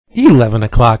11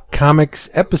 O'Clock Comics,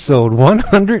 episode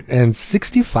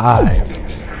 165.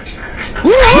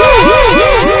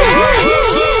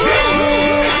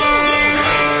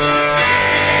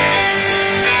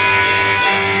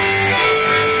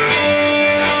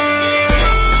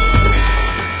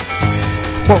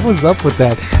 What was up with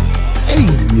that? Hey,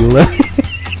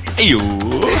 Hey,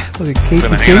 was it Casey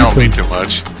been hanging out with me Kasem? too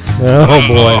much. Oh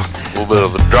boy, A little bit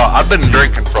of a draw. I've been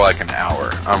drinking for like an hour.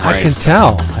 I can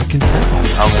tell.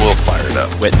 I'm a little fired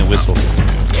up. Wet in the whistle.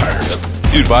 Fired up.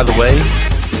 Dude, by the way,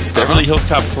 Beverly Hills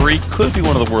Cop 3 could be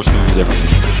one of the worst movies ever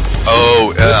made.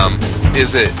 Oh,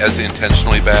 is it as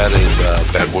intentionally bad as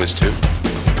Bad Boys 2?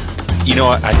 You know,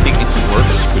 I think it's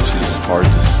worse, which is hard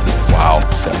to see. Wow.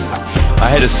 I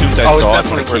had assumed I saw it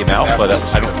when it definitely came out, but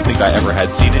I don't think I ever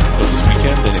had seen it until this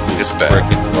weekend, and it was It's bad.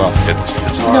 freaking rough.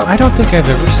 It's You know, I don't think I've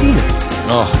ever seen it.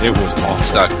 Oh, it was awful.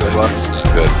 It's not good. It's not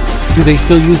good. Do they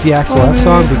still use the Axel F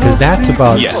song? Because that's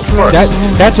about Yes.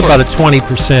 that's about a 20%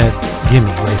 gimme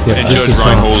right there. And Just Judge the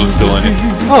song. Reinhold is still in it.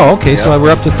 Oh, okay, so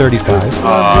we're up to 35.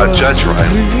 Judge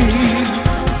Riley.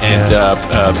 And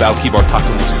Valky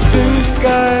Bartakulis is still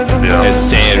in it. Yeah. As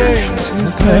Sanders.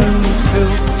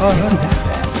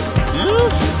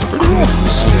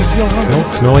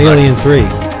 No Alien 3.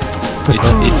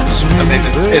 It's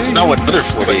no another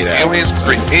 48 hours. Alien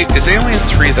 3. Is Alien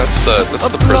 3? That's the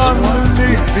prison one.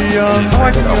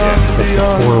 That's a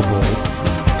horrible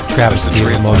Travis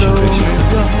Deer motion picture.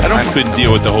 I couldn't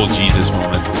deal with the whole Jesus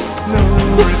moment.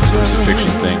 Crucifixion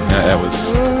thing. I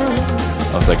was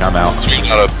like, I'm out. So you're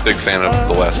not a big fan of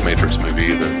the last Matrix movie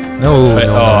either. No,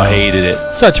 I hated it.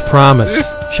 Such promise.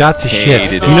 Shot to shit.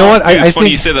 Hated it. You know what? Dude, I it's funny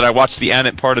think you said that. I watched the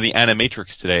part of the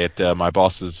Animatrix today at my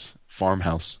boss's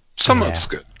farmhouse. Some of it's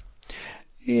good.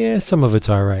 yeah, some of it's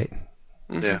all right.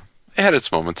 Yeah. It had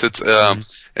its moments. It's I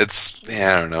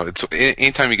don't know. It's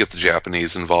anytime you get the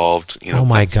Japanese involved, you know. Oh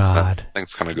my things- God.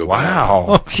 Things kind of go Wow.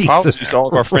 Oh, Jesus. Apologies to all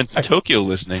of our friends in Tokyo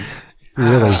listening.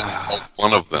 Really. bad.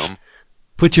 One of them.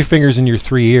 Put your fingers in your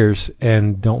 3 ears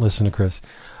and don't listen to Chris.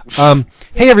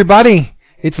 Hey, everybody.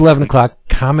 It's 11 O'Clock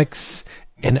Comics,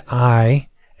 and I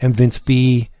am Vince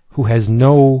B., who has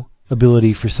no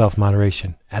ability for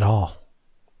self-moderation at all.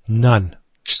 None.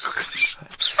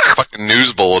 Fucking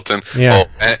news bulletin. Yeah.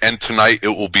 Oh, and tonight it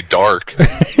will be dark.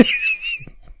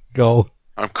 Go.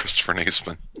 I'm Christopher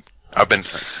Naisman. I've been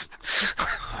drinking.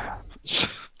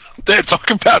 They're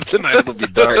talking about it tonight. It'll be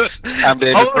dark. I'm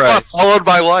David Price. Followed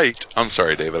by light. I'm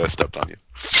sorry, David. I stepped on you.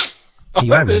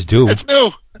 You always do. It's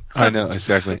new. I know,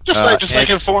 exactly. Just like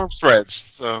in forum threads.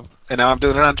 So, and now I'm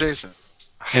doing it on Jason.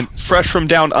 And fresh from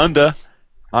down under,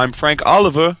 I'm Frank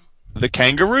Oliver, the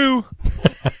kangaroo.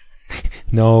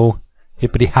 No.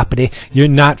 Hippity hoppity. You're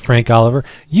not Frank Oliver.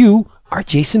 You are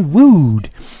Jason Wood.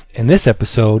 And this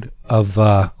episode of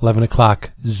 11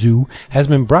 O'Clock Zoo has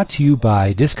been brought to you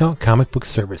by Discount Comic Book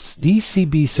Service,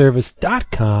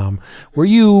 dcbservice.com, where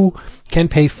you can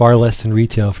pay far less than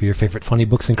retail for your favorite funny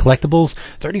books and collectibles,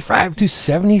 35 to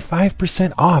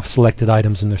 75% off selected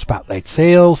items in their spotlight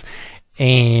sales,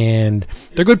 and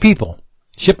they're good people.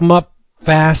 Ship them up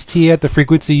fast to you at the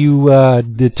frequency you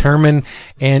determine.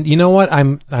 And you know what?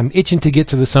 I'm itching to get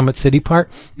to the Summit City part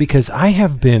because I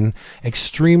have been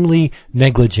extremely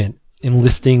negligent in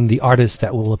listing the artists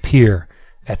that will appear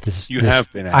at this. You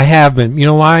have been. I have been. You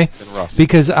know why? It's been rough.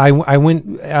 Because I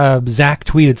went. Zach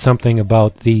tweeted something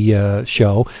about the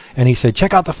show, and he said,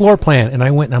 "Check out the floor plan." And I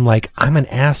went, and I'm like, I'm an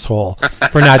asshole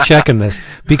for not checking this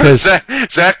because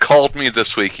Zach called me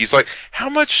this week. He's like, "How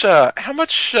much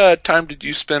time did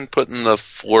you spend putting the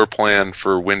floor plan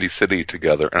for Windy City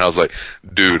together?" And I was like,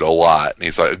 "Dude, a lot." And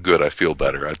he's like, "Good, I feel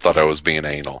better. I thought I was being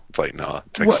anal." It's like, no,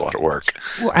 it takes a lot of work.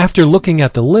 well, after looking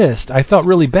at the list, I felt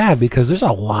really bad because there's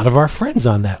a lot of our friends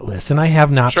on that list, and I have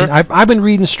not Sure. been. I've been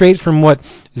reading straight from what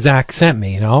Zach sent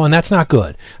me, and that's not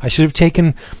good. I should have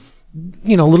taken,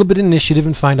 a little bit of initiative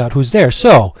and find out who's there.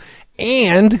 So,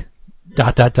 and ...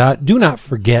 do not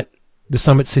forget the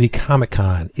Summit City Comic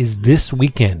Con is this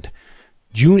weekend,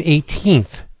 June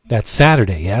 18th. That's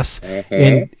Saturday, yes?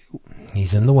 And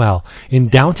he's in the well. In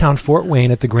downtown Fort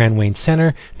Wayne at the Grand Wayne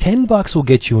Center. $10 will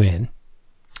get you in.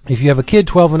 If you have a kid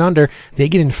 12 and under, they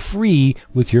get in free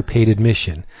with your paid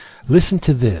admission. Listen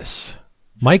to this.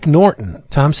 Mike Norton,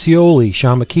 Tom Scioli,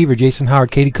 Sean McKeever, Jason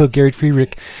Howard, Katie Cook, Gary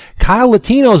Friedrich. Kyle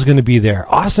Latino is going to be there.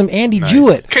 Awesome Andy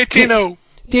Jewett. Katino.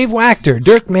 Dave Wachter,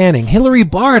 Dirk Manning, Hillary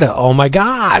Barda, oh my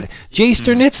God, Jay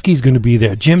Sternitsky's going to be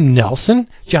there, Jim Nelson,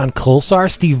 John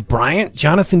Kolsar, Steve Bryant,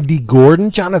 Jonathan D.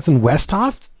 Gordon, Jonathan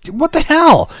Westhoff, what the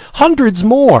hell, hundreds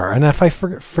more. And if I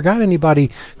forgot anybody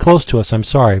close to us, I'm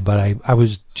sorry, but I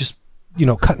was just,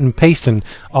 cutting and pasting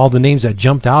all the names that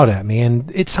jumped out at me, and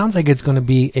it sounds like it's going to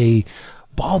be a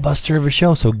ballbuster of a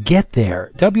show. So get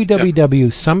there.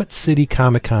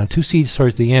 www.summitcitycomiccon, 2 C's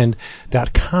towards the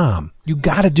end.com. You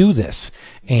got to do this.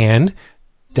 And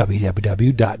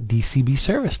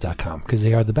www.dcbservice.com, because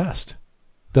they are the best.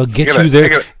 They'll get you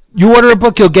there. You order a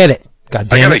book, you'll get it. God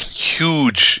damn it. I got a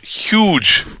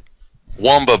huge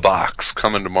Wamba box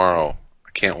coming tomorrow.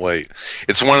 I can't wait.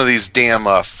 It's one of these damn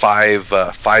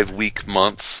 5-week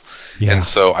months. Yeah. And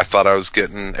so I thought I was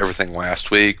getting everything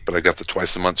last week, but I got the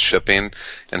twice a month shipping,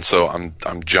 and so I'm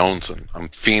jonesing. I'm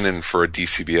fiending for a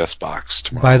DCBS box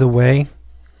tomorrow. By the way,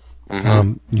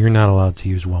 you're not allowed to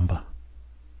use Wamba.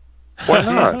 Why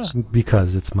not?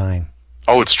 Because it's mine.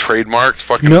 Oh, it's trademarked?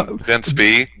 Fucking Vince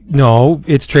B? No,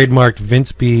 it's trademarked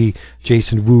Vince B,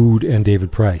 Jason Wood, and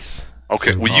David Price.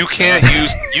 Okay, well you can't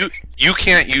use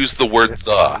the word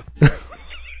the.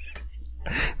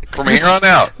 From here on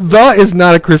out. The is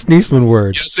not a Chris Niesman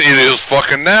word. Yes, it is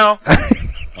fucking now.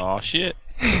 Oh shit.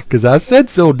 Because I said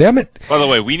so, damn it. By the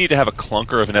way, we need to have a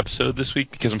clunker of an episode this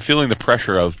week because I'm feeling the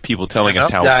pressure of people telling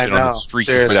us how we've been on this streak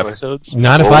with episodes.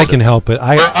 Not if I can help it. We're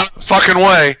on the fucking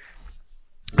way.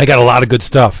 I got a lot of good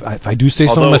stuff. If I do say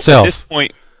so myself. At this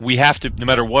point, we have to, no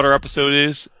matter what our episode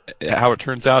is, how it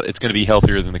turns out, it's going to be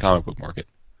healthier than the comic book market.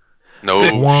 No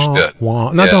shit.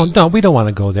 No, yes. Don't. We don't want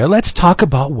to go there. Let's talk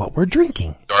about what we're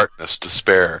drinking. Darkness,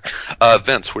 despair.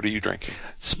 Vince, what are you drinking?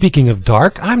 Speaking of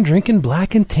dark, I'm drinking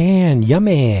Black and Tan.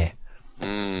 Yummy.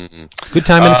 Good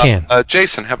time in a can.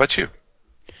 Jason, how about you?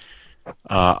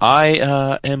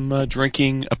 I am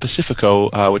drinking a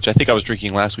Pacifico, which I think I was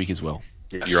drinking last week as well.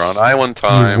 You're on island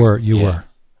time. You were.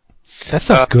 That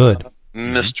sounds good.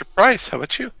 Mr. Price, how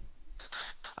about you?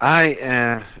 I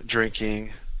am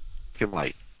drinking Kim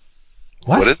Light.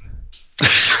 What is it?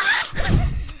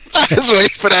 I was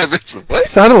waiting for that. What?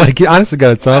 Sounded like, honestly,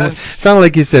 God, it sounded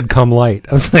like you said "come light."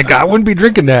 I was like, I wouldn't be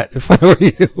drinking that if I were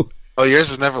you. Oh, yours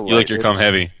is never light. You like your cum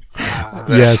heavy?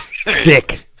 Yes,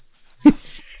 thick,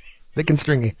 thick and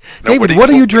stringy. No, David, what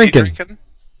are you drinking?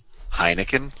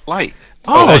 Heineken Light.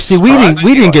 Oh, see, we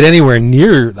didn't get anywhere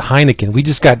near the Heineken. We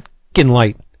just got Kin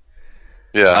Light.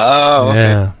 Yeah. Oh, okay.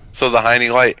 Yeah. So the Heine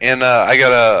Light, and I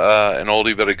got an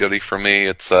oldie but a goodie for me.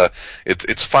 It's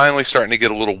finally starting to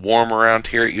get a little warm around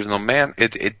here, even though man,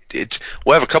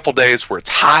 we'll have a couple days where it's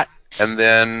hot, and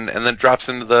then drops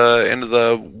into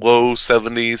the low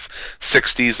 70s,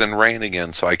 60s, and rain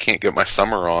again. So I can't get my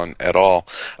summer on at all.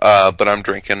 But I'm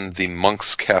drinking the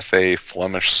Monk's Cafe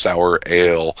Flemish Sour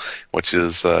Ale, which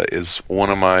is one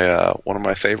of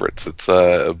my favorites. It's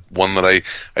one that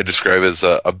I describe as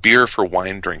a beer for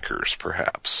wine drinkers,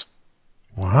 perhaps.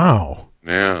 Wow.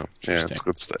 Yeah, it's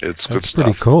good stuff. It's good That's stuff.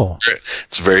 pretty cool.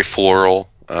 It's very floral.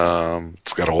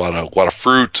 It's got a lot of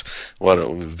fruit, a lot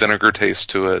of vinegar taste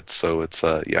to it. So it's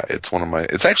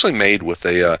it's actually made with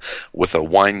a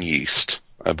wine yeast,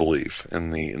 I believe,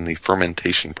 in the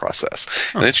fermentation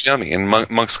process, and it's yummy. And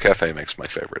Monk's Cafe makes my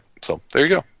favorite. So there you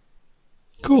go.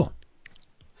 Cool.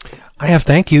 I have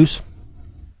thank yous.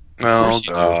 Oh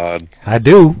God, I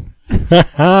do.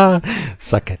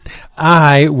 Suck it.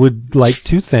 I would like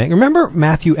to thank. Remember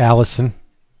Matthew Allison?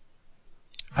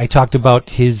 I talked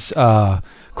about his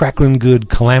Cracklin' Good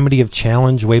Calamity of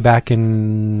Challenge way back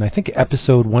in, I think,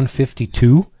 episode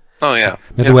 152. Oh yeah,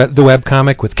 The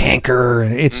webcomic with Canker.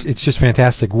 It's just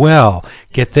fantastic. Well,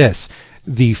 get this: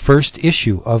 the first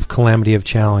issue of Calamity of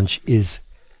Challenge is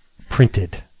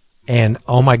printed, and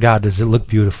oh my God, does it look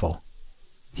beautiful!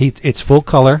 It's full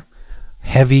color.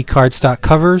 Heavy cardstock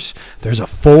covers. There's a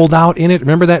fold out in it.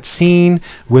 Remember that scene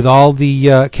with all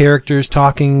the characters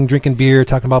talking, drinking beer,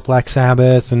 talking about Black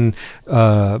Sabbath, and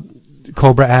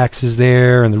Cobra Axe is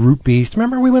there, and the Root Beast.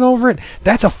 Remember we went over it?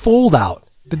 That's a fold out.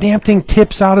 The damn thing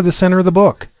tips out of the center of the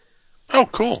book. Oh,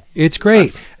 cool. It's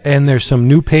great. And there's some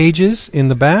new pages in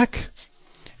the back.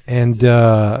 And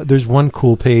there's one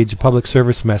cool page, a public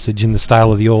service message in the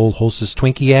style of the old Hostess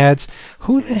Twinkie ads.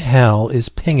 Who the hell is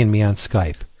pinging me on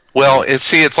Skype? Well,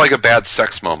 it's like a bad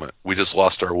sex moment. We just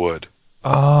lost our wood.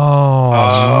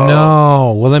 Oh,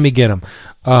 no. Well, let me get him.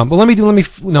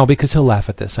 No, because he'll laugh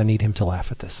at this. I need him to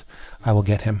laugh at this. I will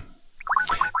get him.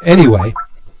 Anyway,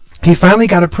 he finally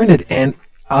got it printed, and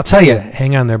I'll tell you,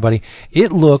 hang on there, buddy.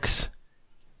 It looks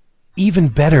even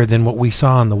better than what we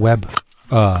saw on the web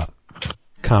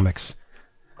comics.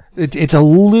 It's a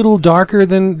little darker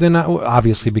than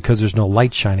obviously because there's no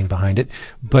light shining behind it,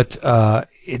 but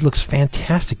it looks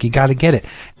fantastic. You got to get it.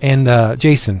 And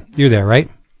Jason, you're there, right?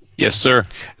 Yes, sir.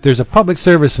 There's a public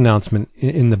service announcement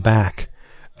in the back.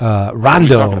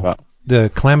 Rondo,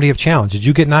 the Calamity of Challenge. Did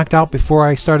you get knocked out before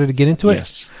I started to get into it?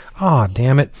 Yes. Oh,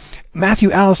 damn it.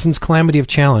 Matthew Allison's Calamity of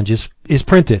Challenge is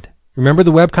printed. Remember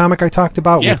the webcomic I talked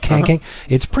about Yeah, with Kank?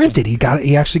 It's printed. He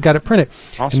actually got it printed.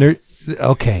 Awesome. And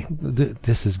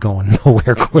this is going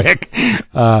nowhere quick.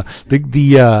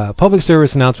 The public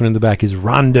service announcement in the back is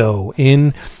Rondo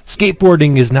in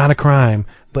skateboarding is not a crime,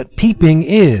 but peeping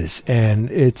is.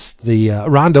 And it's the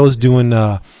Rondo's doing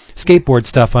skateboard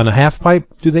stuff on a half pipe,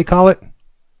 do they call it?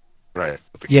 Right.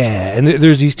 Yeah, and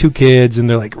there's these two kids, and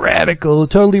they're like radical,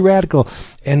 totally radical,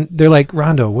 and they're like,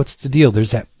 Rondo, what's the deal?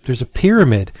 There's a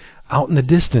pyramid out in the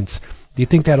distance. Do you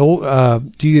think that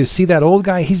do you see that old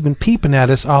guy? He's been peeping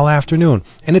at us all afternoon,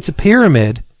 and it's a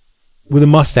pyramid with a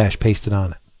mustache pasted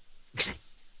on it.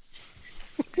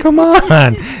 Come on,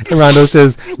 and Rondo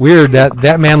says, weird.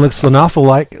 That man looks an awful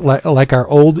like our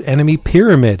old enemy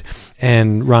Pyramid.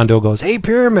 And Rondo goes, hey,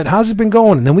 Pyramid, how's it been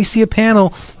going? And then we see a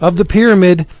panel of the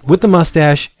Pyramid with the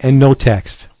mustache and no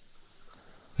text.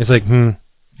 It's like,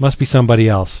 must be somebody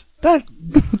else. That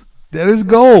is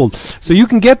gold. So you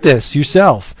can get this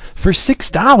yourself for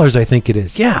 $6, I think it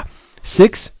is. Yeah,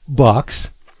 $6.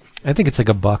 I think it's like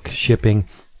 $1 shipping.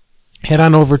 Head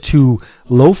on over to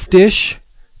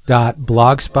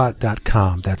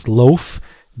loafdish.blogspot.com. That's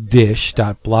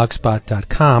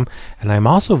loafdish.blogspot.com. And I'm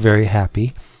also very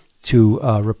happy to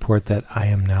report that I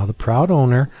am now the proud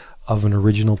owner of an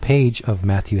original page of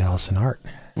Matthew Allison art.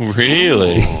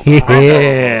 Really?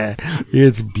 Yeah,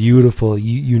 it's beautiful.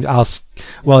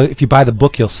 If you buy the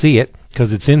book, you'll see it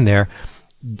because it's in there.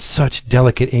 Such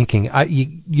delicate inking.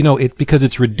 Because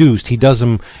it's reduced. He does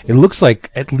them. It looks like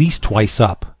at least twice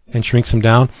up and shrinks them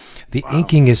down. The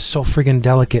inking is so friggin'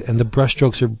 delicate, and the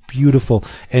brushstrokes are beautiful.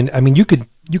 And I mean, you could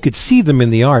see them in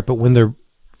the art, but when they're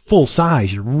full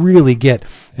size, you really get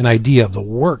an idea of the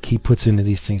work he puts into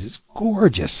these things. It's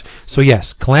gorgeous. So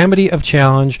yes, Calamity of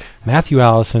Challenge, Matthew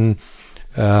Allison,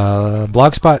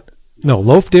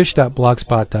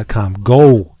 loafdish.blogspot.com.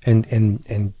 Go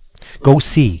and go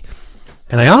see.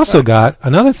 And I also got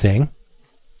another thing.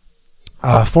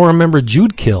 Forum member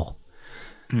Jude Kill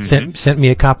sent me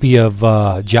a copy of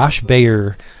Josh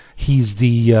Bayer. He's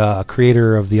the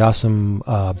creator of the awesome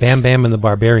Bam Bam and the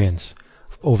Barbarians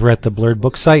over at the Blurred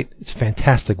Book site. It's a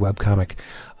fantastic webcomic.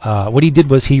 What he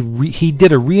did was he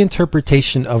did a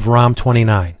reinterpretation of ROM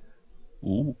 29.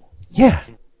 Ooh. Yeah.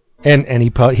 And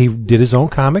he did his own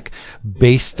comic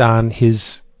based on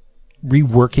his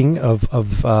reworking of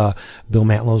Bill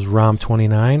Matlow's ROM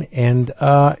 29, and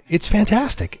it's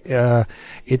fantastic.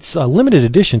 It's a limited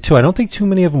edition too. I don't think too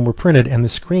many of them were printed, and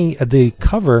the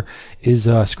cover is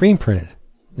screen printed.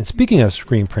 And speaking of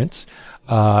screen prints,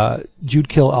 Jude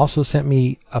Kill also sent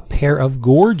me a pair of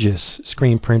gorgeous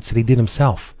screen prints that he did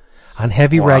himself on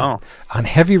heavy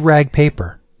rag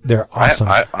paper. They're awesome.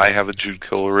 I have a Jude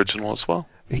Kill original as well.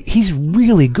 He's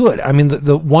really good. I mean,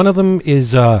 the one of them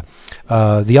is the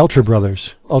Ultra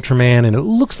Brothers, Ultraman, and it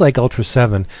looks like Ultra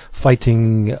 7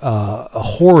 fighting a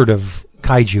horde of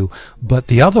kaiju. But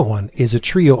the other one is a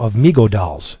trio of Mego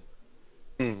dolls.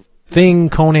 Thing,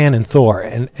 Conan, and Thor.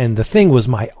 And the Thing was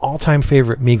my all-time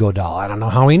favorite Mego doll. I don't know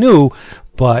how he knew,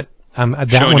 but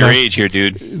showing your age here,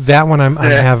 dude. That one I'm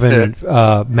having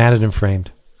matted and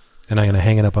framed, and I'm going to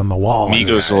hang it up on my wall.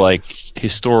 Megos are like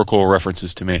historical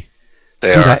references to me.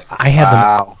 They Dude, are. I had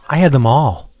them. I had them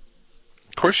all.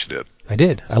 Of course you did. I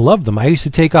did. I loved them. I used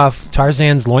to take off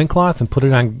Tarzan's loincloth and put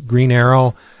it on Green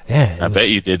Arrow. Yeah, I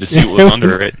bet you did to see what was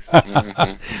under it.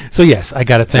 So yes, I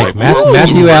got to thank Like,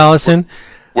 Matthew Allison.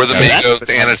 Were the Megos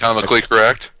anatomically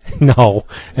correct? No,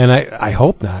 and I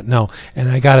hope not. No, and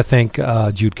I got to thank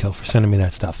Jude Kill for sending me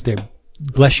that stuff.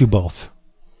 Bless you both.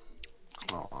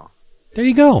 There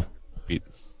you go.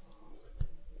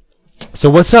 So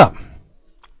what's up?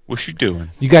 What you doing?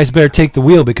 You guys better take the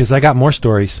wheel because I got more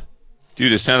stories.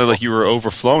 Dude, it sounded like you were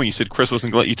overflowing. You said Chris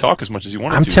wasn't going to let you talk as much as you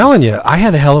wanted to. I'm telling you, I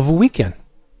had a hell of a weekend.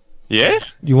 Yeah?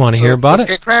 You want to hear about it?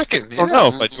 Get cracking. I don't know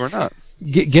if I do or not.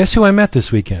 Guess who I met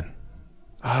this weekend?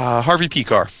 Harvey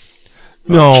Picar.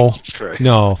 No, Right.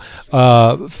 no.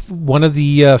 One of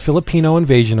the Filipino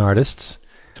invasion artists.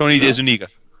 Tony De Zuniga.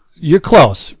 You're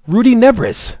close. Rudy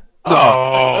Nebres.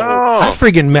 I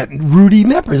friggin' met Rudy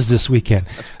Nebres this weekend.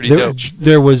 That's pretty dope.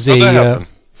 There was How'd that a happen?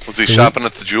 Was he shopping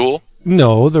at the Jewel?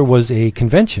 no. There was a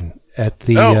convention at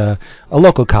the a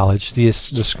local college, the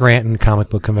Scranton Comic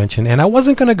Book Convention, and I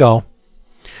wasn't going to go.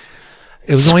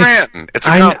 It was Scranton. It's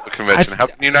a comic book convention. How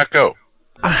can you not go?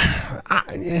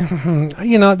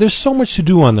 There's so much to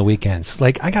do on the weekends.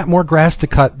 Like, I got more grass to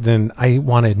cut than I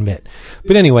want to admit.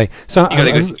 But anyway, so You got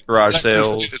to go to garage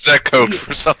sales. Is that code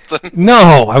for something?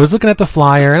 No, I was looking at the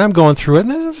flyer and I'm going through it, and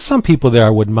there's some people there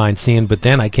I wouldn't mind seeing. But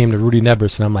then I came to Rudy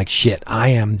Nebres and I'm like, shit, I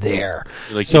am there.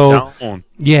 You're like, so it's on.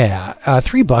 yeah,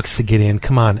 $3 to get in.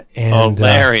 Come on, and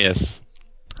Hilarious.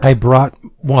 I brought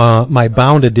my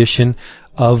bound edition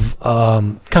of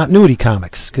Continuity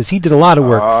Comics, because he did a lot of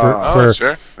work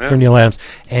for Neil Adams.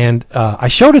 And I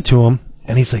showed it to him,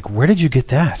 and he's like, "Where did you get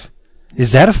that?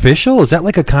 Is that official? Is that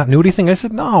like a continuity thing?" I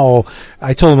said, "No."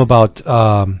 I told him about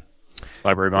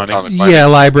library binding. Yeah,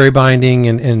 library binding,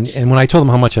 and when I told him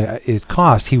how much it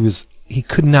cost, he was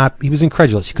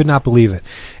incredulous. He could not believe it.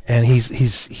 And he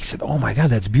said, "Oh my God,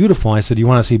 that's beautiful." I said, "You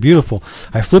want to see beautiful?"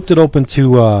 I flipped it open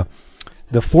to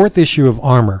the 4th issue of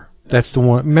Armor. That's the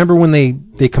one. Remember when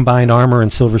they combined Armor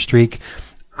and Silver Streak?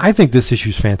 I think this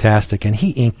issue's fantastic, and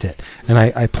he inked it. And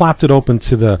I plopped it open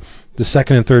to the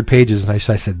 2nd and 3rd pages, and I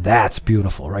said, "That's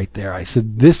beautiful right there." I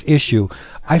said, "This issue,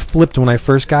 I flipped when I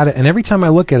first got it, and every time I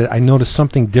look at it, I notice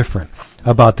something different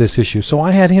about this issue." So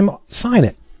I had him sign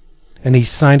it. And he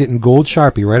signed it in gold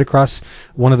Sharpie right across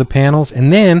one of the panels.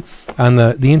 And then on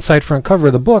the inside front cover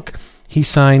of the book, he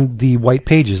signed the white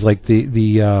pages, like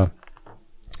the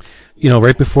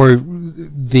right before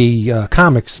the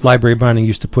comics, library binding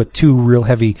used to put 2 real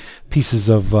heavy pieces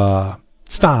of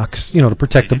stocks, to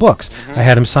protect the books. I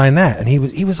had him sign that, and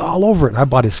he was all over it. And I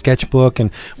bought his sketchbook, and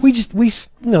we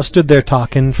stood there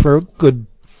talking for a good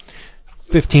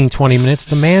 15, 20 minutes.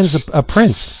 The man's a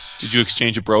prince. Did you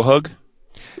exchange a bro hug?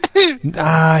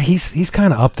 He's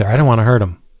kind of up there. I don't want to hurt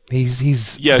him. He's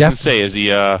I was gonna say, is he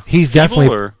he's feeble, definitely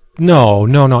or?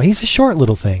 No. He's a short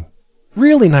little thing.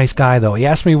 Really nice guy though. He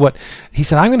asked me he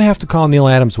said, "I'm going to have to call Neil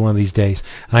Adams one of these days."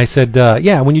 And I said,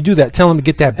 "Yeah, when you do that, tell him to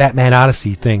get that Batman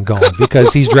Odyssey thing going,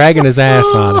 because he's dragging his ass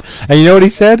on it." And you know what he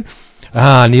said?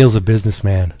 Neil's a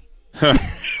businessman.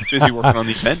 Busy working on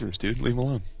the Avengers, dude. Leave him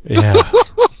alone.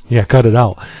 Yeah, cut it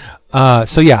out.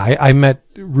 I met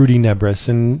Rudy Nebres,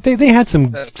 and they had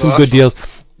some good deals.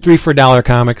 3 for $1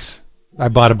 comics. I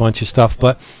bought a bunch of stuff,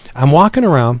 but I'm walking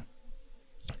around,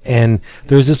 and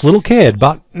there's this little kid,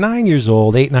 about 9 years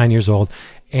old, 8, 9 years old,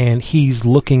 and he's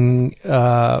looking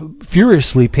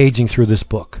furiously paging through this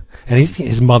book. And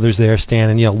his mother's there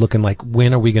standing, looking like,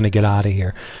 when are we going to get out of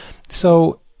here?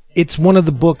 So it's one of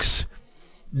the books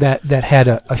that had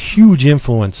a huge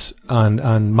influence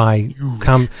on my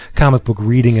comic book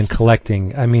reading and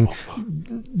collecting. I mean,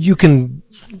 you can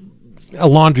a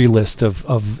laundry list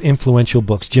of influential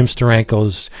books. Jim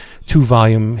Steranko's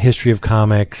 2-volume history of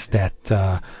comics,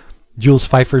 that Jules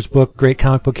Pfeiffer's book, Great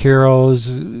Comic Book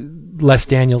Heroes, Les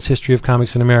Daniels' History of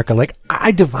Comics in America. Like,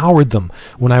 I devoured them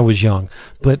when I was young.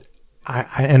 But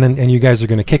and you guys are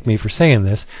going to kick me for saying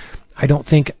this, I don't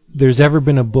think there's ever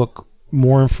been a book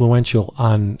more influential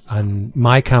on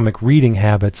my comic reading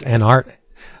habits and art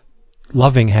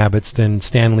loving habits than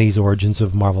Stan Lee's Origins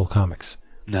of Marvel Comics.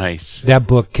 Nice. That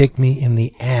book kicked me in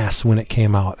the ass when it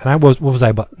came out. And what was I,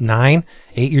 about 9,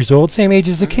 8 years old? Same age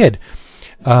as a kid.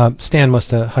 Stan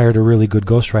must have hired a really good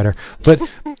ghostwriter. But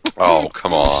oh,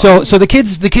 come on. So the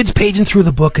kid's paging through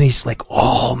the book, and he's like,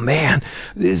 "Oh man,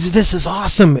 this is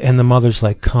awesome." And the mother's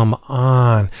like, "Come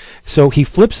on." So he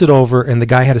flips it over, and the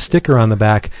guy had a sticker on the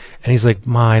back, and he's like,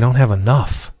 "Ma, I don't have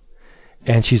enough."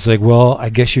 And she's like, "Well, I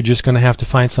guess you're just going to have to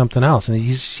find something else." And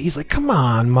he's like, "Come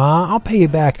on, Ma, I'll pay you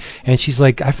back." And she's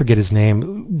like, I forget his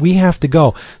name. "We have to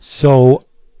go." So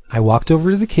I walked over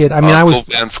to the kid. I mean, Uncle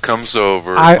Vince comes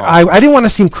over. I didn't want to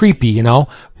seem creepy,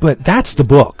 but that's the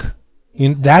book.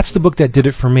 That's the book that did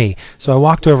it for me. So I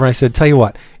walked over and I said, "Tell you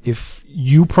what, if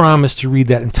you promise to read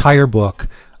that entire book,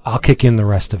 I'll kick in the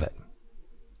rest of it.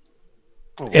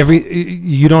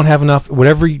 You don't have enough,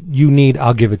 whatever you need,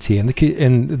 I'll give it to you."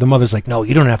 And the mother's like, "No,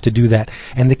 you don't have to do that."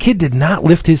 And the kid did not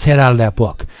lift his head out of that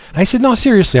book. And I said, "No,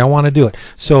 seriously, I want to do it."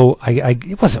 So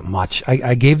it wasn't much.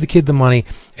 I gave the kid the money,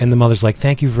 and the mother's like,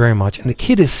 "Thank you very much." And the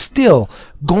kid is still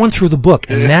going through the book,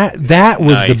 and that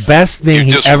was nice. The best thing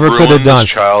he ever could have done.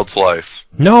 This child's life.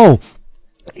 No,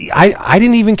 I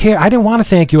didn't even care. I didn't want to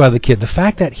thank you out of the kid. The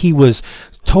fact that he was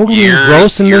totally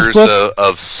engrossed in this book.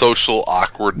 Of social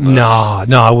awkwardness.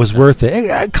 No, it was worth it.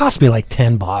 It cost me like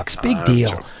 $10. Big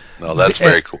deal. No, that's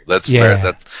very cool. That's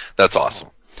that's awesome.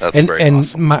 That's very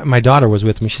awesome. And my daughter was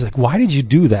with me. She's like, "Why did you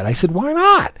do that?" I said, "Why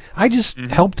not? I just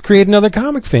helped create another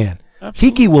comic fan. Absolutely.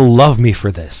 Tiki will love me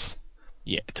for this."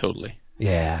 Yeah, totally.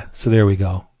 Yeah. So there we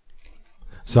go.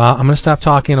 So I'm going to stop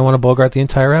talking. I want to bogart the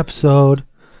entire episode.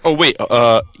 Oh, wait.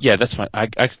 Yeah, that's fine.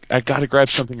 I got to grab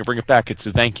something and bring it back. It's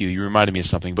a thank you. You reminded me of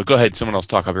something. But go ahead. Someone else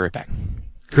talk. I'll be right back.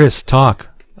 Chris, talk.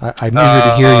 I'm eager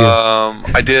to hear you.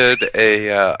 I did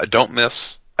a Don't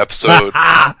Miss episode.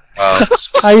 I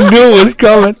knew it was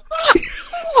coming.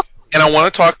 And I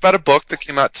want to talk about a book that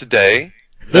came out today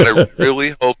that I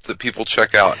really hope that people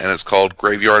check out, and it's called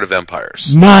Graveyard of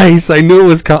Empires. Nice. I knew it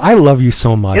was coming. I love you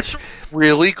so much.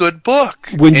 really good book.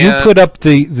 When you put up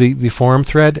the forum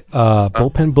thread,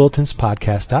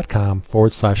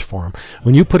 bullpenbulletinspodcast.com/forum.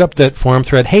 When you put up that forum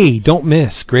thread, hey, don't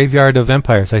miss Graveyard of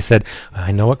Empires, I said,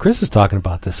 I know what Chris is talking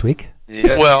about this week.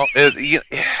 Yeah. Well,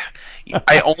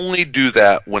 I only do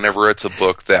that whenever it's a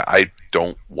book that I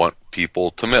don't want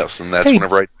people to miss, and that's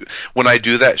when I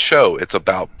do that show. It's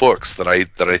about books that I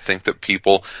think that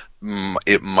people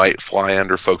it might fly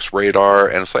under folks' radar,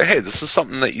 and it's like, hey, this is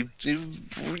something that you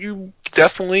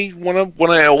definitely want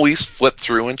to at least flip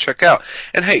through and check out.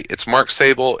 And hey, it's Mark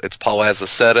Sable, it's Paul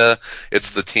Azaceta,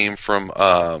 it's the team from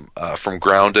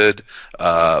Grounded.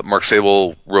 Mark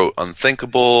Sable wrote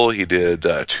Unthinkable. He did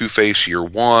Two-Face Year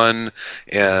One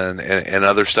and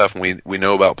other stuff. And we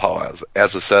know about Paul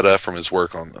Azaceta from his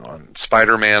work on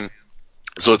Spider-Man.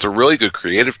 So it's a really good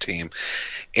creative team.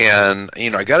 And,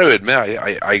 I got to admit,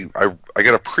 I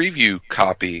got a preview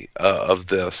copy of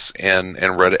this and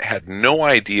read it, had no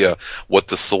idea what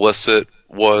the solicit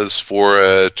was for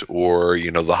it or,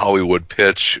 the Hollywood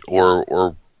pitch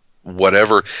or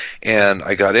whatever. And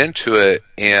I got into it,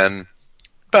 and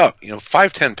about,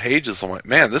 5-10 pages, I'm like,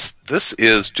 man, this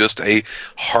is just a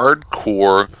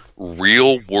hardcore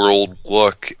real world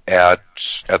look at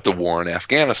the war in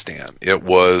Afghanistan. It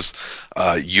was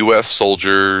U.S.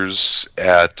 soldiers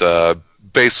at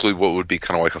basically what would be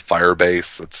kind of like a fire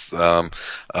base. That's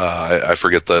I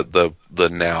forget the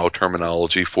now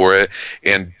terminology for it,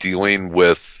 and dealing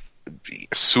with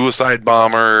suicide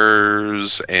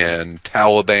bombers and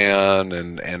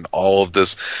Taliban and all of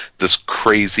this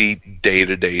crazy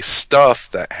day-to-day stuff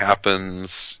that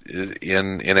happens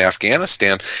in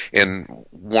Afghanistan. And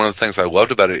one of the things I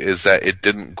loved about it is that it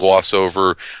didn't gloss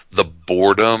over the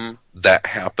boredom that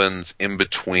happens in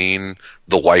between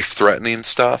the life-threatening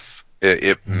stuff.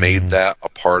 It made that a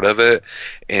part of it.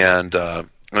 And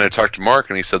I talked to Mark,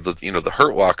 and he said that the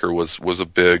Hurt Locker was a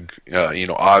big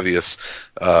obvious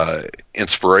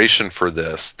inspiration for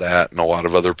this. That and a lot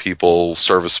of other people,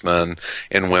 servicemen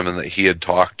and women that he had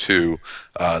talked to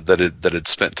that had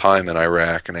spent time in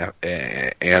Iraq and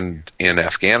in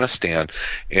Afghanistan,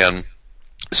 and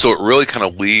so it really kind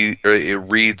of it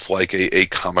reads like a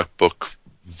comic book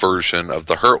version of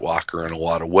the Hurt Locker in a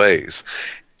lot of ways,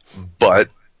 but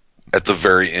at the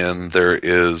very end, there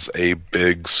is a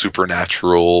big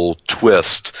supernatural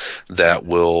twist that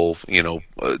will,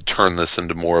 turn this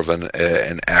into more of an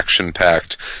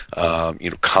action-packed,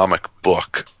 comic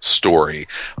book story.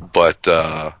 But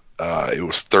it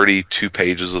was 32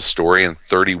 pages of story, and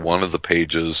 31 of the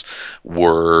pages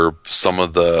were some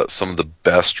of the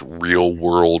best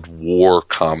real-world war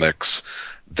comics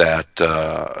that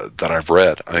I've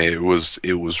read. I mean, it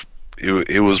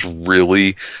was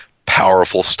really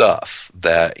powerful stuff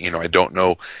that, I don't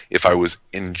know if I was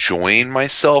enjoying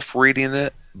myself reading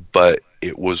it, but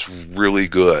it was really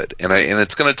good. And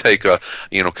it's going to take a,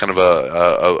 kind of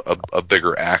a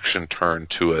bigger action turn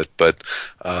to it, but,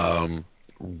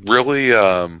 really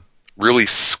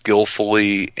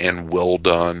skillfully and well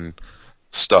done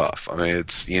stuff. I mean,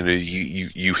 it's,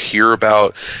 you hear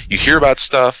about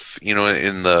stuff, in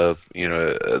the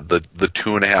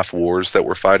 2.5 wars that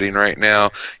we're fighting right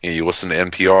now. You listen to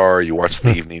NPR, you watch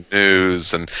the evening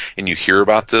news, and you hear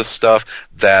about this stuff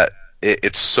that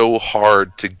it's so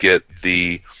hard to get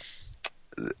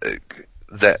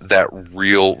that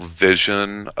real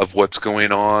vision of what's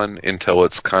going on until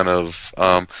it's kind of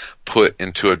put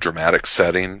into a dramatic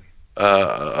setting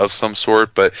of some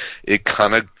sort. But it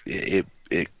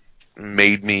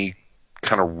made me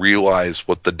kind of realize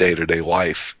what the day-to-day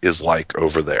life is like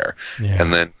over there. Yeah.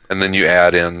 And then you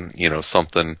add in,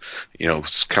 something,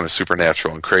 kind of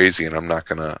supernatural and crazy, and I'm not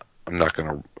gonna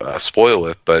spoil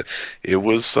it, but it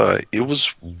was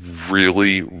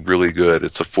really, really good.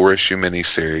 It's a 4-issue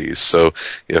miniseries, so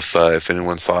if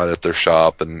anyone saw it at their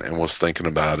shop and was thinking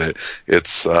about it,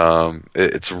 it's a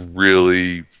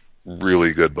really,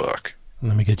 really good book.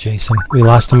 Let me get Jason. We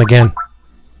lost him again.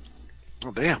 Oh,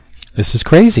 damn. This is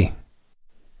crazy.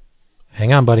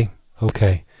 Hang on, buddy.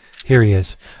 Okay. Here he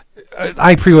is.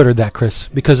 I pre-ordered that, Chris,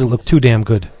 because it looked too damn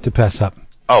good to pass up.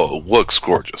 Oh, it looks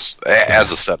gorgeous.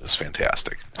 As a set, is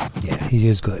fantastic. Yeah, he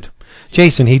is good.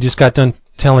 Jason, he just got done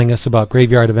telling us about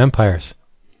Graveyard of Empires.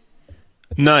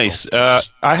 Nice. I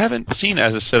haven't seen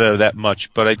Azaceta that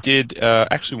much, but I did,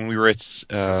 actually, when we were at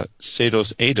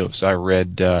Seidos Eidos, I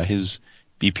read his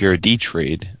BPRD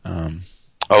trade.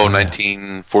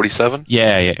 1947?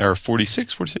 Yeah, or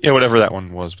 46, yeah, whatever that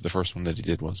one was, the first one that he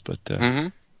did was, but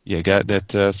yeah, got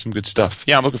that some good stuff.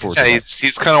 Yeah, I'm looking forward to it.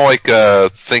 He's kind of like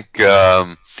think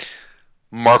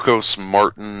Marcos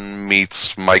Martin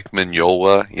meets Mike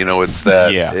Mignola. It's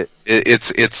that. Yeah.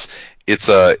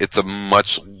 it's a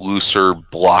much looser,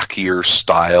 blockier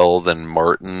style than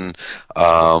Martin,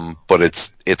 but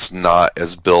it's not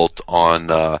as built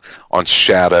on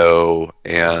shadow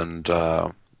and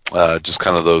just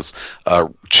kind of those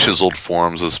chiseled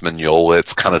forms as Mignola.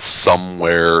 It's kind of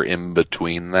somewhere in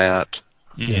between that.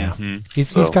 Yeah,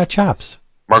 he's got chops.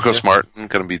 Marcos Martin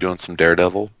going to be doing some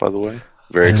Daredevil, by the way.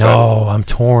 Very excited. No, I'm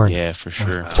torn. Yeah, for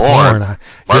sure. Torn. Mark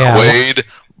Waid,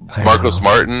 Marcos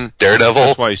Martin, Daredevil.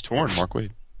 That's why he's torn, Mark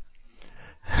Waid.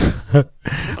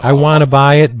 I want to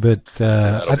buy it, but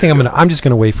I think I'm just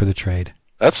gonna wait for the trade.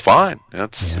 That's fine.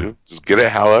 Just get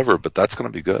it however, but that's gonna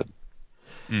be good.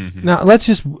 Mm-hmm. Now let's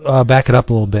just back it up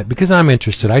a little bit because I'm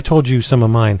interested. I told you some of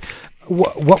mine.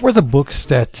 What were the books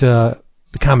that the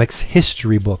comics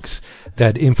history books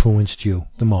that influenced you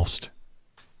the most?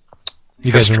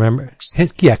 You guys remember?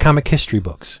 Comic history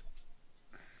books.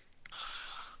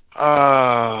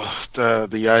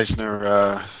 The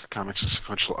Eisner comics and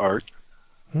sequential art.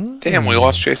 Damn, we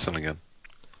lost Jason again.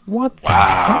 What the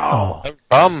hell?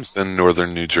 Problems in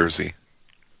northern New Jersey.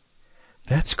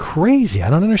 That's crazy.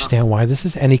 I don't understand why this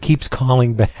is, and he keeps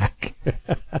calling back.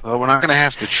 Well, we're not going to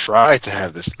have to try to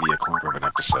have this be a corner of an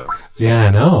episode. Yeah, I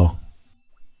know.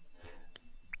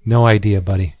 No idea,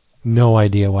 buddy. No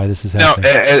idea why this is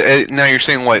happening. Now you're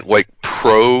saying like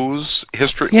prose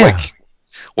history? Yeah.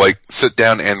 Like sit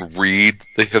down and read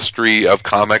the history of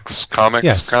comics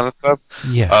yes. kind of stuff?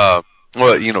 Yeah.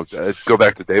 Well, go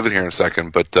back to David here in a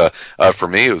second, but for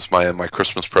me, it was my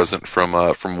Christmas present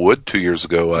from Wood 2 years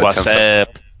ago. What's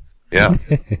up? Yeah.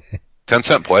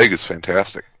 10-Cent Plague is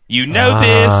fantastic. You know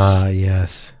this. Ah,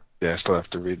 yes. Yeah, I still have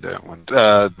to read that one.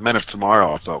 Men of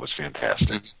Tomorrow I thought was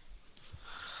fantastic.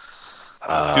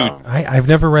 Dude, I've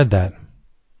never read that.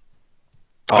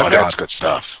 Oh, that's good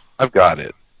stuff. I've got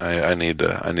it. I need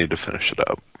to finish it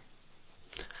up.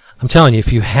 I'm telling you,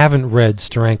 if you haven't read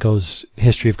Steranko's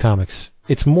History of Comics,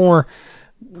 it's more.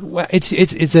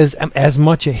 It's as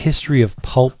much a history of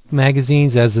pulp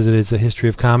magazines as it is a history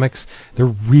of comics. They're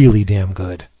really damn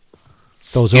good.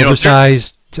 Those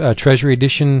oversized Treasury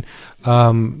edition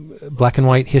black and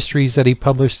white histories that he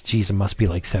published, geez, it must be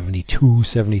like 72,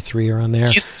 73 around there.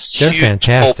 They're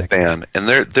fantastic. Pulp fan, and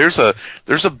there's a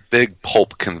big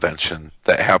pulp convention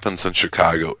that happens in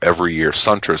Chicago every year.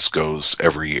 Suntress goes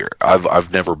every year.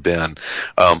 I've never been,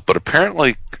 but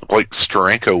apparently, like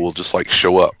Steranko will just like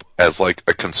show up as like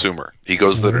a consumer. He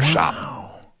goes there to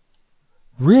shop.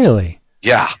 Really?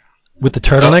 Yeah. With the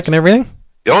turtleneck and everything?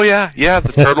 Oh yeah,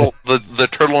 the turtle, the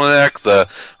turtleneck, the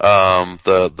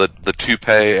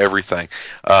toupee, everything.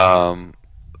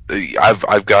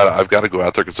 I've got to go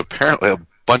out there because apparently a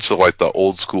bunch of like the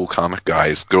old school comic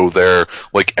guys go there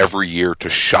like every year to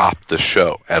shop the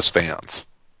show as fans.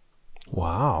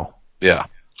 Wow. Yeah.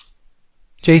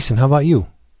 Jason, how about you?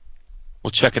 Well,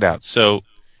 check it out. So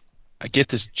I get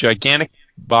this gigantic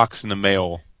box in the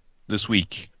mail this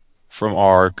week from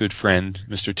our good friend,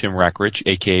 Mr. Tim Rackrich,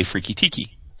 a.k.a. Freaky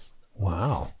Tiki.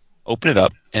 Wow. Open it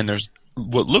up, and there's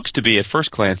what looks to be, at first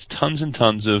glance, tons and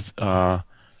tons of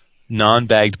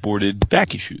non-bagged boarded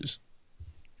back issues.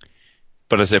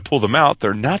 But as I pull them out,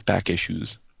 they're not back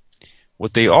issues.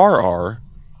 What they are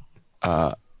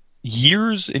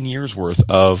years and years worth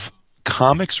of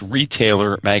Comics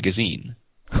Retailer magazine.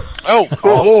 Oh,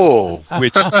 cool.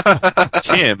 Which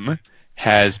Tim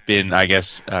has been, I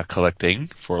guess, collecting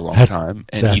for a long time,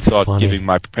 and he thought, giving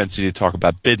my propensity to talk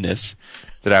about business,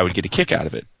 that I would get a kick out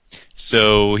of it.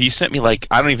 So he sent me like,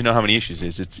 I don't even know how many issues it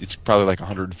is. It's probably like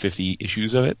 150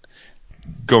 issues of it,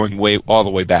 going all the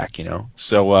way back,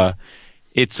 So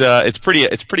it's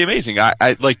pretty amazing.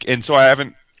 I like, and so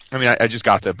I just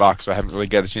got that box, so I haven't really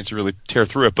got a chance to really tear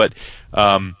through it. But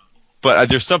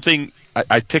there's something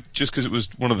I picked just because it was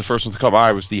one of the first ones to come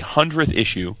by. It was the 100th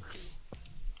issue.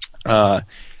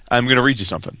 I'm going to read you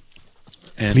something.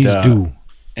 And, please do.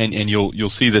 And you'll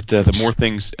see that the more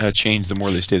things change, the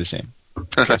more they stay the same.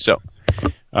 Okay, so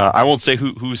I won't say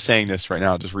who's saying this right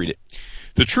now. I'll just read it.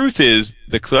 The truth is,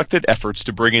 the collected efforts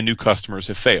to bring in new customers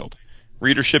have failed.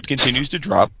 Readership continues to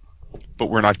drop, but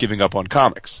we're not giving up on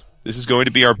comics. This is going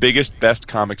to be our biggest, best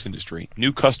comics industry.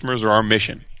 New customers are our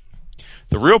mission.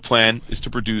 The real plan is to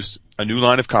produce a new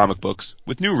line of comic books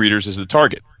with new readers as the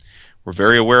target. We're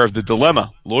very aware of the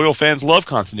dilemma. Loyal fans love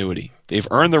continuity. They've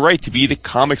earned the right to be the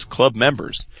Comics Club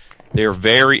members. They are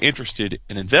very interested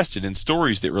and invested in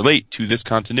stories that relate to this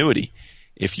continuity.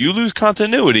 If you lose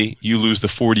continuity, you lose the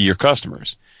 40-year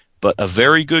customers. But a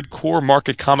very good core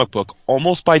market comic book,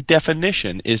 almost by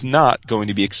definition, is not going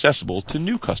to be accessible to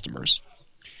new customers.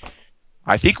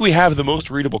 I think we have the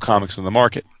most readable comics on the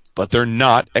market, but they're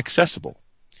not accessible.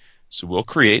 So we'll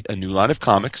create a new line of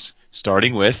comics,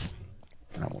 starting with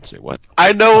I won't say what.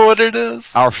 I know what it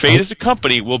is. Our fate as a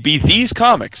company will be these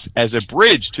comics as a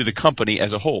bridge to the company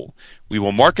as a whole. We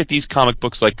will market these comic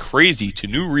books like crazy to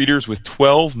new readers with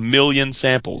 12 million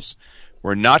samples.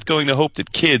 We're not going to hope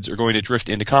that kids are going to drift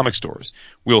into comic stores.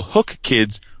 We'll hook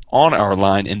kids on our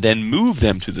line and then move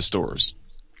them to the stores.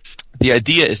 The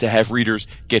idea is to have readers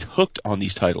get hooked on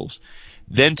these titles,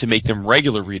 then to make them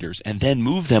regular readers, and then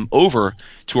move them over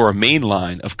to our main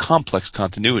line of complex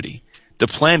continuity. The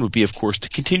plan would be, of course, to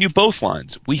continue both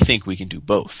lines. We think we can do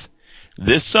both.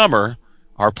 This summer,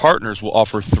 our partners will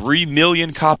offer 3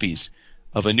 million copies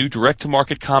of a new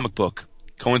direct-to-market comic book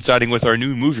coinciding with our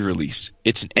new movie release.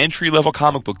 It's an entry-level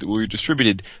comic book that will be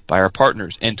distributed by our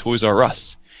partners and Toys R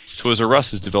Us. Toys R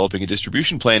Us is developing a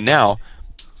distribution plan now,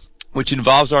 which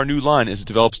involves our new line as it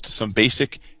develops to some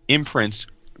basic imprints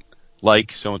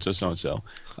like so-and-so, so-and-so.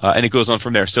 And it goes on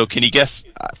from there. So can you guess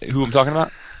who I'm talking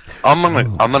about? I'm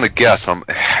gonna guess. And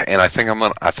I think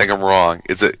I'm wrong.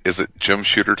 Is it Jim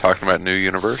Shooter talking about New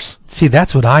Universe? See,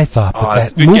 that's what I thought, but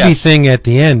that's that a good movie guess. thing at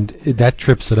the end, that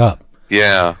trips it up.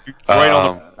 Yeah. It's right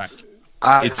on the back.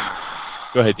 I- It's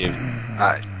go ahead, David.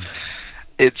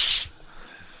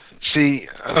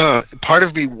 Part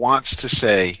of me wants to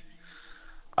say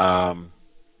Mark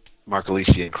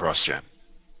Alisi and CrossGen.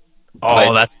 Oh,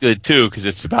 Like- that's good too because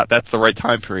that's the right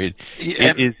time period. Yeah,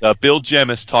 It is Bill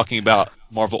Jemas talking about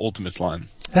Marvel Ultimates line.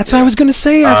 That's what I was going to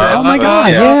say. Oh my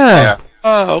God, yeah.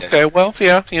 Oh, okay. Well,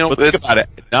 yeah. You know, But think it's about it.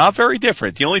 Not very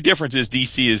different. The only difference is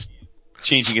DC is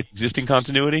changing its existing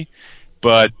continuity,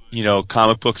 but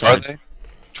comic books Are are they?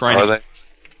 trying Are to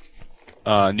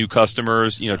they? new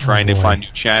customers. Trying to boy. find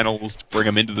new channels to bring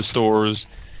them into the stores.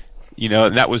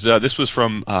 And that was this was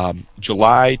from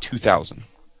July 2000.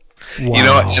 Wow. You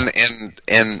know,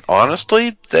 and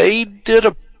honestly, they did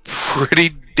a pretty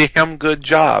damn good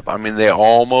job. I mean, they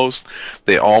almost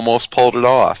pulled it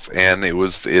off, and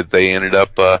they ended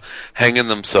up hanging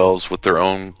themselves with their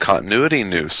own continuity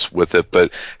noose with it.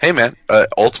 But hey, man, when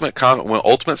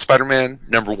Ultimate Spider-Man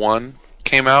 #1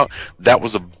 came out, that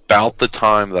was about the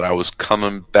time that I was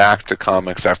coming back to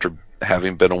comics after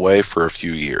having been away for a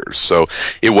few years. So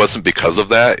it wasn't because of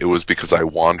that. It was because I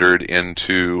wandered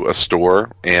into a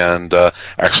store and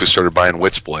actually started buying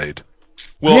Witchblade.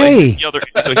 Well, Yay! here's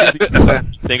the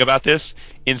thing about this.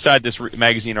 Inside this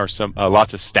magazine are some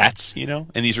lots of stats,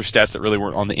 and these are stats that really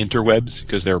weren't on the interwebs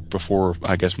because they're before,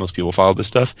 I guess, most people followed this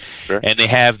stuff. Sure. And they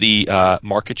have the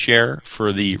market share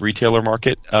for the retailer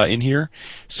market in here.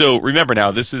 So remember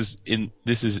now, this is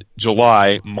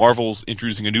July. Marvel's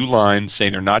introducing a new line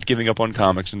saying they're not giving up on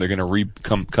comics and they're going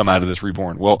to come out of this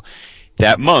reborn. Well,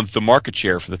 that month, the market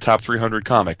share for the top 300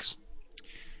 comics.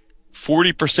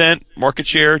 40% market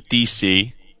share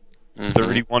DC,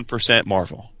 31%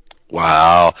 Marvel.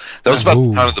 Wow, that was about the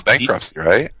Ooh. time of the bankruptcy,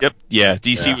 right? Yep. Yeah.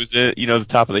 DC Yeah. was the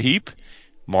top of the heap.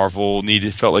 Marvel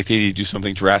felt like they needed to do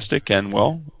something drastic, and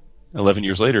 11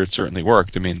 years later, it certainly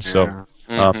worked. I mean, so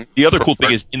the other cool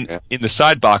thing is in the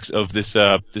side box of this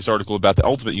article about the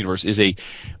Ultimate Universe is a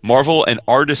Marvel and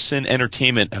Artisan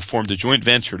Entertainment have formed a joint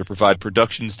venture to provide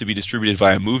productions to be distributed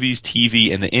via movies,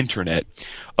 TV, and the internet.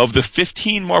 Of the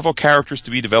 15 Marvel characters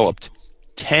to be developed,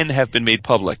 10 have been made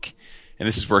public, and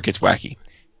this is where it gets wacky.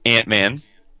 Ant-Man,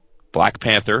 Black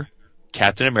Panther,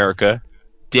 Captain America,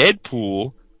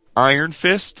 Deadpool, Iron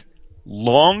Fist,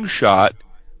 Longshot,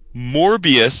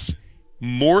 Morbius,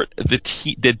 Mort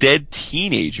the Dead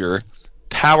Teenager,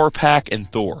 Power Pack,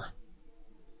 and Thor.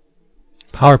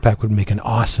 Power Pack would make an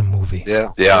awesome movie.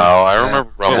 Yeah. Yeah, I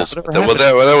remember Rumbles. whatever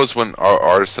Well, that was when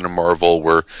Artisan and Marvel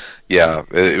were. Yeah,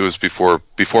 it was before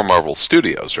Marvel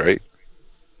Studios, right?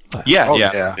 Yeah, Oh,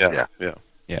 yeah.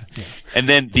 yeah. And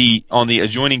then on the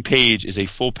adjoining page is a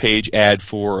full page ad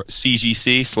for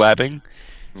CGC slabbing.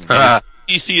 And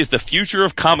CGC is the future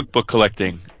of comic book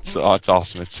collecting. It's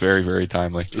awesome. It's very, very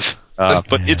timely. But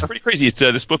it's pretty crazy.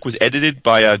 This book was edited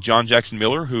by John Jackson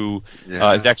Miller, who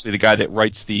is actually the guy that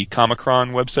writes the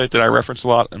Comicron website that I reference a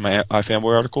lot in my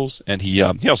iFanboy articles, and he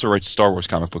also writes Star Wars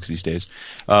comic books these days.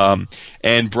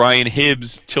 And Brian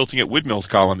Hibbs' Tilting at Woodmills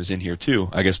column is in here too.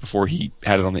 I guess before he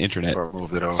had it on the internet. Or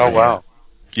moved it over. Oh wow,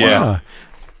 Yeah.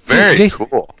 very Jason,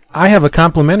 cool. I have a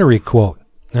complimentary quote,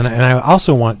 and I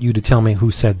also want you to tell me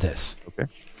who said this.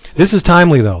 Okay. This is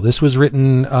timely, though. This was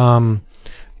written.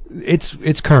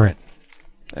 It's current,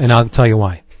 and I'll tell you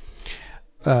why.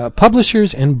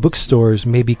 Publishers and bookstores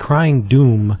may be crying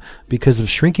doom because of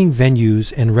shrinking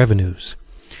venues and revenues.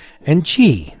 And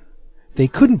gee, they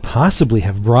couldn't possibly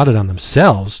have brought it on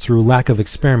themselves through lack of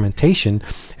experimentation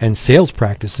and sales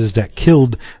practices that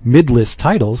killed mid-list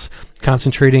titles,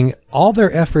 concentrating all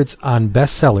their efforts on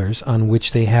bestsellers on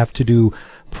which they have to do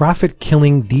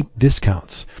profit-killing deep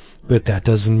discounts. But that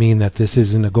doesn't mean that this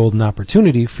isn't a golden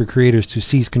opportunity for creators to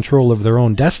seize control of their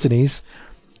own destinies.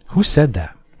 Who said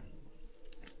that?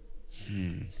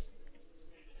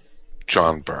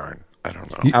 John Byrne. I don't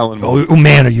know. Alan Moore. Oh,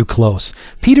 man, are you close?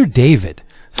 Peter David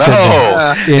said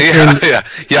that.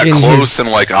 Close and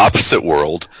like opposite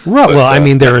world. Right, But, well, I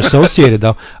mean, they're associated,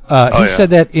 though. He yeah.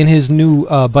 said that in his new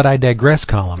But I Digress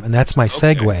column, and that's my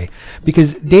segue.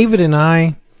 Because David and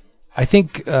I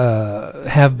think,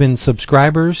 have been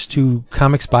subscribers to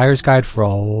Comics Buyer's Guide for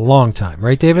a long time.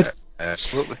 Right, David?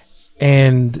 Absolutely.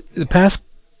 And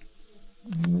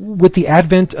with the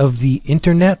advent of the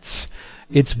internets,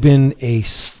 it's been a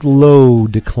slow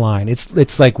decline.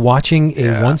 It's like watching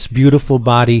a once beautiful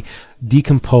body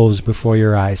decompose before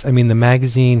your eyes. I mean, the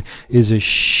magazine is a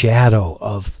shadow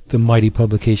of the mighty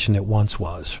publication it once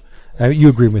was. You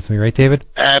agree with me, right, David?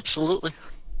 Absolutely.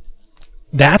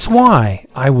 That's why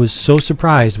I was so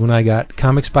surprised when I got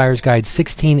Comics Buyer's Guide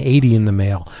 1680 in the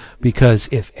mail, because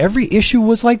if every issue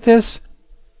was like this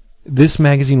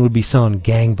magazine would be selling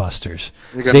gangbusters.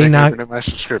 They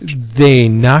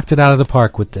knocked it out of the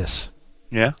park with this.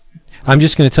 Yeah. I'm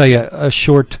just going to tell you a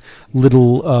short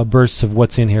little bursts of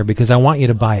what's in here because I want you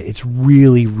to buy it. It's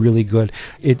really, really good.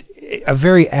 A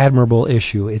very admirable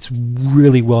issue. It's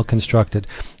really well constructed.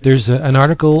 There's an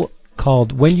article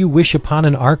called "When You Wish Upon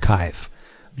an Archive"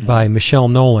 by Michelle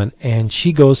Nolan, and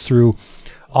she goes through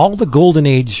all the Golden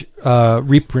Age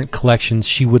reprint collections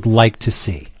she would like to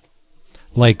see.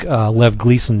 Like Lev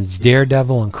Gleason's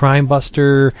Daredevil and Crime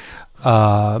Buster,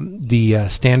 the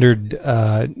standard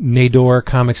Nador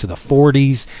comics of the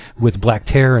 40s with Black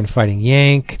Terror and Fighting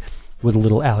Yank, with a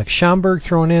little Alex Schomburg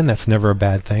thrown in. That's never a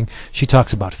bad thing. She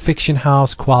talks about Fiction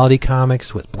House, Quality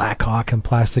Comics with Black Hawk and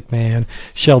Plastic Man,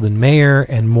 Sheldon Mayer,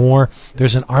 and more.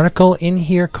 There's an article in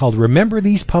here called "Remember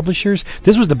These Publishers?"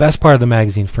 This was the best part of the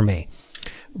magazine for me,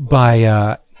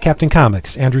 by Captain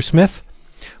Comics, Andrew Smith,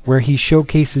 where he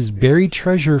showcases buried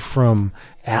treasure from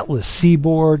Atlas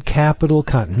Seaboard, Capital,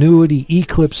 Continuity,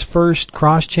 Eclipse First,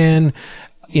 CrossGen,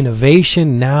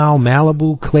 Innovation, Now,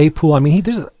 Malibu, Claypool. I mean,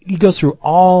 he goes through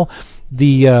all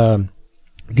the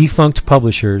defunct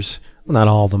publishers, well, not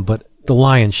all of them, but the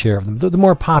lion's share of them, the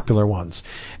more popular ones.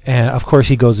 And of course,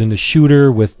 he goes into Shooter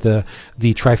with the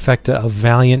trifecta of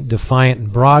Valiant, Defiant,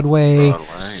 and Broadway.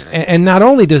 And not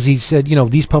only does he said,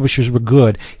 these publishers were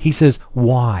good, he says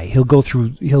why.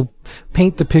 He'll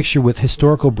paint the picture with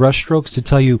historical brushstrokes to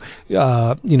tell you,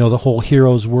 the whole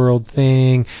Heroes World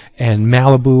thing, and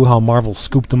Malibu, how Marvel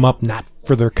scooped them up, not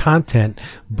for their content,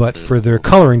 but for their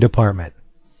coloring department.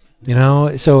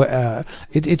 So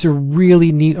it's a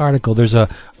really neat article. There's a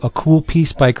cool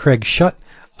piece by Craig Shutt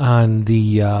on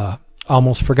the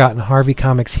almost forgotten Harvey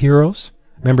Comics heroes.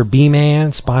 Remember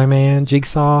B-Man, Spy-Man,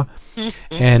 Jigsaw?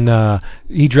 And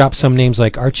he dropped some names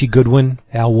like Archie Goodwin,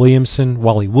 Al Williamson,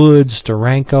 Wally Woods,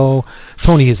 Steranko.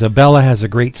 Tony Isabella has a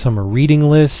great summer reading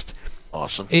list.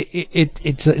 Awesome.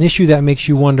 It's an issue that makes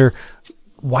you wonder,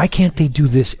 why can't they do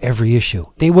this every issue?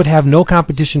 They would have no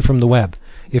competition from the web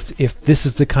if this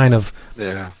is the kind of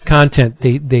content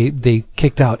they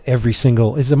kicked out every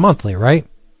single. Is it monthly, right?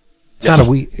 It's not a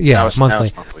week. Yeah,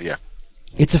 monthly. Monthly. Yeah.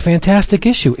 It's a fantastic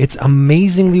issue. It's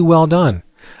amazingly well done.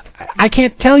 I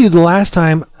can't tell you the last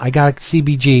time I got a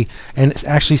CBG and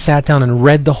actually sat down and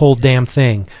read the whole damn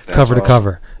thing cover to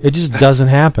cover. It just doesn't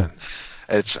happen.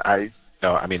 I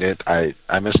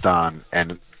missed on,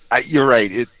 and you're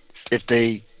right. If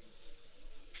they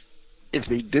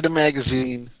did a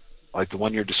magazine like the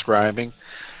one you're describing,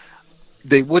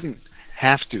 they wouldn't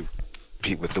have to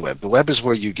compete with the web. The web is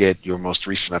where you get your most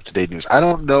recent up-to-date news. I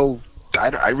don't know.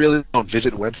 I really don't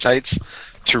visit websites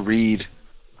to read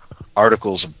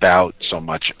articles about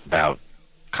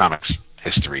comics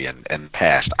history and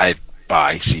past. I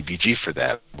buy CBG for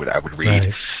that. I would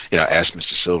read, Ask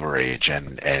Mr. Silver Age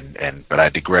and But I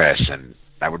Digress, and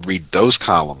I would read those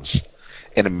columns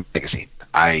in a magazine.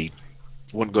 I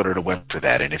wouldn't go to the web for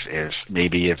that. And if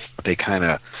they kind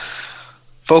of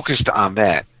focused on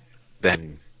that,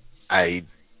 then I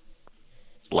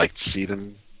like to see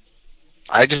them.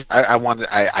 I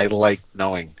like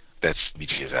knowing that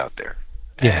CBG is out there.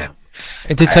 Yeah.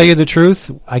 And to tell you the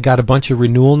truth, I got a bunch of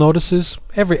renewal notices.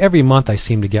 Every month I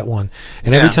seem to get one.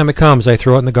 And every time it comes, I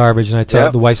throw it in the garbage, and I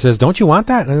tell the wife says, "Don't you want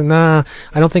that?" And nah,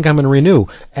 I don't think I'm going to renew.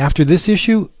 After this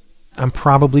issue, I'm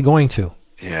probably going to.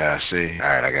 Yeah, see. All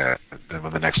right, I got it. Then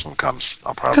when the next one comes,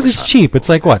 I'll probably... Because it's cheap. It's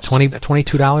like, what,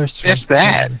 $22? It's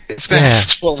bad. It's bad.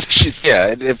 Yeah. Well,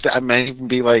 yeah, I might even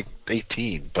be like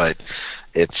 18, but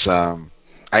it's...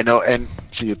 I know, and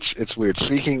see, it's weird.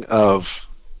 Speaking of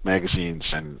magazines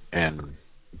and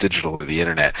digital, the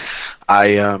internet,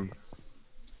 I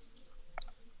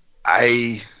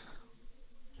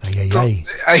Ay,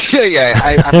 ay,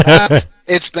 Yeah.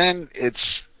 It's been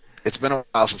a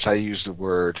while since I used the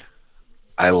word.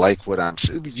 I like what I'm.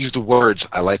 Use the words.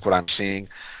 I like what I'm seeing,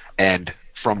 and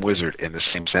from Wizard in the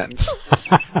same sentence.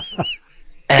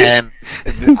 And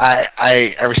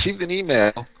I received an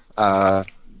email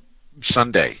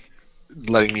Sunday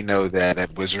letting me know that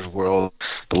at Wizard World,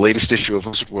 the latest issue of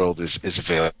Wizard World is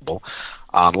available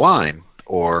online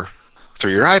or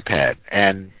through your iPad.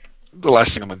 And the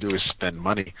last thing I'm going to do is spend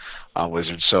money on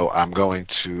Wizard, so I'm going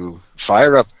to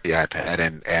fire up the iPad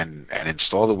and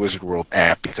install the Wizard World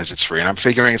app because it's free. And I'm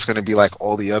figuring it's going to be like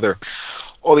all the other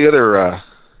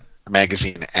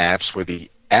magazine apps where the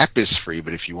app is free,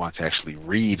 but if you want to actually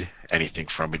read anything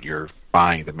from it, you're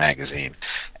buying the magazine.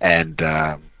 And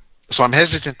so I'm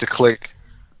hesitant to click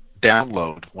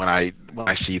download when I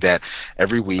see that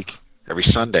every week, every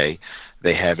Sunday,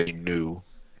 they have a new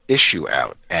issue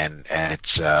out, and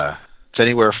it's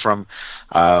anywhere from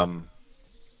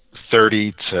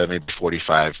 30 to maybe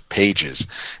 45 pages.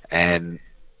 And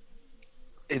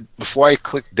before I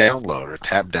click download or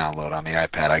tap download on the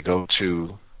iPad, I go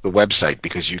to the website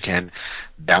because you can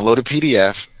download a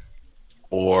PDF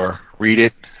or read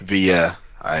it via,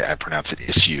 I pronounce it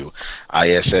ISU,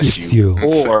 ISSU,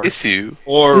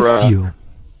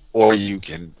 or you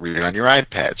can read it on your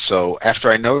iPad. So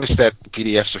after I noticed that the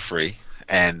PDFs are free,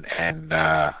 and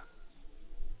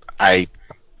I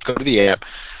go to the app,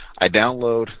 I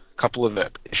download a couple of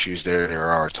issues. There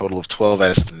are a total of 12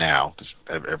 as of now,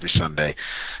 every Sunday,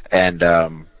 and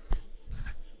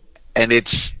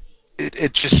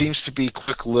it just seems to be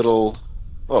quick little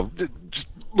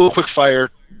quick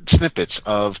fire snippets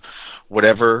of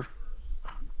whatever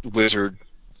Wizard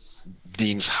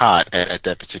deems hot at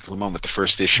that particular moment. The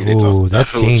first issue. Oh,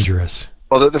 that's dangerous.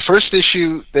 Well, the first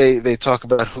issue they talk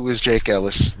about who is Jake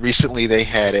Ellis. Recently, they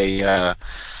had an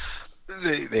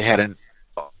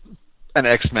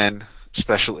X-Men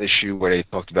special issue where they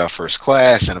talked about First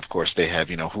Class, and of course they have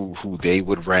who they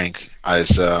would rank as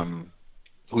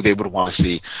who they would want to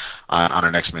see on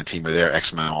an X-Men team or their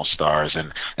X-Men All-Stars,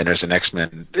 and there's an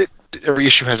X-Men. Every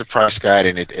issue has a price guide,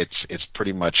 and it's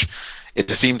pretty much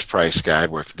it's a themed price guide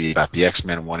where it could be about the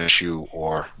X-Men one issue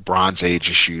or Bronze Age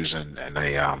issues, and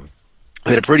they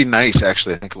had a pretty nice,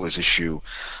 actually, I think it was issue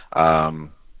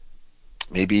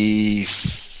maybe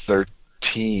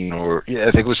 13 I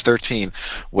think it was 13,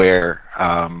 where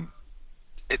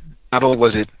not only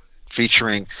was it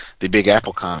featuring the Big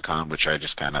Apple Con, which I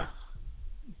just kind of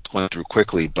went through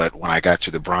quickly, but when I got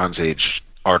to the Bronze Age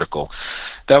article,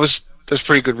 that was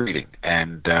pretty good reading,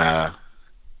 and I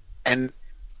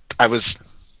was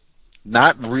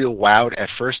not real wowed at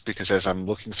first because as I'm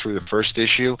looking through the first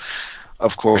issue,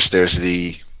 of course there's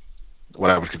what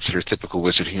I would consider typical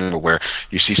Wizard humor where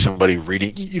you see somebody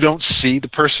reading. You don't see the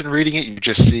person reading it, you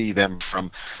just see them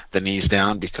from the knees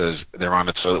down because they're on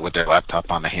the toilet with their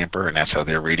laptop on the hamper, and that's how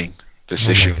they're reading this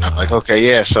issue. And I'm like, so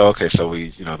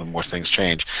we, the more things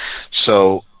change.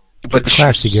 So, but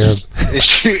classy, Garib.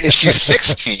 issue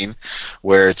 16,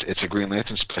 where it's a Green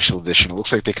Lantern special edition. It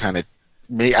looks like they kind of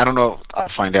I don't know. I'll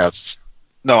find out.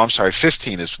 No, I'm sorry.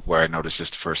 15 is where I noticed this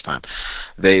the first time.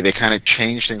 They kind of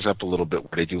change things up a little bit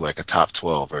where they do like a top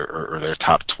 12 or their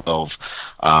top 12,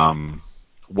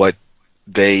 what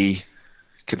they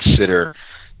consider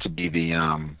to be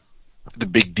the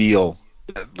big deal,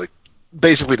 like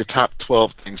basically the top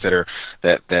 12 things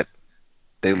that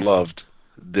they loved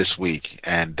this week,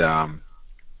 and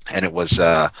it was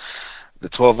the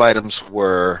 12 items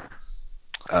were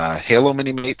Halo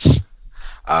Mini-Mates,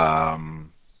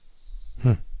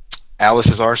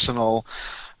 Alice's Arsenal,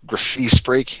 graffiti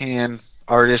spray can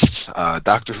artists,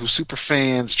 Doctor Who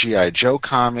superfans, G.I. Joe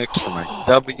comics from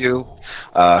IDW.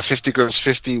 50 Girls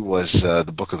 50 was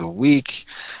the book of the week.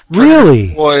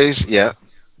 Really? Toys, yeah.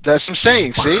 That's what I'm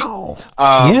saying, wow. See?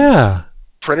 Yeah.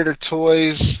 Predator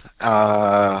Toys, they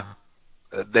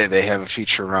have a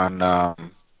feature on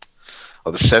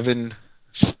the 7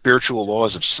 spiritual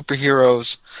laws of superheroes.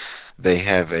 They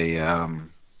have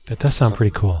that does sound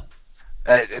pretty cool.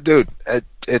 Dude,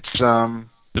 it's the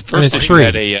first issue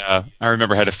had I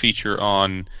remember had a feature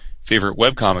on favorite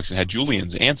webcomics and had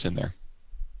Julian's ants in there.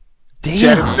 Damn.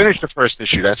 Yeah, I haven't finished the first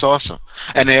issue. That's awesome.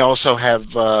 And they also have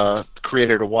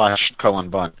Creator to Watch, Cullen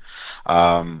Bunn.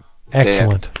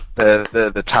 Excellent.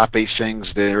 The top 8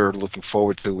 things they're looking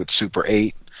forward to with Super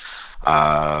 8.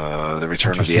 The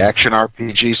Return of the Action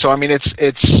RPG. So I mean, it's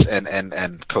and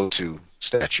KOTOR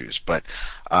statues, but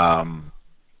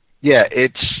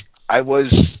I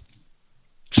was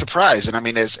surprised, and I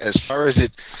mean, as far as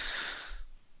it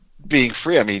being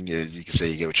free, I mean, you can say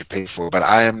you get what you pay for, but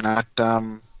I'm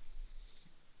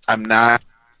not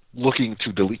looking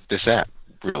to delete this app.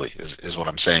 really, is what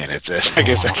I'm saying. I guess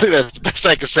I think that's the best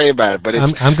I can say about it. But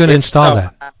I'm going to install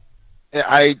that.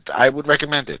 I would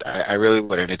recommend it. I really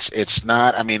would. And it's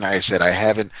not. I mean, like I said, I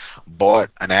haven't bought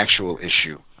an actual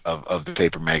issue of the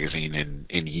paper magazine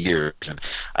in years, and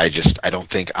I don't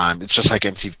think it's just like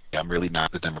MTV. I'm really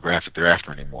not the demographic they're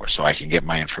after anymore, so I can get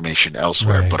my information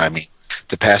elsewhere. Right. But I mean,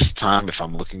 to pass the time, if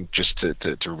I'm looking just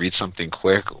to read something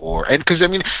quick, and because I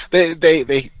mean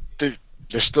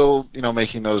they're still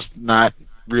making those not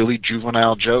really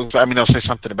juvenile jokes. I mean, they'll say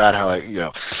something about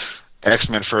how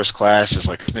X-Men First Class is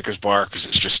like a Snickers bar because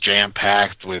it's just jam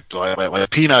packed with like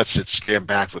peanuts. It's jam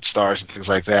packed with stars and things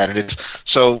like that, and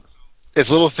it's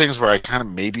little things where I kind of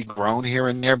maybe groan here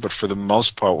and there, but for the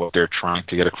most part, what they're trying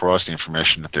to get across, the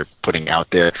information that they're putting out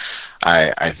there,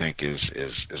 I think is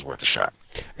worth a shot.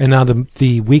 And now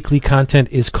the weekly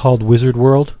content is called Wizard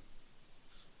World?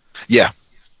 Yeah.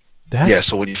 That's...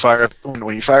 So when you fire up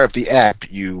the app,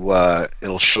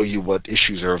 it'll show you what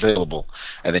issues are available,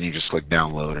 and then you just click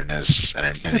download, and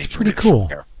that's pretty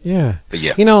cool. Yeah. But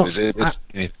yeah.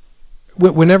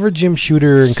 Whenever Jim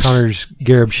Shooter encounters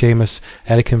Gareb Shamus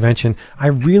at a convention, I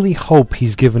really hope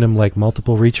he's given him like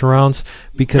multiple reach arounds,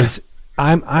 because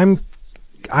I've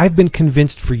been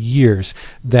convinced for years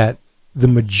that the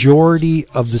majority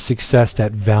of the success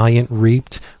that Valiant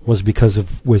reaped was because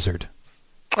of Wizard.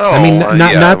 Oh, I mean,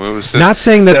 not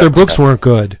saying that their books weren't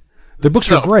good. Their books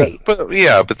were great. But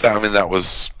that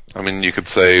was. I mean, you could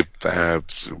say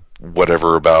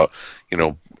whatever about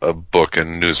a book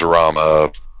in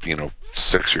Newsarama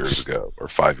 6 years ago or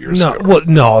 5 years ago.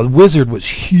 No, Wizard was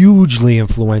hugely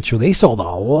influential. They sold a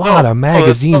lot of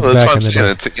magazines back in the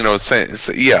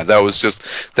day.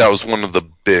 That was one of the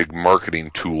big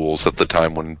marketing tools at the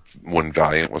time when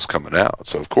Valiant was coming out.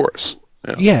 So of course.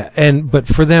 Yeah, but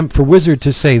for Wizard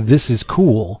to say this is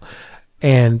cool,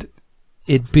 and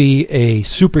it be a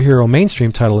superhero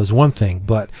mainstream title is one thing,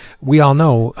 but we all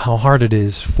know how hard it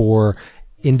is for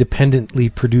independently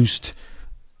produced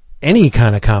any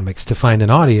kind of comics to find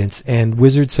an audience, and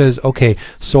Wizard says, okay,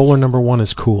 Solar #1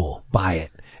 is cool, buy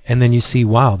it. And then you see,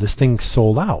 wow, this thing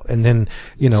sold out. And then,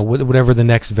 whatever the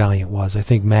next Valiant was, I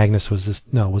think Magnus was this,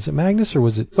 no, was it Magnus or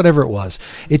was it, whatever it was.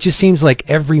 It just seems like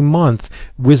every month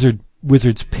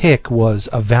Wizard's pick was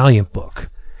a Valiant book.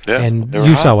 Yeah, and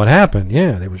you saw what happened.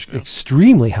 Yeah, they were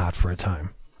extremely hot for a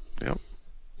time. Yep.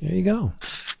 There you go.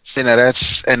 See, now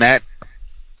that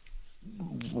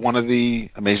one of the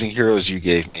amazing heroes you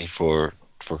gave me for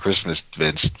Christmas,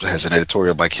 Vince, has an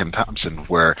editorial by Kim Thompson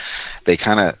where they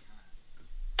kind of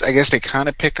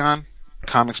pick on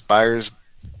Comics Buyer's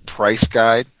Price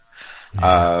Guide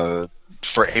for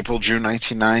April-June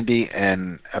 1990,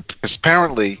 and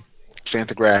apparently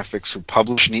Fantagraphics, who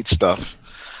publish Neat Stuff,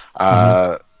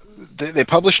 they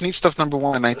published Neat Stuff #1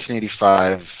 in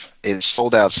 1985. It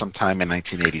sold out sometime in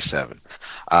 1987.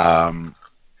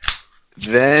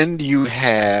 Then you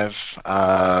have,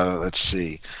 let's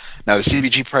see. Now the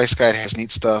CBG Price Guide has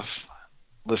Neat Stuff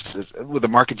listed with a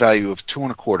market value of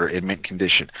 $2.25 in mint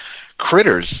condition.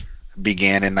 Critters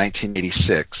began in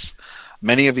 1986.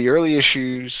 Many of the early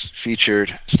issues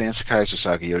featured Stan Sakai's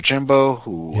Usagi Yojimbo,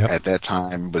 who at that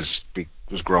time was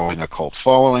growing a cult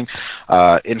following.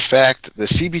 In fact, the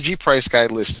CBG Price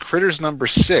Guide lists Critters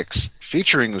 #6,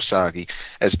 featuring Usagi,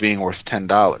 as being worth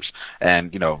 $10.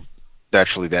 And,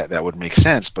 naturally that would make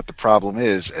sense, but the problem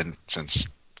is, and since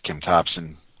Kim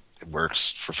Thompson works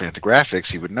for Fantagraphics,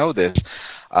 he would know this,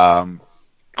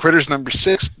 Critters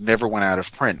 #6 never went out of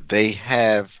print. They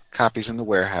have copies in the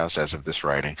warehouse as of this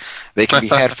writing. They can be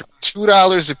had for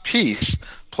 $2 a piece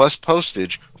plus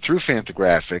postage through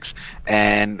Fantagraphics,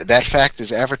 and that fact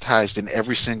is advertised in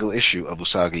every single issue of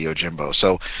Usagi Yojimbo.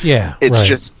 So it's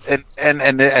just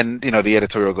and the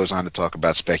editorial goes on to talk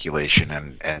about speculation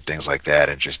and things like that,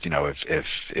 and just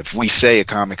if we say a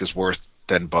comic is worth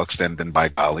 $10, then by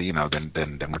golly,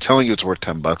 then we're telling you it's worth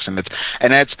 $10,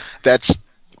 and that's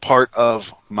part of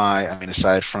my, I mean,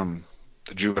 aside from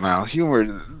the juvenile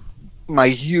humor, my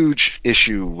huge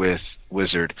issue with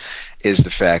Wizard is the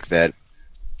fact that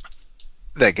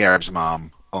Gareb's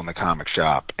mom owned the comic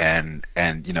shop, and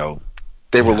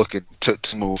they were looking to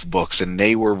move books, and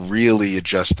they were really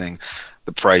adjusting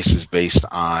the prices based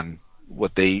on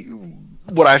what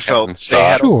I felt they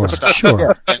had.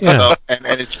 Sure. And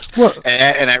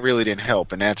that really didn't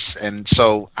help,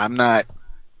 so I'm not.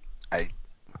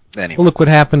 Anyway. Well, look what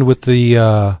happened with the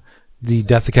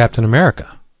Death of Captain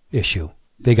America issue.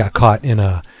 They got caught in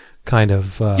a kind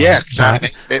of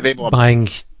buying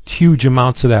huge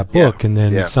amounts of that book and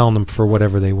then selling them for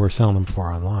whatever they were selling them for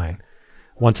online.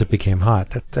 once it became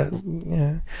hot.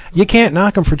 Yeah. You can't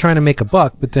knock them for trying to make a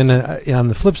buck, but then on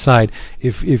the flip side,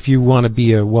 if you want to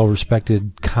be a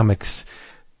well-respected comics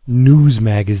news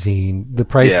magazine, the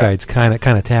price guide's kind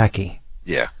of tacky.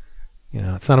 Yeah.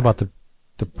 It's not about the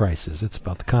prices, it's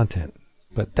about the content.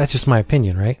 But that's just my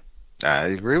opinion, right? I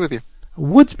agree with you.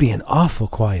 Wood's being awful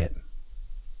quiet.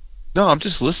 No, I'm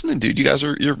just listening, dude. You guys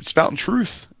you're spouting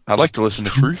truth. I like to listen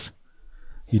to truth.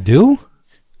 You do?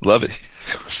 Love it.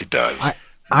 He does.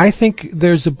 I think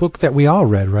there's a book that we all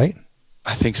read, right?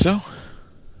 I think so.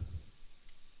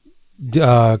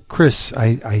 Chris,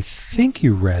 I think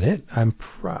you read it. I'm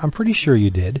pretty sure you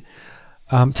did.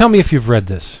 Tell me if you've read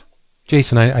this.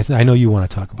 Jason, I know you want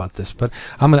to talk about this, but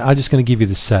I'm just going to give you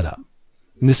the setup.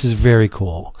 And this is very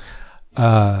cool.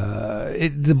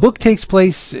 The book takes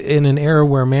place in an era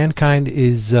where mankind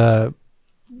is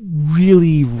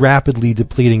really rapidly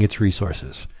depleting its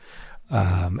resources.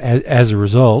 As a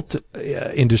result,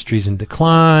 industries in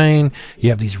decline. You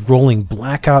have these rolling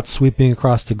blackouts sweeping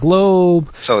across the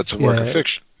globe. So it's a work of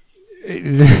fiction.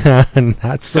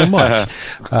 Not so much.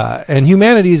 And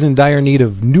humanity is in dire need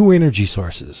of new energy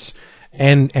sources,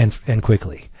 and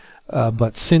quickly.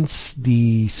 But since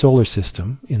the solar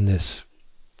system in this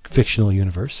fictional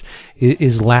universe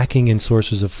is lacking in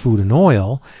sources of food and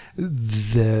oil,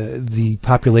 the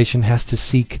population has to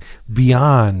seek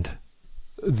beyond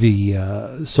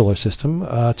the solar system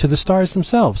to the stars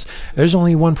themselves. There's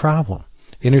only one problem.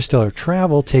 Interstellar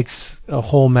travel takes a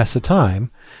whole mess of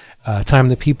time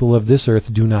the people of this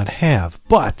Earth do not have.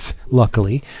 But,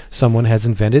 luckily, someone has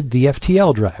invented the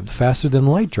FTL drive, the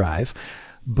faster-than-light drive.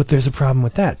 But there's a problem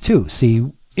with that, too.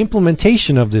 See,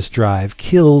 implementation of this drive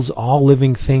kills all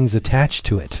living things attached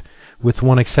to it, with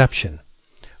one exception.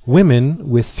 Women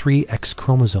with 3 X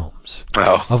chromosomes,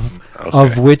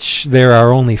 of which there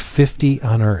are only 50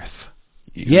 on Earth.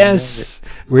 Yes,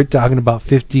 we're talking about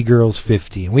 50 girls,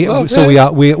 50. And we all read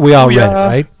it,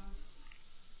 right?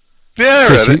 Yeah,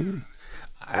 I read it.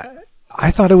 I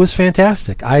thought it was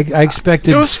fantastic. I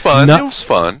expected it was fun. It was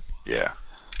fun. Yeah.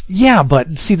 Yeah,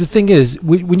 but see, the thing is,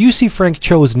 when you see Frank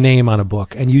Cho's name on a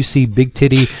book and you see big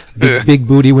titty, big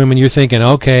booty women, you're thinking,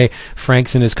 okay,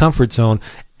 Frank's in his comfort zone.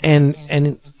 And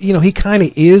he kind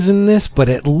of is in this, but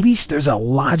at least there's a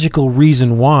logical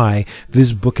reason why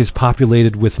this book is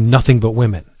populated with nothing but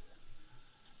women.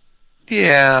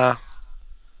 Yeah.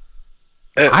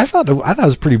 I thought it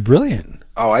was pretty brilliant.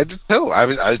 Oh, I did too.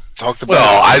 I talked about.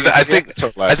 Well,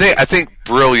 I think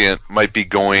brilliant might be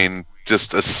going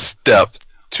just a step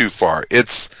too far.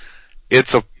 It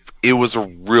was a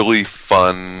really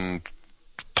fun,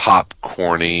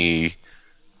 popcorny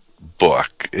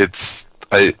book.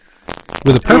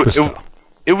 With a purpose.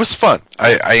 It was fun.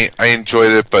 I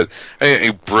enjoyed it, but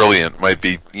brilliant might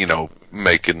be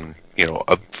making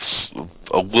a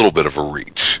little bit of a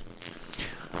reach.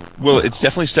 Well, it's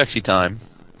definitely sexy time.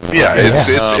 Yeah,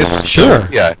 it's sure.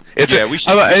 Yeah, we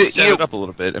should set it up a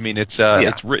little bit. I mean, it's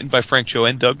written by Frank Cho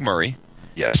and Doug Murray.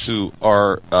 Yes, who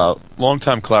are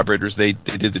longtime collaborators. They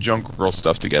did the Jungle Girl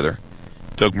stuff together.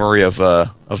 Doug Murray of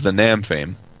the Nam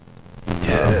fame.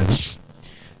 Yes.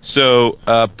 So,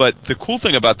 but the cool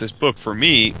thing about this book for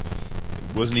me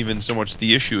wasn't even so much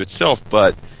the issue itself,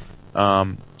 but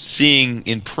seeing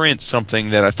in print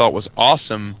something that I thought was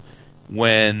awesome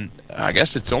when, I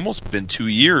guess it's almost been 2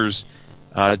 years,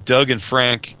 Doug and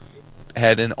Frank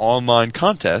had an online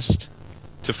contest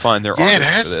to find their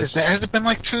artists for this. Has it been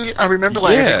like 2 years? I remember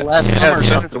last summer or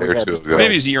something.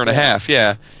 Maybe it's a year and a half,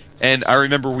 yeah. And I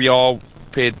remember we all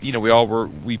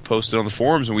we posted on the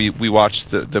forums and we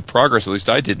watched the progress, at least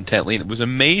I did intently, and it was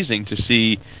amazing to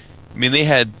see. I mean, they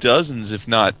had dozens, if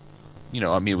not,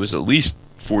 it was at least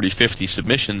 40, 50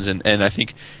 submissions, and I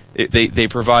think they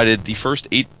provided the first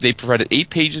 8. They provided 8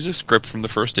 pages of script from the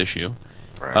first issue,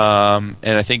 right.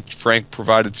 And I think Frank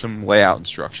provided some layout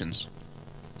instructions,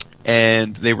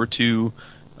 and they were to.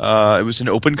 It was an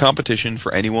open competition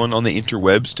for anyone on the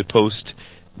interwebs to post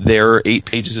their 8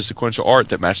 pages of sequential art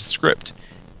that matched the script.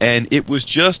 And it was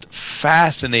just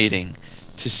fascinating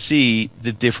to see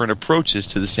the different approaches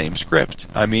to the same script.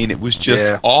 I mean, it was just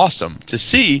awesome to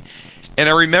see. And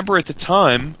I remember at the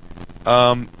time,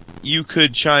 you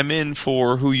could chime in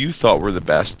for who you thought were the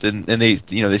best. And they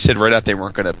said right out they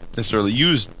weren't going to necessarily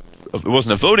use, it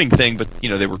wasn't a voting thing, but,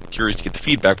 they were curious to get the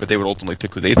feedback, but they would ultimately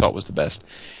pick who they thought was the best.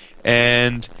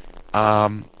 And,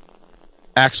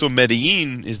 Axel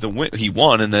Medellin he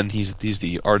won, and then he's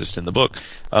the artist in the book.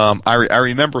 I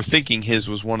remember thinking his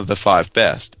was one of the 5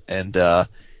 best, and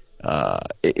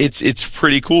it's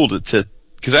pretty cool to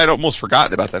because I'd almost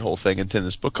forgotten about that whole thing until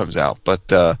this book comes out.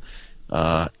 But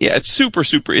it's super.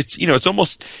 It's it's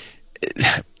almost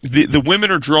the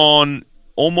women are drawn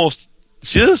almost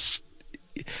just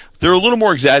they're a little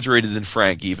more exaggerated than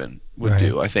Frank even would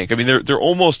do. I think. I mean, they're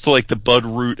almost like the Bud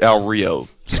Root Al Rio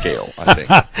scale. I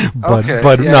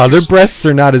think. No, their breasts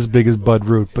are not as big as Bud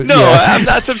Root. But no, yeah.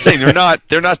 that's what I'm saying.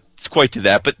 They're not quite to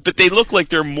that, but they look like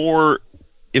they're more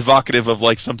evocative of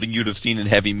like something you'd have seen in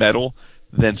heavy metal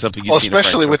than something you'd seen in Frank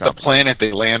especially with Truck the planet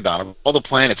they land on. All the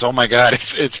planets, oh my God,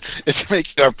 it's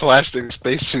making our plastic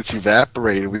spacesuits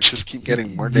evaporate. We just keep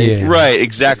getting more naked. Yeah. Right,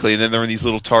 exactly. And then they're in these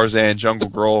little Tarzan, Jungle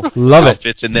Girl Love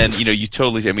outfits, and then you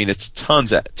totally. I mean, it's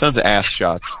tons of ass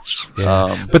shots.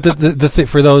 Yeah. But the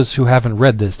for those who haven't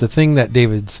read this, the thing that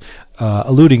David's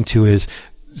alluding to is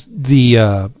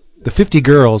the 50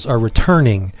 girls are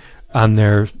returning on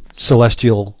their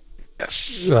celestial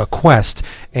quest,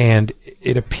 and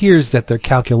it appears that their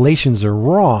calculations are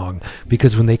wrong,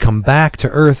 because when they come back to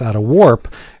Earth out of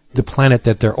warp, the planet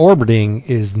that they're orbiting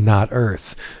is not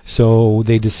Earth. So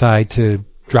they decide to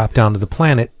drop down to the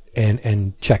planet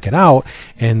and check it out,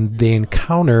 and they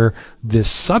encounter this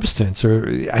substance,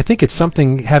 or I think it's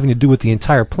something having to do with the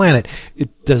entire planet.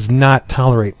 It does not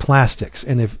tolerate plastics,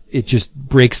 and if it just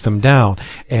breaks them down,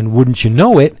 and wouldn't you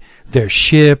know it, their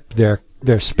ship, their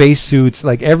spacesuits,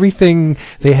 like everything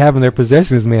they have in their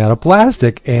possession is made out of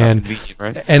plastic, and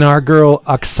our girl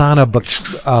Oksana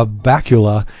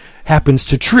Bakula happens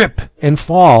to trip and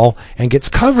fall and gets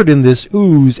covered in this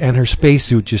ooze, and her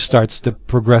spacesuit just starts to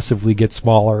progressively get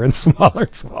smaller and smaller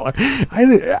and smaller.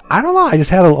 I don't know. I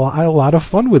just had a lot of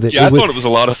fun with it. Yeah, I thought it was a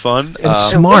lot of fun and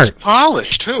smart, it was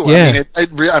polished too. Yeah.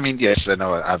 I mean, yes, I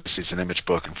know. Obviously, it's an image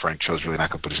book, and Frank Cho's really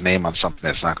not going to put his name on something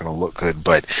that's not going to look good.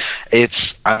 But it's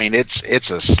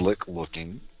a slick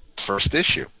looking first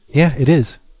issue. Yeah, it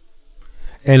is.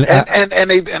 And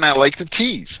I like the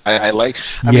tease. I mean,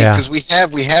 because we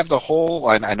have the whole.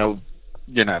 I know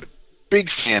you're not a big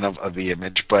fan of the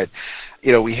image, but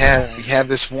we have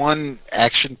this one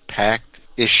action-packed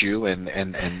issue,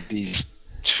 and these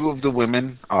two of the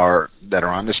women that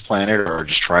are on this planet are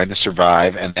just trying to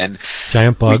survive, and then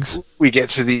giant bugs. We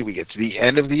get to the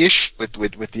end of the issue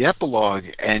with the epilogue,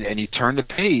 and you turn the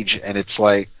page, and it's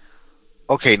like,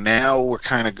 okay, now we're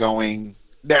kind of going.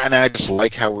 And I just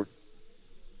like how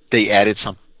they added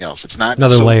something else. It's not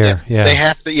another layer. Yeah, they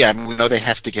have to. Yeah, I mean, we know they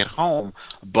have to get home,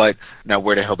 but now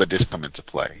where the hell did this come into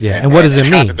play? Yeah, and what does it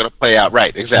mean? How's it going to play out?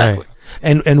 Right, exactly.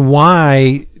 Right. And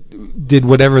why did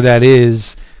whatever that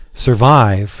is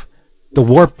survive the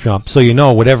warp jump? So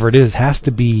whatever it is has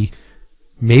to be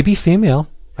maybe female,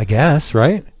 I guess,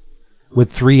 right?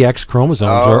 With 3 X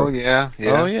chromosomes. Oh yeah.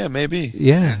 Oh yeah, maybe.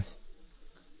 Yeah.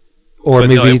 Or but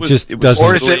maybe no, it just doesn't.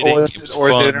 Or is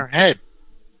it in her head?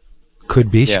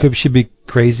 Could be. Yeah. She should be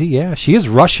crazy. Yeah, she is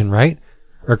Russian, right?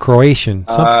 Or Croatian?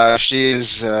 She is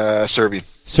Serbian.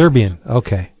 Serbian.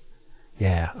 Okay.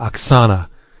 Yeah, Oksana.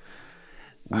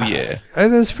 Yeah.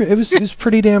 It was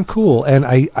pretty damn cool, and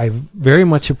I very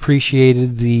much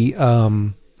appreciated the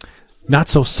not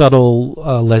so subtle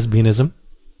lesbianism.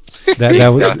 That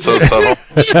was not so subtle.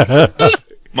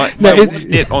 My one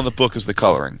nit on the book is the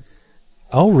coloring.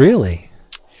 Oh, really?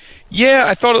 Yeah,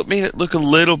 I thought it made it look a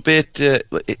little bit.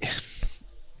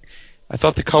 I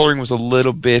thought the coloring was a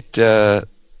little bit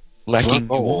lacking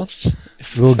nuance.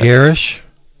 A little garish.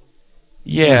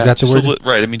 Yeah, is that the word?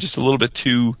 Right. I mean, just a little bit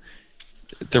too.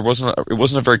 It wasn't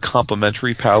a very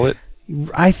complimentary palette.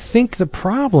 I think the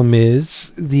problem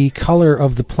is the color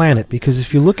of the planet, because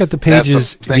if you look at the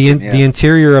pages, the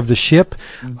interior of the ship,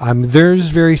 there's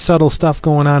very subtle stuff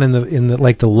going on in the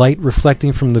like the light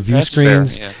reflecting from the view That's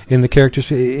screens fair, yeah. in the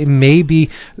characters. It may be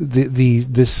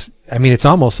this. I mean, it's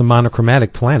almost a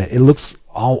monochromatic planet. It looks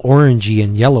all orangey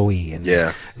and yellowy, and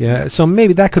yeah. So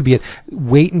maybe that could be it.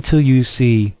 Wait until you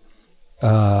see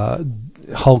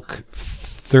Hulk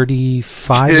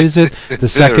 35. Is it the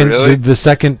second? Really? The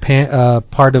second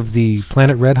part of the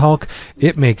Planet Red Hulk.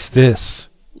 It makes this.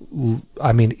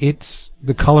 I mean,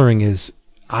 the coloring is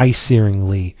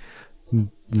eye-searingly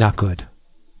not good.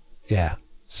 Yeah.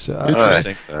 So,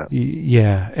 Interesting.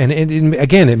 yeah, and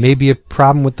again, it may be a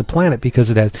problem with the planet, because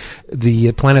it has the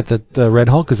planet that the Red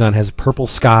Hulk is on has purple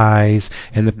skies,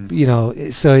 and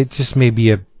so it just may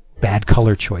be a bad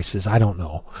color choices. I don't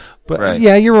know, but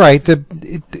yeah, you're right.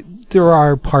 There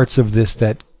are parts of this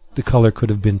that the color could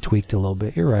have been tweaked a little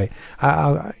bit. You're right.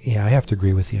 I have to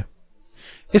agree with you.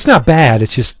 It's not bad.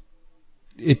 It's just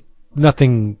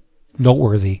nothing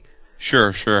noteworthy.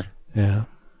 Sure. Yeah.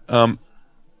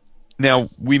 Now,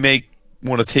 we may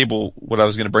want to table what I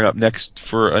was going to bring up next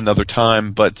for another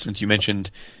time, but since you mentioned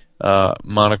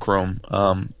monochrome,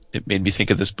 it made me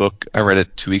think of this book. I read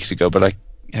it 2 weeks ago, but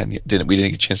didn't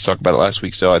get a chance to talk about it last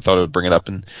week, so I thought I would bring it up.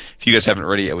 And if you guys haven't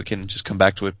read it yet, we can just come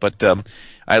back to it. But I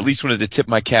at least wanted to tip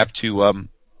my cap to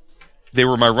they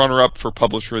were my runner-up for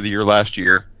Publisher of the Year last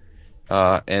year,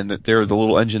 and they're the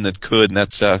little engine that could, and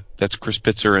that's Chris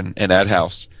Pitzer and Ad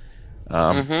House.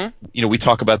 We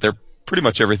talk about their pretty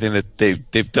much everything that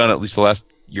they've done, at least the last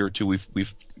year or two.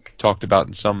 We've talked about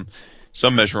in some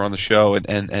measure on the show,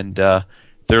 and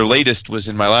their latest was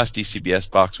in my last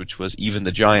DCBS box, which was Even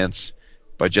the Giants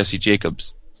by Jesse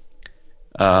Jacobs.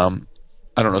 I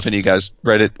don't know if any of you guys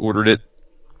read it, ordered it.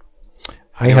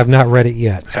 I have not read it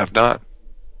yet. Have not.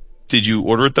 Did you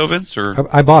order it though, Vince? Or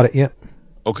I bought it. Yeah.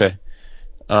 Okay.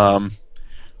 Well,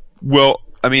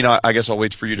 I mean, I guess I'll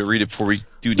wait for you to read it before we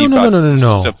do deep dive. No. This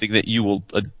is something that you will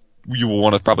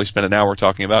want to probably spend an hour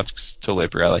talking about. It's totally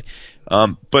up your alley.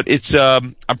 But it's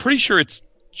I'm pretty sure it's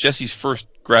Jesse's first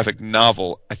graphic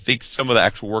novel. I think some of the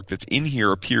actual work that's in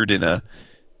here appeared in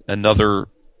another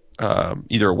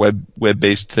either a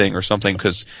web-based thing or something,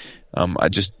 because I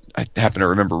happen to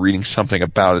remember reading something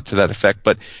about it to that effect.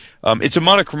 But it's a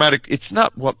monochromatic. It's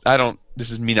not what I don't. This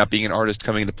is me not being an artist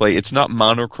coming into play. It's not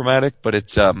monochromatic, but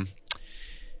it's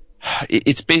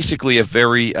basically a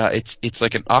very it's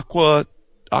like an aqua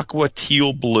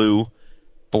teal blue,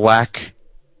 black,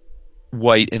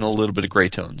 white, and a little bit of gray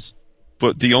tones.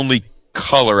 But the only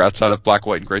color outside of black,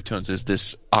 white, and gray tones is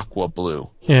this aqua blue.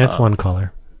 Yeah, it's one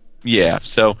color. Yeah.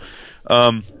 So,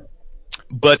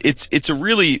 but it's a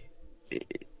really.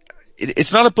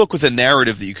 It's not a book with a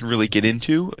narrative that you can really get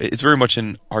into. It's very much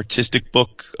an artistic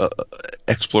book,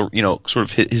 sort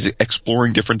of his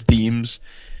exploring different themes.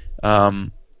 I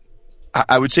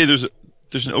would say there's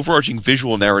an overarching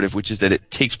visual narrative, which is that it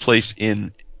takes place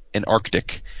in an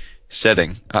Arctic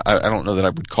setting. I don't know that I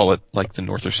would call it like the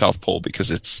North or South Pole, because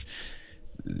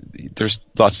there's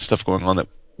lots of stuff going on that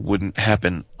wouldn't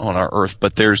happen on our Earth.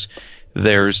 But there are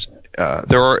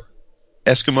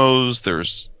Eskimos.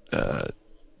 There's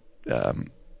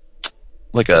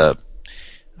like a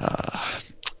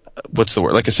what's the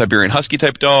word? Like a Siberian Husky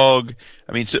type dog.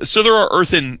 I mean, so there are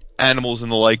earthen animals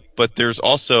and the like, but there's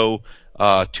also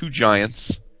two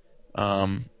giants,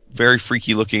 very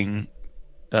freaky looking,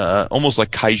 almost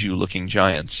like kaiju looking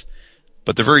giants,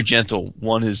 but they're very gentle.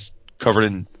 One is covered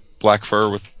in black fur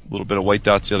with a little bit of white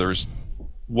dots. The other is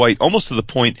white, almost to the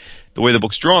point, the way the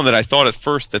book's drawn, that I thought at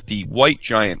first that the white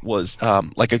giant was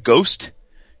like a ghost.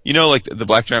 Like the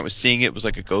black giant was seeing it was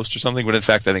like a ghost or something, but in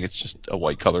fact I think it's just a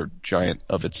white colored giant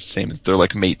of its same. They're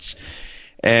like mates.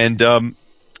 And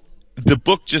the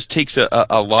book just takes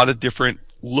a lot of different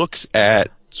looks at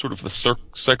sort of the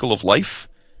cycle of life.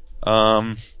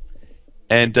 And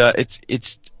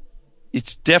it's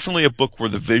definitely a book where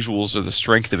the visuals are the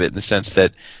strength of it, in the sense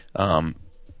that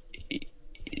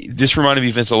this reminded me,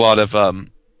 Vince, a lot of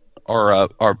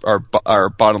our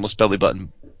bottomless belly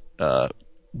button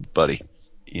buddy.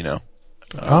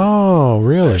 Oh,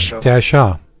 really? Dash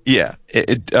Shaw. Yeah.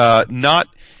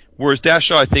 Whereas Dash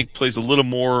Shaw, I think, plays a little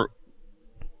more,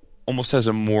 almost has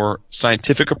a more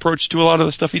scientific approach to a lot of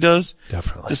the stuff he does.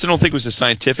 Definitely. This I don't think was as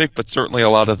scientific, but certainly a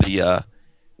lot of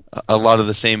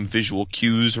the same visual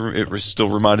cues it still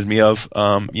reminded me of,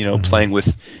 playing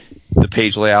with the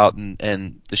page layout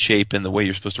and the shape and the way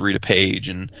you're supposed to read a page,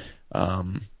 and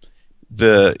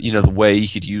the way you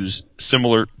could use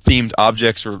similar themed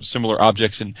objects or similar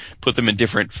objects and put them in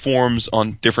different forms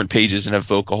on different pages and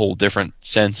evoke a whole different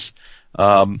sense.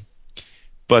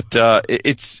 But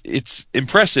it's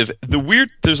impressive.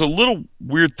 There's a little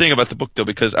weird thing about the book, though,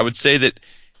 because I would say that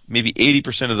maybe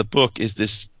 80% of the book is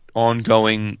this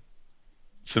ongoing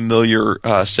familiar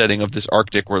setting of this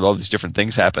Arctic where all these different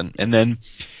things happen. And then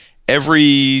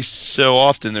every so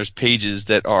often there's pages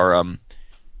that are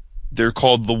they're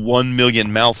called the 1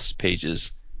 million mouths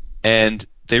pages, and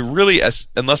they really,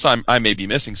 unless I may be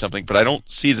missing something, but I don't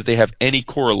see that they have any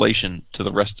correlation to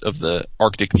the rest of the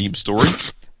Arctic themed story.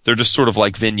 They're just sort of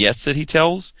like vignettes that he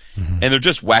tells, and they're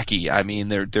just wacky. I mean,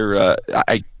 they're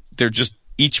just,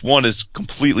 each one is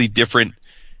completely different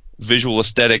visual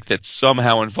aesthetic that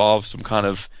somehow involves some kind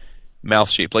of mouth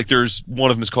shape. Like there's one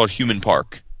of them is called Human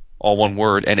Park, all one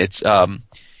word, and it's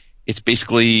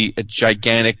basically a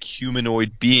gigantic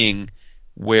humanoid being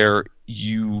where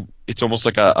it's almost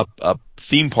like a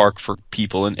theme park for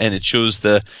people, and it shows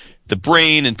the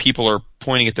brain, and people are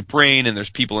pointing at the brain, and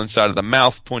there's people inside of the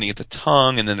mouth pointing at the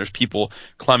tongue, and then there's people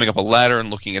climbing up a ladder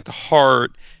and looking at the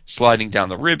heart, sliding down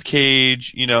the rib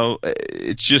cage.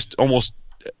 It's just almost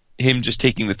him just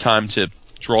taking the time to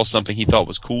draw something he thought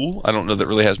was cool. I don't know that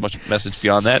really has much message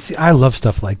beyond that. See, I love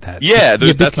stuff like that. Yeah,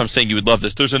 that's what I'm saying. You would love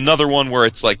this. There's another one where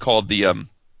it's like called the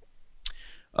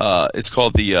It's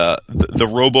called the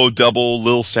Robo Double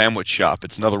Lil Sandwich Shop.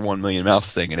 It's another 1 Million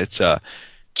Mouse thing, and it's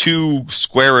two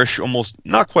squarish, almost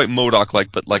not quite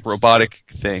MODOK-like, but like robotic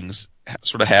things,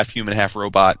 sort of half human, half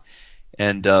robot.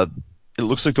 And it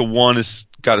looks like the one has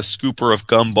got a scooper of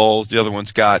gumballs, the other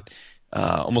one's got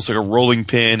almost like a rolling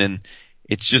pin, and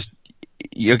it's just,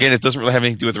 again, it doesn't really have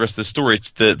anything to do with the rest of the story.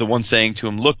 It's the one saying to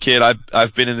him, "Look, kid,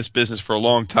 I've been in this business for a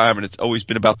long time, and it's always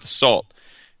been about the salt."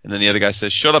 And then the other guy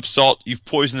says, "Shut up, Salt. You've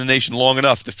poisoned the nation long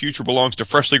enough. The future belongs to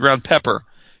freshly ground pepper."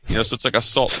 So it's like a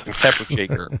salt and pepper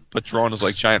shaker, but drawn as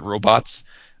like giant robots.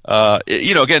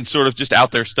 Again, sort of just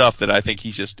out there stuff that I think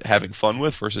he's just having fun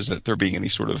with versus that there being any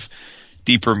sort of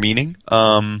deeper meaning.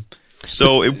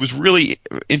 So it was really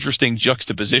interesting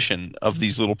juxtaposition of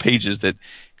these little pages that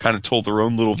kind of told their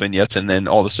own little vignettes, and then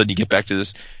all of a sudden you get back to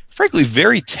this, frankly,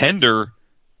 very tender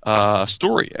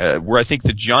story where I think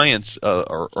the giants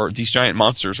or these giant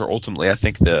monsters are ultimately, I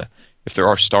think, if there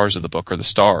are stars of the book, are the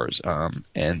stars,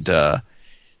 and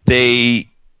they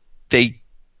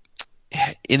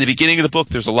in the beginning of the book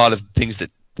there's a lot of things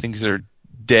that are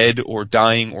dead or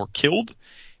dying or killed,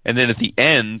 and then at the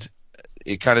end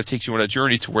it kind of takes you on a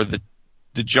journey to where the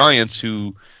giants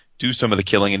who do some of the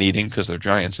killing and eating, because they're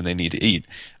giants and they need to eat,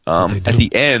 at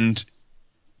the end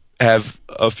have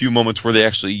a few moments where they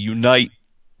actually unite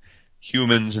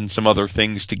humans and some other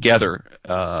things together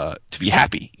to be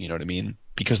happy. You know what I mean?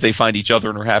 Because they find each other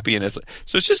and are happy, and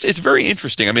it's very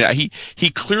interesting. I mean, he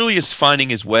clearly is finding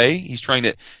his way. He's trying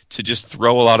to just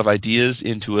throw a lot of ideas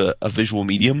into a visual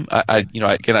medium. I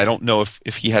don't know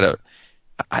if he had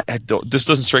this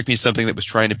doesn't strike me as something that was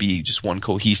trying to be just one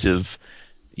cohesive,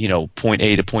 point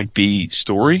A to point B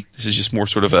story. This is just more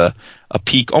sort of a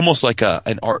peek, almost like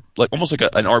an art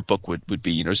book would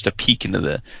be, just a peek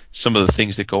into some of the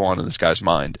things that go on in this guy's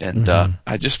mind. And,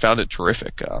 I just found it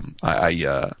terrific.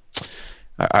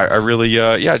 I really,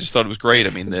 I just thought it was great.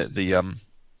 I mean,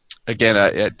 again,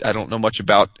 I don't know much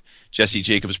about Jesse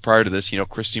Jacobs prior to this.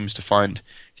 Chris seems to find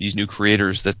these new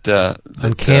creators that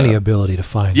uncanny ability to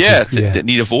find. That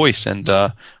need a voice, and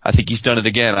I think he's done it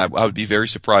again. I would be very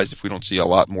surprised if we don't see a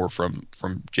lot more from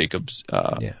Jacobs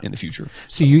in the future.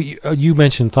 So you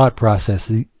mentioned thought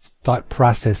processes.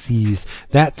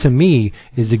 That to me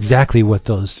is exactly what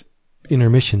those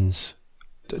intermissions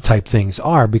type things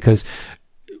are, because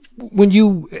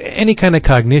when any kind of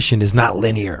cognition is not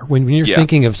linear. When you're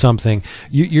thinking of something,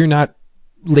 you're not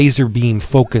laser beam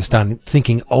focused on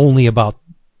thinking only about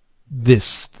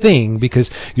this thing, because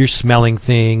you're smelling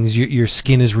things, your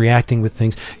skin is reacting with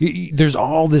things. There's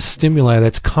all this stimuli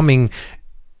that's coming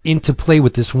into play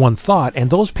with this one thought, and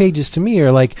those pages to me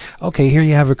are like, okay, here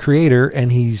you have a creator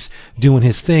and he's doing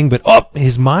his thing, but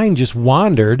his mind just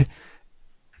wandered.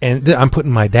 And I'm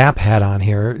putting my DAP hat on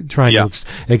here, trying to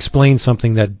explain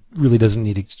something that really doesn't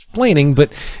need explaining,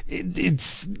 but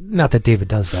it's not that David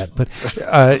does that. But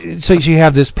so you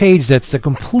have this page that's a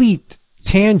complete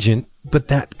tangent, but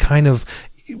that kind of,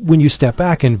 when you step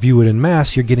back and view it in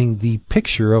mass, you're getting the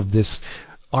picture of this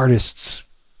artist's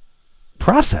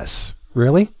process,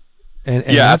 really. And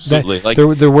absolutely.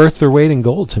 They're worth their weight in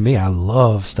gold to me. I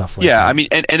love stuff like that. Yeah, I mean,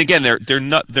 and again,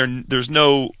 there's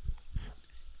no.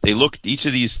 Each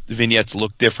of these vignettes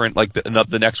look different. Like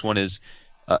the next one is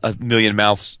a million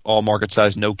mouths, all market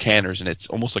size, no canners, and it's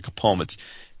almost like a poem. It's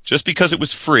just because it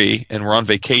was free and we're on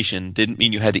vacation didn't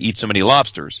mean you had to eat so many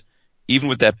lobsters. Even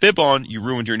with that bib on, you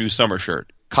ruined your new summer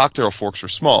shirt. Cocktail forks are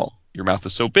small. Your mouth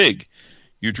is so big.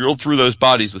 You drilled through those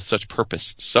bodies with such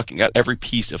purpose, sucking out every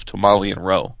piece of tamale and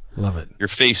roe. Love it. Your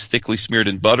face thickly smeared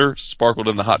in butter, sparkled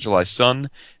in the hot July sun,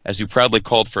 as you proudly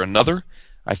called for another.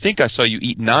 I think I saw you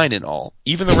eat 9 in all.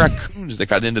 Even the raccoons that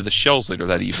got into the shells later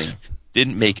that evening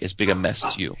didn't make as big a mess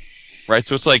as you. Right?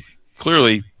 So it's like,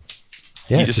 clearly,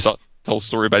 he just told a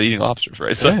story about eating lobsters,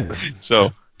 right?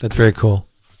 So that's very cool.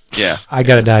 Yeah. I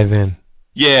got to dive in.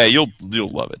 Yeah, you'll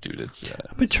love it, dude.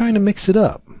 I've been trying to mix it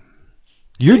up.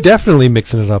 You're definitely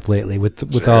mixing it up lately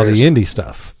with all the indie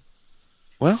stuff.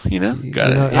 Well, I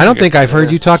don't think I've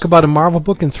heard you talk about a Marvel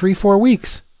book in 3-4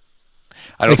 weeks.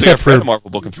 I don't think I've read a Marvel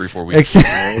book in 3-4 weeks.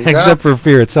 Except for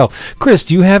Fear itself. Chris,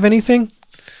 do you have anything?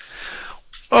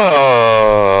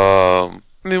 I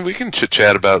mean, we can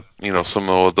chit-chat about, some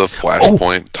of the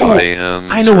Flashpoint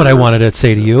tie-ins. I know what I wanted to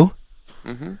say to you.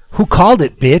 Mm-hmm. Who called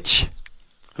it, bitch?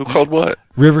 Who called what?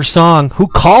 River Song. Who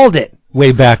called it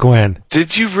way back when?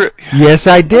 Did you? Yes,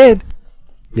 I did.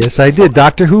 Yes, I did.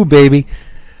 Doctor Who, baby.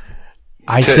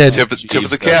 I said... Tip of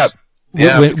the cap.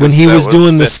 Yeah, when he was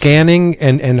doing the scanning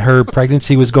and her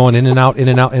pregnancy was going in and out, in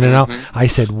and out, in and out, I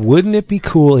said, wouldn't it be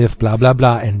cool if blah, blah,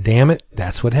 blah, and damn it,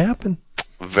 that's what happened.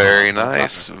 Very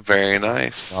nice, very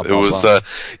nice. Blah, It blah, was, blah.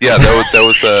 yeah,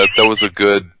 that was a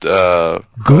good,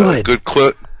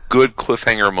 good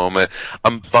cliffhanger moment.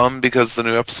 I'm bummed because the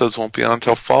new episodes won't be on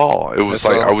until fall. It was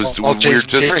That's like all we were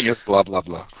Jason's just hearing is blah blah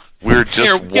blah. we were Hey, just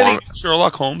are we getting one.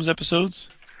 Sherlock Holmes episodes?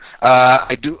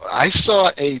 I do. I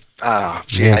saw a.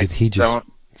 Man, did he just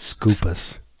scoop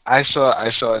us? I saw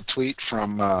a tweet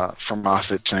from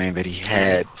Moffat saying that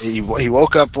he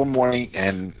woke up one morning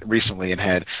and recently and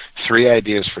had 3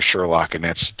 ideas for Sherlock, and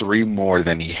that's 3 more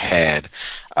than he had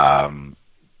when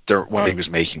he was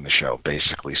making the show,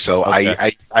 basically. So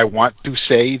Okay. I want to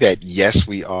say that yes,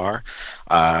 we are.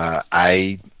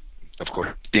 Of course,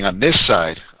 being on this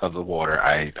side of the water,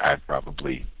 I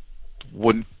probably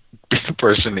wouldn't be the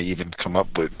person to even come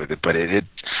up with it, but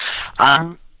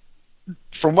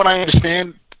from what I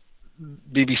understand,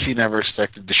 BBC never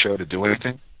expected the show to do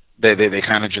anything. They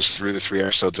kind of just threw the 3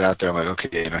 episodes out there, like,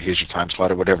 okay, here's your time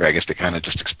slot or whatever. I guess they kind of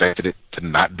just expected it to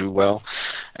not do well,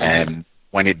 and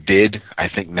when it did, I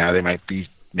think now they might be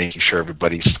making sure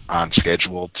everybody's on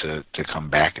schedule to come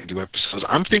back and do episodes.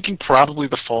 I'm thinking probably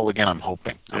the fall again. I'm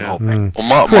hoping. Mm.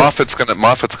 Well, Moffat's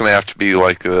gonna have to be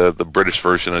like the British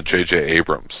version of J.J.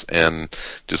 Abrams and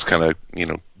just kind of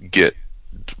get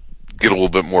a little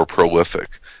bit more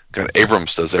prolific. God,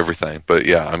 Abrams does everything, but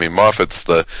yeah, I mean Moffat's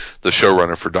the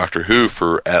showrunner for Doctor Who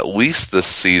for at least this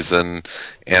season,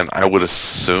 and I would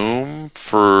assume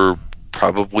for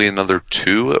probably another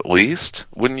 2 at least.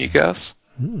 Wouldn't you guess?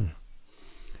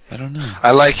 I don't know.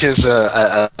 I like his.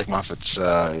 I like Moffat's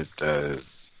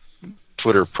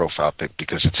Twitter profile pic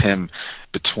because it's him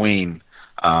between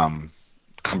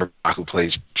Cumberbatch, who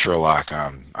plays Sherlock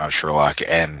on Sherlock,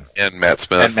 and Matt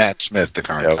Smith. The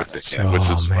current. Yeah, which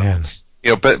is man. fun.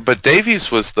 But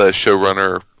Davies was the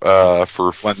showrunner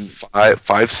for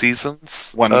 5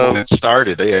 seasons. When it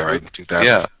started, right in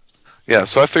 2000. Yeah.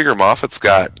 So I figure Moffat's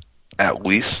got at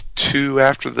least 2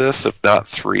 after this, if not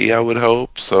 3, I would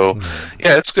hope. So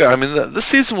yeah, it's good. I mean, the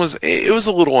season was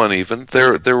a little uneven.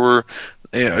 There were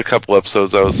a couple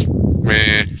episodes I was.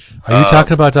 Are you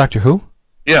talking about Doctor Who?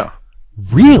 Yeah.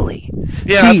 Really?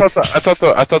 Yeah, See, I thought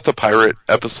the pirate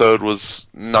episode was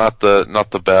not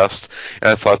the best, and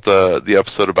I thought the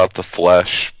episode about the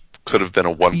flesh could have been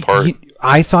a 1 part.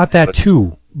 I thought that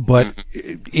too, but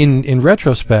in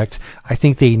retrospect, I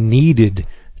think they needed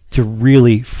to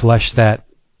really flesh out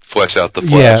the flesh.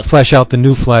 Yeah, flesh out the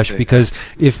new flesh, because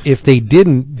if they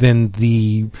didn't, then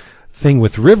the thing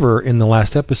with River in the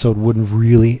last episode wouldn't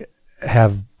really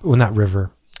have. Well, not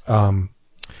River.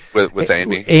 With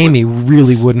Amy. Amy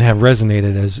really wouldn't have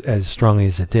resonated as strongly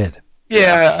as it did.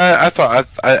 Yeah,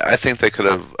 I think they could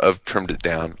have trimmed it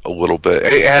down a little bit.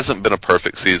 It hasn't been a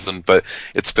perfect season, but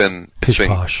it's been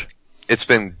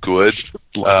good.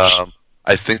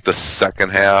 I think the second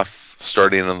half,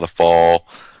 starting in the fall,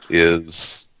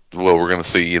 is we're going to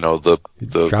see. The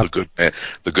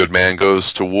good man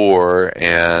goes to war,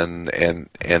 and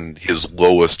his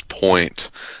lowest point.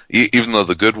 Even though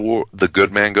the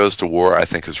good man goes to war, I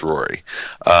think is Rory.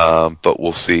 But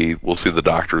we'll see the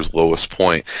Doctor's lowest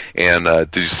point. And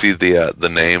did you see the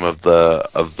name of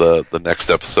the next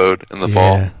episode in the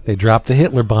fall? They dropped the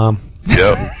Hitler bomb.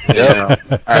 Yep.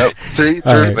 All right. Three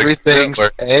things.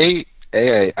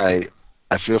 Hitler.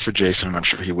 I feel for Jason, and I'm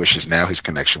sure he wishes now his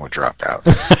connection would drop out.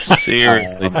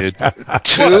 Seriously, dude.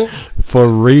 2, For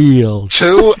real.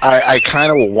 2, I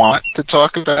kind of want to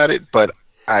talk about it, but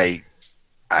I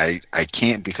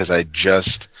can't because I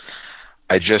just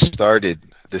started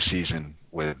the season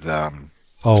with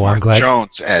I'm glad. Jones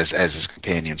as his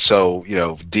companion. So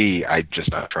D, I'm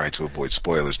trying to avoid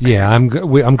spoilers. Yeah, I'm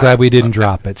glad we didn't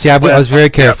drop it. See, I was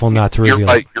very careful not to reveal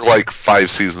it. You're like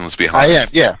 5 seasons behind. I am.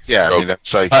 Yeah. I mean,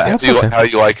 that's like. How are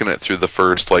you liking it through the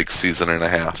first season and a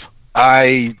half?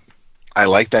 I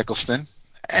liked Eccleston,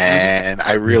 and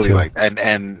I really liked,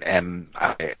 and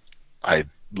I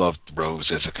loved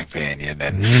Rose as a companion,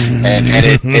 and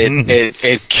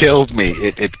it killed me.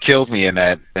 It killed me in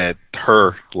that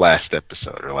her last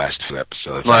episode or last 2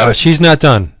 episodes. She's not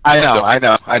done.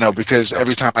 I know, because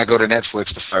every time I go to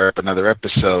Netflix to fire up another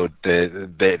episode,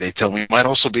 they tell me you might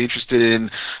also be interested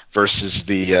in versus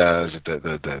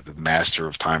the Master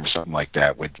of Time or something like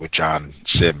that with John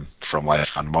Sim from Life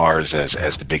on Mars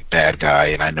as the big bad guy,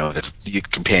 and I know that the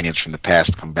companions from the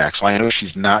past come back, so I know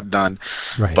she's not done,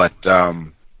 right. But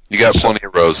you got plenty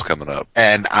of Rose coming up,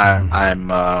 and I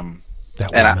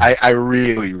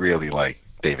really, really like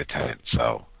David Tennant.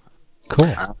 So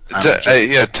cool.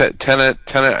 Tennant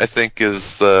I think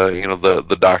is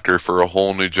the Doctor for a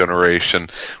whole new generation.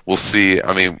 We'll see.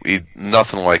 I mean,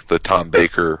 nothing like the Tom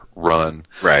Baker run,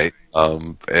 right?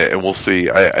 And we'll see.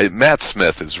 Matt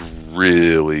Smith is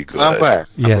really good. I'm glad.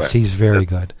 Yes, he's very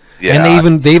good. Yeah.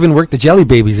 And they even worked the Jelly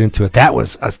Babies into it. I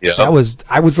was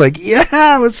like, yeah,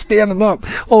 I was standing up.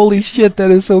 Holy shit, that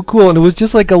is so cool. And it was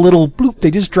just like a little bloop. They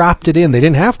just dropped it in. They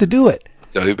didn't have to do it.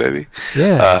 Jelly Baby.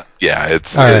 Yeah.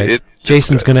 It's all right. it's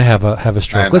Jason's going to have a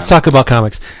stroke. Let's talk about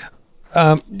comics.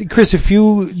 Chris, if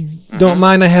you don't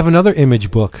mind, I have another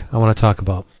Image book I want to talk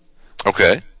about.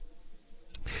 Okay.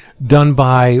 Done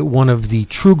by one of the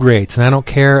true greats, and I don't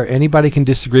care. Anybody can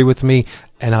disagree with me,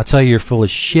 and I'll tell you you're full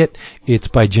of shit. It's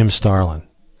by Jim Starlin.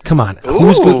 Come on,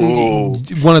 who's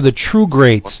one of the true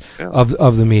greats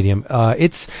of the medium?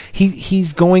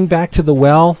 He's going back to the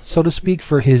well, so to speak,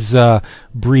 for his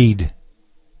Breed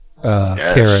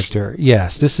character.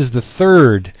 Yes, this is the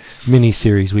third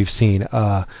miniseries we've seen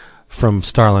from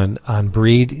Starlin on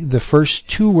Breed. The first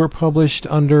two were published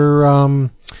under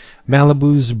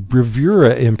Malibu's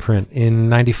Bravura imprint in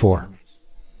 '94.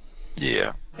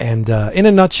 Yeah. And in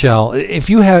a nutshell, if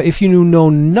you know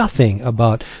nothing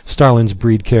about Starlin's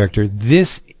Breed character,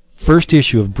 this first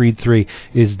issue of Breed 3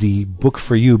 is the book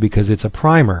for you because it's a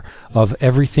primer of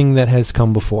everything that has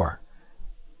come before,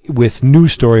 with new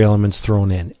story elements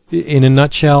thrown in. In a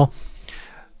nutshell,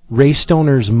 Ray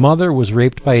Stoner's mother was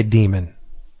raped by a demon.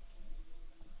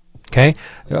 Okay?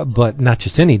 But not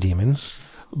just any demon,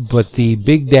 but the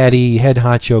Big Daddy head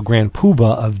honcho Grand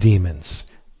Poobah of demons.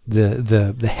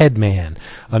 The head man.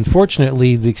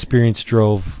 Unfortunately, the experience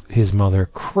drove his mother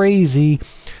crazy,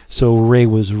 so Ray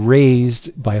was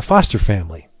raised by a foster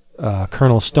family,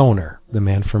 Colonel Stoner, the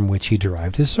man from which he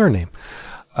derived his surname.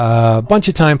 A bunch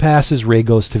of time passes. Ray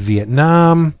goes to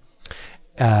Vietnam,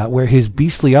 where his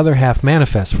beastly other half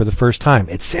manifests for the first time.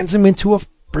 It sends him into a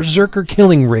berserker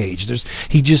killing rage.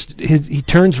 He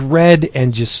turns red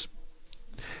and just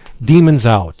demons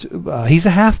out. He's a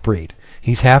half-breed.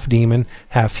 He's half demon,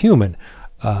 half human.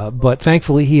 But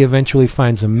thankfully, he eventually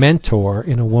finds a mentor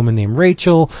in a woman named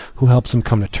Rachel who helps him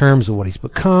come to terms with what he's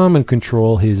become and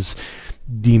control his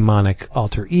demonic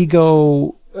alter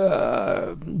ego.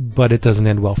 But it doesn't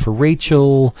end well for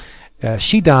Rachel.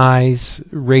 She dies.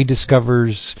 Ray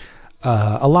discovers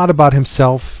a lot about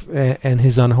himself and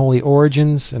his unholy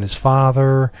origins and his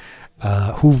father,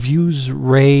 who views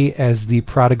Ray as the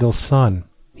prodigal son.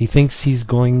 He thinks he's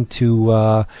going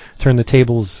to turn the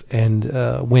tables and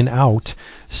win out.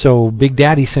 So Big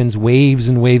Daddy sends waves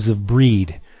and waves of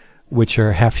Breed, which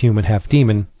are half human, half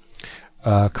demon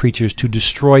creatures, to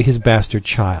destroy his bastard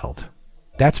child.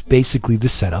 That's basically the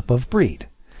setup of Breed.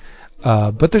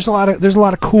 But there's a lot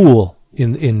of cool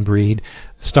in Breed.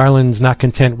 Starlin's not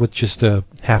content with just a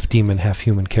half demon, half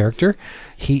human character.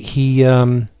 He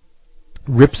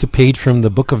rips a page from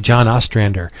the Book of John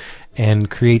Ostrander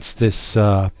and creates this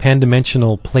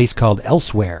pan-dimensional place called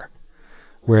Elsewhere,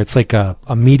 where it's like a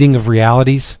meeting of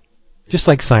realities, just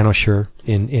like Cynosure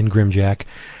in Grimjack.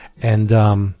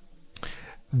 And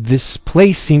this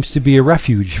place seems to be a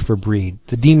refuge for Breed.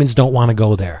 The demons don't want to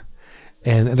go there.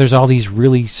 And there's all these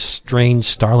really strange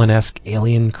Starlin-esque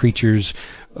alien creatures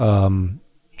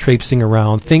traipsing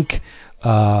around. Think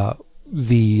the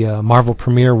Marvel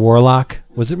Premiere Warlock.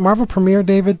 Was it Marvel Premiere,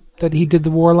 David, that he did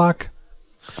the Warlock?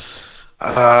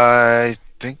 I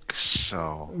think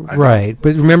so. Right,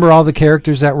 but remember all the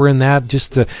characters that were in that?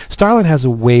 Starlin has a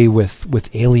way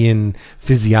with alien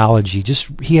physiology.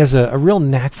 He has a real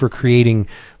knack for creating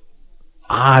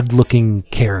odd-looking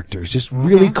characters, just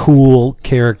really cool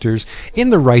characters in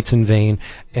the Wrightson vein.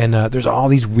 And there's all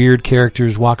these weird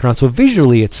characters walking around. So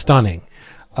visually, it's stunning.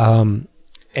 And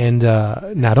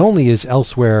not only is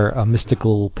Elsewhere a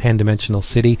mystical pan-dimensional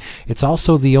city, it's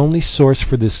also the only source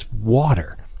for this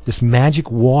water. This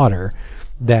magic water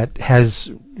that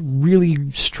has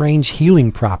really strange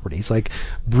healing properties. Like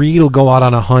Breed will go out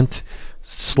on a hunt,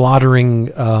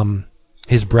 slaughtering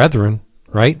his brethren,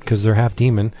 right? Because they're half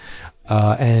demon.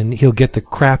 And he'll get the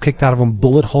crap kicked out of him,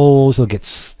 bullet holes. He'll get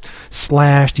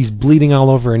slashed. He's bleeding all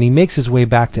over, and he makes his way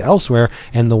back to Elsewhere.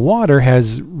 And the water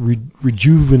has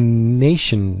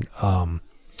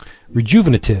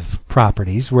rejuvenative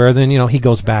properties, where then he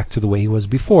goes back to the way he was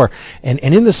before. And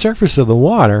in the surface of the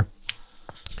water,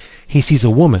 he sees a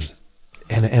woman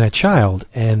and a child,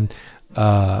 and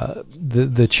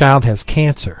the child has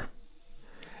cancer.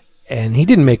 And he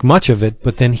didn't make much of it,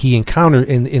 but then he encountered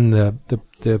in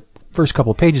the first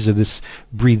couple of pages of this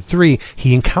Breed 3,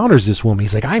 he encounters this woman.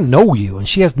 He's like, I know you, and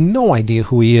she has no idea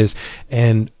who he is,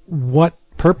 and what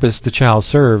purpose the child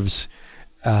serves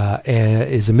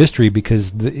is a mystery,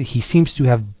 because he seems to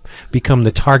have become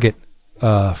the target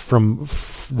from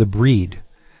the Breed.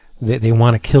 They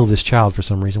want to kill this child for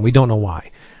some reason. We don't know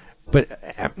why. But,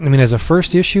 I mean, as a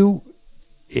first issue,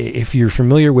 if you're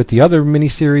familiar with the other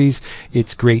miniseries,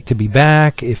 it's great to be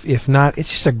back. If not,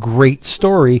 it's just a great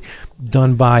story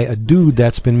done by a dude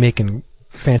that's been making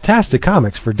fantastic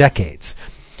comics for decades.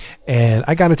 And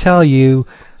I got to tell you,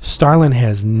 Starlin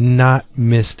has not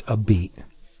missed a beat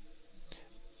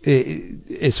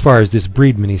as far as this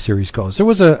Breed miniseries goes. There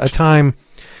was a time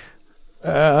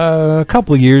a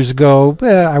couple of years ago,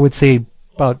 I would say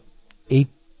about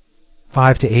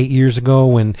 5 to 8 years ago,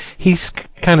 when he's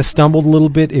kind of stumbled a little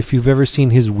bit. If you've ever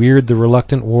seen his Weird the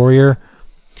Reluctant Warrior,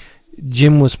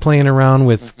 Jim was playing around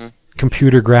with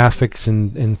computer graphics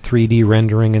and 3D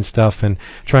rendering and stuff, and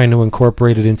trying to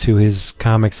incorporate it into his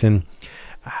comics. And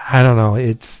I don't know,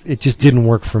 it just didn't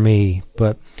work for me.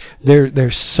 But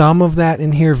there's some of that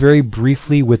in here, very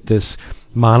briefly, with this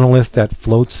monolith that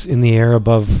floats in the air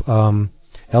above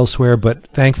elsewhere. But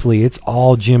thankfully, it's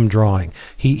all Jim drawing.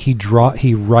 He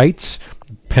writes,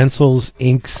 pencils,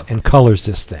 inks, and colors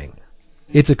this thing.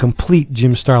 It's a complete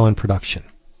Jim Starlin production,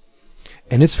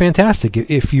 and it's fantastic.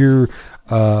 If you're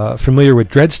familiar with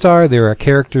Dreadstar, there are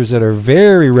characters that are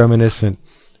very reminiscent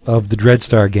of the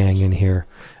Dreadstar gang in here.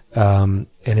 And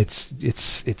it's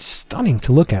stunning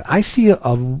to look at. I see a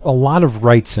lot of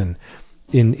Wrightson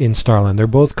in Starlin. They're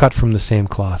both cut from the same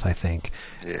cloth, I think.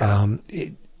 Yeah.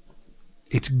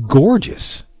 It's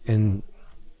gorgeous, and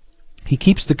he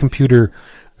keeps the computer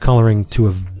coloring to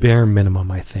a bare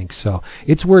minimum, I think. So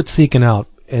it's worth seeking out,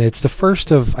 and it's the first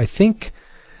of, I think,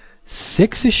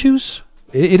 6 issues.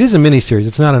 It is a miniseries.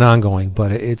 It's not an ongoing,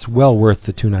 but it's well worth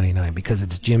the $2.99 because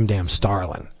it's Jim damn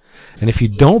Starlin. And if you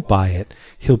don't buy it,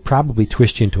 he'll probably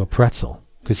twist you into a pretzel,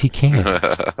 because he can.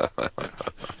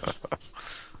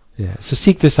 Yeah. So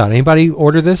seek this out. Anybody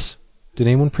order this? Did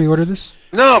anyone pre-order this?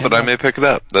 No, but I may pick it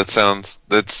up.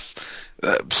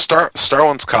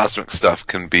 Starlin's cosmic stuff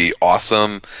can be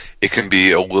awesome. It can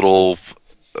be a little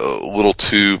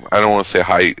too, I don't want to say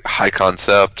high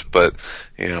concept, but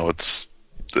it's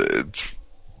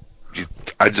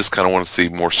I just kind of want to see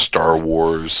more Star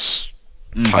Wars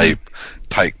type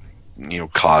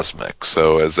cosmic.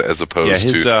 So as opposed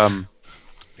to I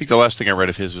think the last thing I read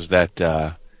of his was that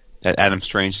Adam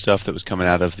Strange stuff that was coming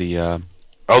out of the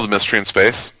the Mystery in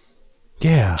Space.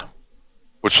 Yeah,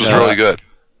 which was really good.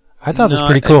 I thought it was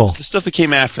pretty cool. The stuff that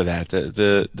came after that,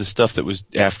 the stuff that was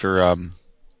after.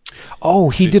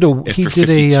 He did a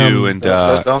 52 and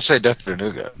don't say Death to the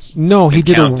New Gods. No, he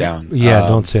did Countdown.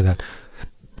 Don't say that.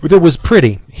 But it was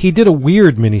pretty. He did a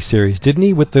Weird miniseries, didn't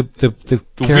he? With the characters.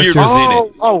 Weird was in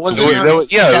it. Was it?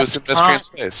 It was in Mystery in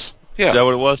Space. Yeah, is that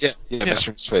what it was? Yeah.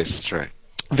 Mystery in Space. That's right.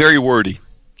 Very wordy.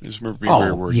 I just remember being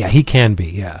very wordy. Yeah, he can be.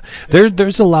 Yeah,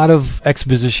 there's a lot of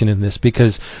exposition in this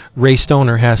because Ray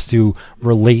Stoner has to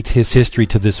relate his history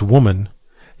to this woman,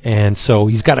 and so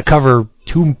he's got to cover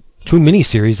two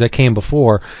miniseries that came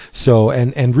before. So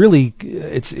and really,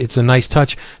 it's a nice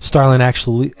touch. Starlin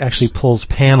actually pulls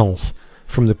panels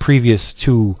from the previous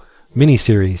 2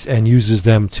 miniseries and uses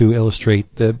them to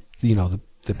illustrate the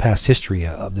past history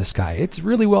of this guy. It's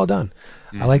really well done.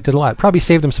 I liked it a lot. Probably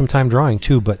saved him some time drawing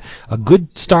too, but a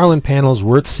good Starlin panel is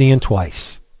worth seeing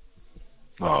twice.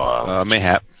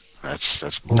 Mayhap.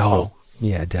 That's no.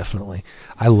 Yeah, definitely.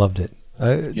 I loved it.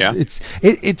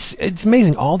 It's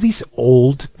amazing. All these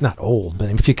not old, but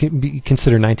if you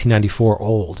consider 1994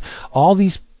 old, all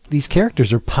these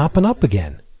characters are popping up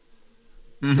again.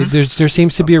 Mm-hmm. There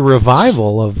seems to be a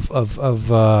revival of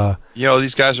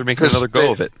these guys are making another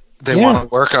go of it. They want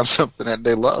to work on something that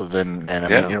they love, and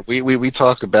I mean, we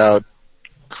talk about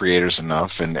creators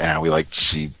enough, and we like to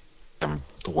see them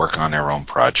work on their own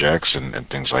projects and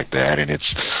things like that. And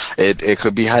it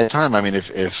could be high time. I mean,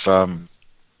 if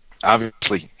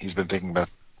obviously he's been thinking about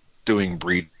doing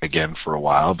Breed again for a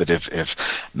while, but if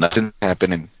nothing's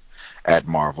happening at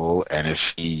Marvel, and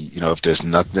if there's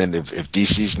nothing, if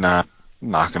DC's not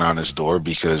knocking on his door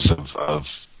because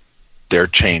of their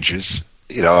changes,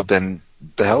 then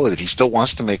the hell with it. He still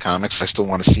wants to make comics. I still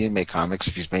want to see him make comics.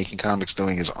 If he's making comics,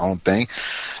 doing his own thing,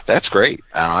 that's great.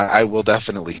 I will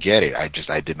definitely get it. I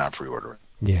did not pre-order it.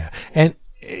 Yeah, and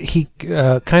he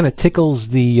kind of tickles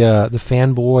the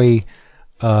fanboy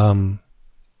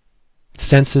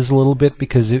senses a little bit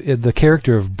because the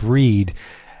character of Breed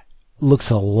looks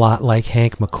a lot like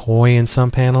Hank McCoy in some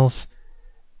panels.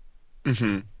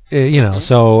 Mm-hmm.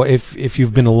 So if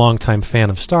you've been a longtime fan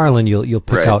of Starlin, you'll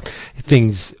pick out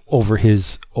things over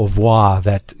his au revoir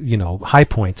that high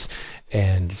points,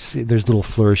 and there's little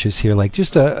flourishes here, like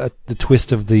just the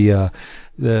twist of the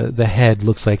head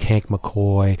looks like Hank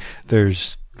McCoy.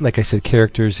 There's, like I said,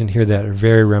 characters in here that are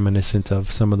very reminiscent of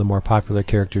some of the more popular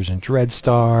characters in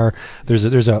Dreadstar.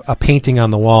 There's a painting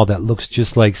on the wall that looks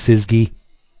just like Sizgy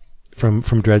from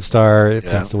Dreadstar, if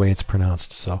Yeah. that's the way it's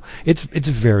pronounced. So it's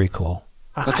very cool.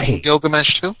 Nothing from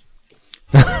Gilgamesh too.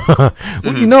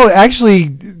 Well,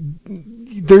 actually,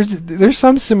 there's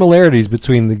some similarities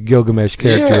between the Gilgamesh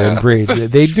character Yeah. and Breed.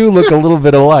 They do look a little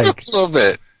bit alike. A little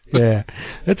bit. Yeah,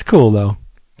 that's cool though.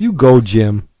 You go,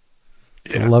 Jim.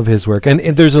 I Yeah. love his work. And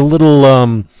there's a little,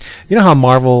 you know how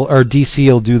Marvel or DC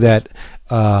will do that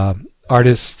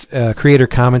artist creator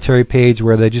commentary page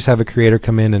where they just have a creator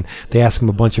come in and they ask him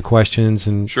a bunch of questions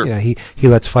and Sure. he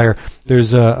lets fire.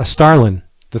 There's a Starlin,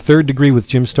 The Third Degree with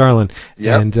Jim Starlin,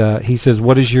 Yep. and he says,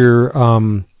 "What is your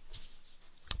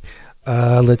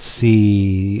let's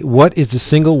see, what is the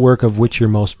single work of which you're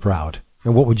most proud?"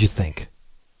 And what would you think?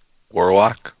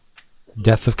 Warlock.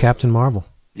 Death of Captain Marvel.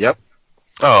 Yep.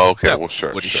 Oh, okay. Well,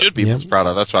 sure. What he sure. should be Yeah. most proud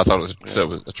of. That's what I thought it was. So it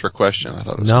was a trick question. I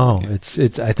thought it was. No, it's.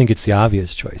 I think it's the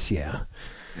obvious choice. Yeah.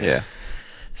 Yeah.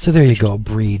 So there you go.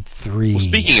 Breed 3. Well,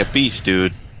 speaking of Beast,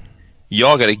 dude,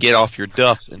 y'all got to get off your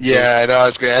duffs and Yeah, I know. I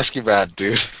was going to ask you about it,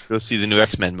 dude. go see the new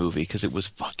X-Men movie because it was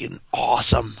fucking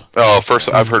awesome. Oh,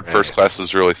 I've heard First Class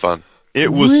was really fun.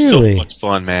 It was Really? so much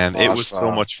fun, man. It was so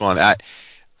Awesome. much fun.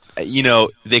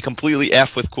 They completely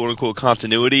F with quote unquote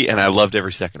continuity, and I loved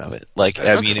every second of it. Like, I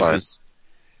That's mean, fine. it was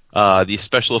the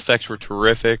special effects were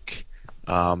terrific.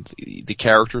 The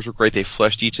characters were great. They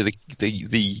fleshed each of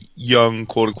the young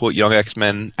quote unquote young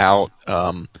X-Men out.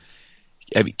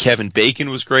 I mean, Kevin Bacon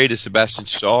was great as Sebastian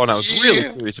Shaw, and I was really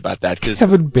Yeah. curious about that because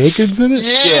Kevin Bacon's in it?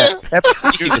 Yeah. Kevin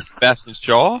Bacon as Sebastian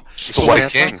Shaw. It's the White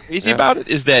What's King. Crazy Yeah. about it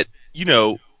is that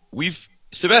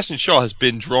Sebastian Shaw has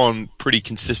been drawn pretty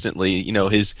consistently.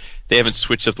 They haven't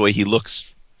switched up the way he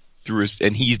looks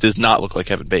and he does not look like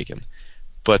Kevin Bacon,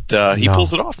 but he No.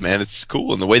 pulls it off, man. It's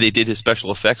cool, and the way they did his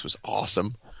special effects was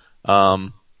awesome.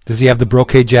 Does he have the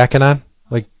brocade jacket on,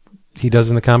 like he does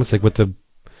in the comics, like with the?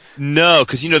 No,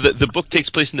 because the book takes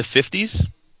place in the 50s.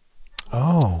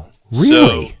 Oh, So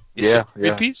really? it's Yeah, a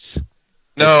yeah. piece.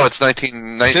 No, it's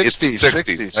 1960s. It's 60s,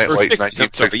 60s. 60s. Late Or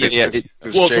 1960s. yeah, It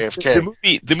was well,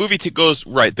 JFK. the movie goes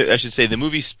right. I should say the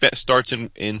movie starts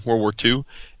in World War II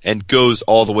and goes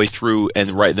all the way through.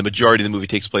 And right, the majority of the movie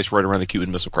takes place right around the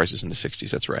Cuban Missile Crisis in the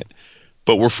 60s. That's right.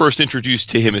 But we're first introduced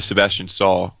to him as Sebastian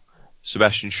Shaw.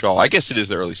 I guess it is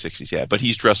the early 60s, yeah. But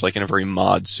he's dressed like in a very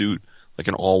mod suit, like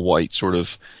an all white sort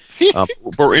of. But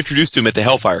we're introduced to him at the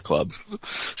Hellfire Club.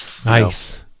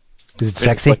 Nice. Is it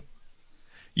sexy?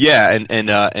 Yeah,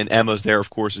 and Emma's there, of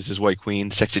course, is his White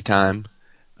Queen. Sexy time.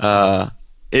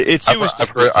 It's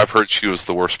I've heard she was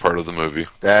the worst part of the movie.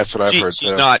 That's what I've heard,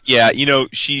 she's too. not. Yeah,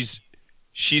 she's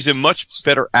a much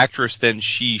better actress than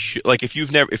she should. Like if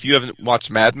you haven't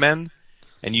watched Mad Men,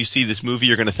 and you see this movie,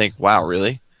 you're going to think, "Wow,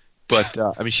 really?" But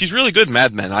I mean, she's really good in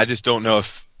Mad Men. I just don't know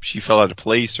if she fell out of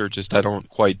place or just I don't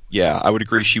quite. Yeah, I would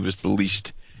agree she was the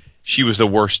least. She was the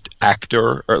worst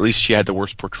actor, or at least she had the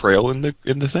worst portrayal in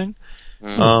the thing.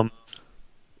 And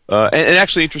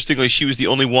actually, interestingly, she was the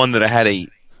only one that I had a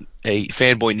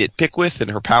fanboy nitpick with in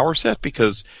her power set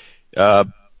because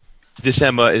this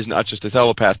Emma is not just a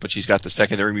telepath, but she's got the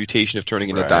secondary mutation of turning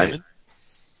into Right. Diamond.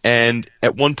 And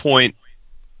at one point,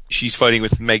 she's fighting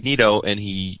with Magneto, and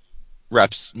he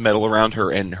wraps metal around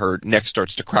her, and her neck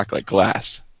starts to crack like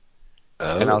glass.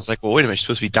 And I was like, well, wait a minute, she's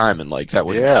supposed to be Diamond, like that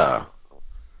would. Yeah.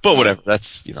 But whatever,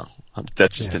 that's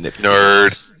that's just a nitpick.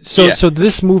 Nerd. So Yeah. so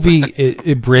this movie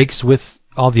it breaks with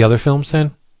all the other films.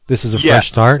 Then this is a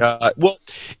fresh start. Well,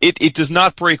 it does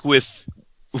not break with,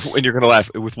 and you're going to laugh,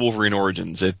 with Wolverine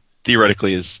Origins. It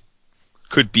theoretically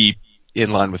could be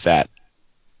in line with that.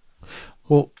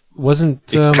 Well, wasn't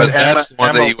Because that's the one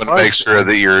Emma that you want to make sure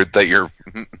that you're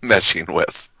meshing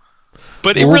with.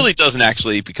 But it Well- really doesn't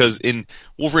actually, because in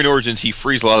Wolverine Origins he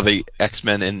frees a lot of the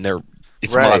X-Men and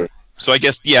it's Right. modern. So I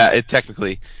guess, yeah, it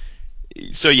technically.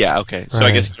 So yeah, okay. So I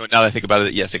Right. guess now that I think about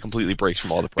it, yes, it completely breaks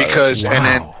from all the prior. Because, and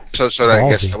then, Wow. so I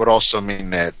guess Ballsy. that would also mean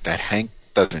that Hank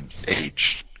doesn't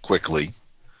age quickly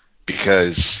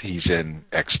because he's in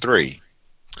X3.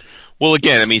 Well,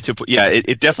 again, I mean,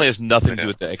 it definitely has nothing to do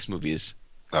with the X movies.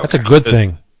 that's a good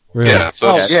thing. Really. Yeah,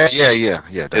 so Oh, yeah.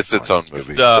 it's its definitely. own movie.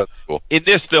 It's, That's cool. In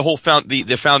this, the whole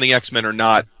the founding X-Men are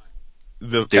not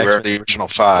the They were X-Men, the original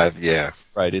 5, yeah.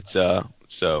 right? It's so.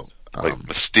 Like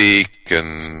Mystique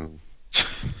and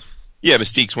Yeah,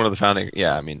 Mystique's one of the founding.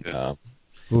 Yeah, I mean,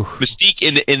 Mystique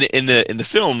in the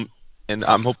film, and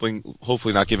I'm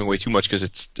hopefully not giving away too much because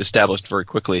it's established very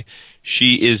quickly.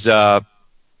 She is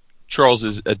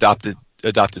Charles's adopted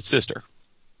sister.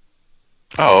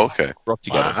 oh, okay. Grew up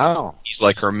together. Wow. He's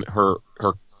like her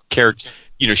character.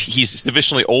 He's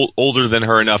sufficiently older than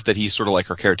her enough that he's sort of like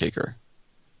her caretaker.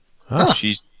 Oh.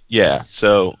 She's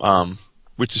so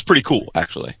which is pretty cool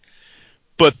actually.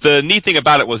 But the neat thing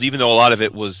about it was, even though a lot of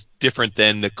it was different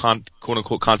than the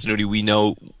quote-unquote continuity we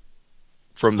know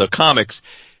from the comics,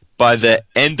 by the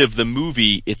end of the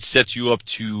movie, it sets you up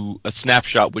to a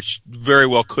snapshot, which very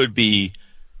well could be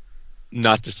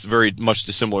not very much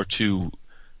dissimilar to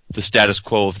the status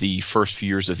quo of the first few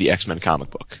years of the X-Men comic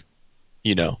book.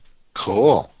 You know.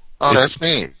 Cool. Oh, that's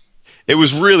neat. It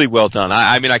was really well done.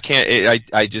 I mean, I can't.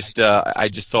 I just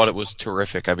thought it was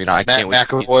terrific. I mean, I can't wait.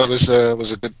 McAvoy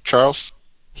was a good Charles.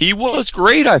 He was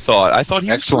great. I thought he was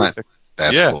excellent. Terrific.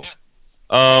 That's cool.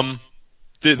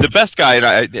 The best guy,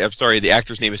 and I'm sorry, the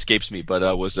actor's name escapes me,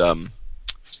 but was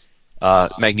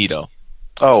Magneto.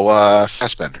 Oh,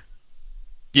 Fassbender.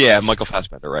 Yeah, Michael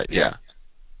Fassbender, right? Yeah.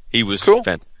 He was Cool.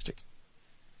 fantastic.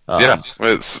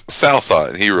 Sal saw it,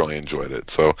 and he really enjoyed it.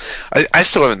 So I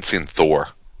still haven't seen Thor.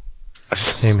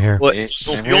 Same here. Well,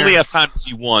 so if you only have time to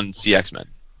see one, see X-Men.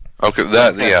 Okay,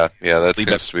 that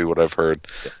seems to be what I've heard.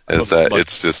 Is that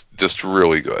it's just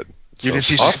really good. You didn't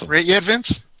see Super 8 yet,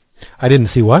 Vince? I didn't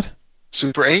see what?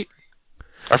 Super 8?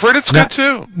 I've heard it's good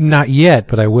too. Not yet,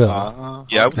 but I will.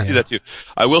 Yeah, I would see that too.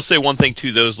 I will say one thing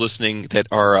to those listening that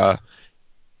are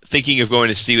thinking of going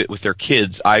to see it with their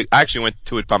kids. I actually went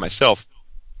to it by myself,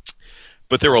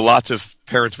 but there were lots of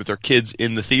parents with their kids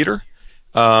in the theater,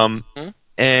 and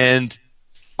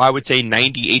I would say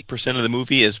 98% of the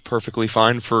movie is perfectly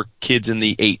fine for kids in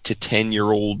the 8 to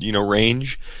 10-year-old,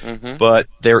 range. Mm-hmm. But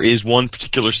there is one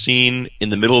particular scene in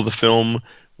the middle of the film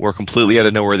where completely out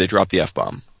of nowhere they drop the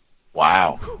F-bomb.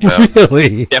 Wow.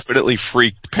 Really? Definitely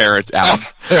freaked parents out.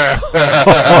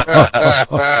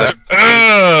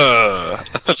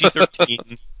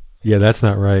 PG-13. Yeah, that's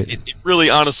not right. It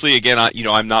really, honestly, again,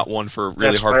 I'm not one for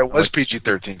really That's hard. why it was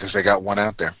PG-13, because they got one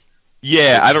out there.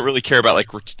 Yeah, I don't really care about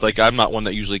like I'm not one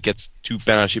that usually gets too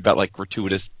bent about like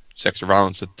gratuitous sex or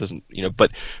violence. That doesn't,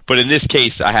 but in this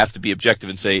case, I have to be objective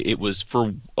and say it was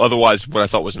for otherwise what I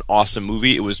thought was an awesome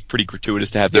movie. It was pretty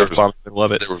gratuitous to have the F-bomb in the middle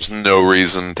of it. There was no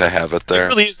reason to have it there. It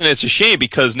really isn't. It's a shame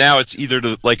because now it's either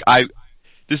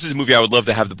this is a movie I would love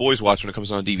to have the boys watch when it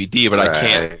comes on DVD, but I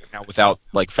can't now without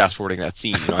like fast forwarding that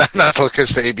scene. Not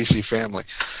because the ABC Family.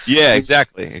 Yeah,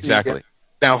 exactly.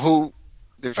 Now, who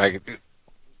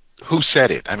said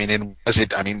it? I mean,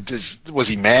 was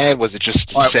he mad? Was it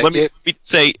just he said it?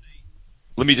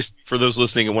 Let me just, for those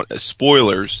listening,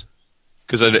 spoilers,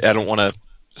 because I don't want to.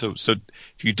 So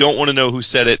if you don't want to know who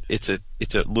said it, it's a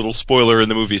little spoiler in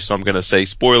the movie. So I'm going to say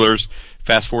spoilers.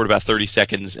 Fast forward about 30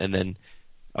 seconds, and then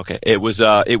okay, it was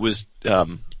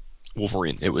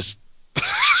Wolverine. It was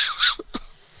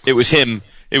him.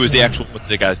 It was the actual. What's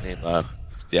the guy's name? The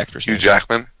actor's Hugh name.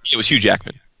 Jackman. It was Hugh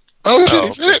Jackman. Oh,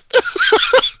 okay.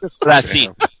 That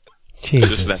scene.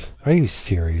 Jesus, are you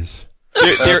serious?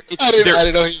 I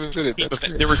didn't know he was in it.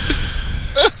 There were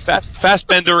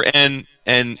Fassbender and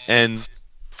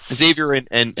Xavier and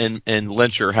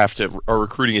Lencher are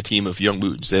recruiting a team of young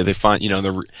mutants. They find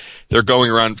they're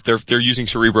going around. They're using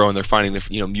Cerebro and they're finding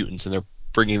the mutants and they're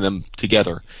bringing them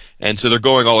together. And so they're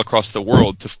going all across the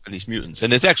world to find these mutants.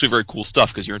 And it's actually very cool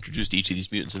stuff because you're introduced to each of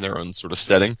these mutants in their own sort of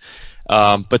setting.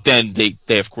 But then they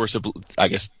of course, I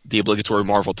guess the obligatory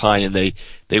Marvel tie-in, and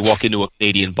they walk into a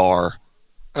Canadian bar.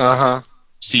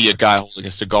 See a guy holding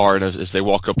a cigar, and as they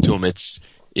walk up to him, it's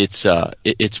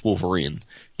Wolverine.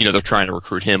 They're trying to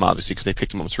recruit him, obviously, because they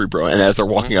picked him on Cerebro. And as they're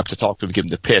walking up to talk to him, give him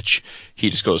the pitch, he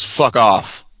just goes, "Fuck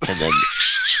off," and then.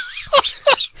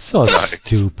 So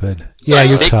stupid. Yeah,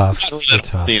 you're tough.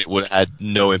 Seeing it would have had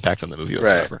no impact on the movie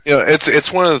whatsoever. Right.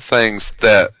 It's one of the things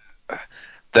that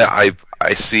I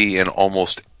see in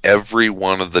almost every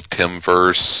one of the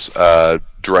Timverse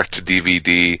direct to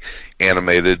DVD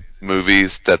animated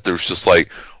movies, that there's just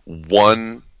like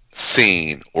one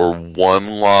scene or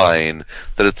one line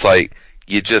that it's like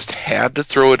you just had to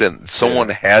throw it in. Someone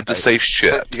had to say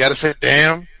shit. You got to say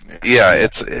damn. Yeah,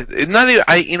 it's not even.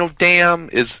 Damn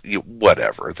is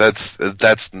whatever. That's okay.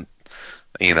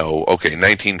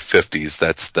 1950s.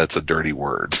 That's a dirty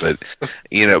word, but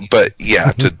but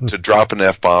yeah, to drop an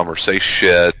F-bomb or say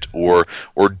shit or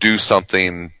do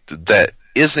something that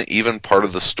isn't even part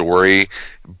of the story,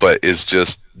 but is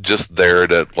just there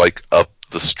to like up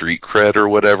the street cred or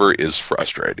whatever is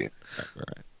frustrating.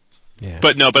 Right. Yeah.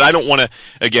 But I don't want to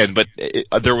again. But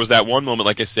there was that one moment,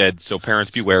 like I said. So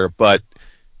parents beware. But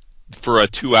for a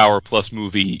 2-hour plus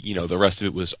movie, the rest of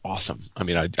it was awesome. I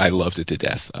mean, I loved it to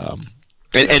death.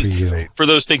 And for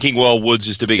those thinking, well, Wood's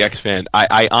just a big X fan,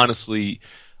 I honestly,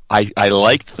 I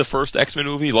liked the first X-Men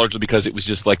movie largely because it was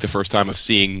just like the first time of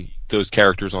seeing those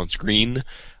characters on screen.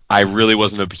 I really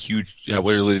wasn't a huge. I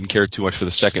really didn't care too much for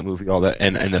the second movie, all that,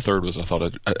 and the third was, I thought,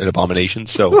 an abomination.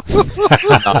 So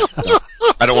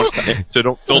I don't want.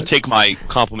 So don't take my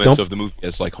compliments of the movie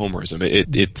as like homerism.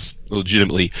 It's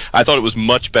legitimately. I thought it was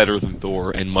much better than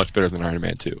Thor and much better than Iron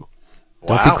Man 2.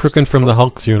 Don't be crooking from the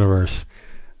Hulk's universe.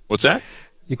 What's that?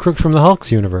 You crook from the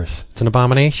Hulk's universe. It's an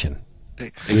abomination.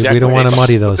 Exactly. We don't want to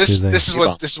muddy those two things. This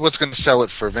is what's going to sell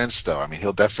it for Vince, though. I mean,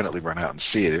 he'll definitely run out and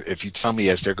see it. If you tell me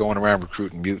as they're going around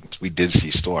recruiting mutants, we did see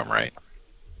Storm, right?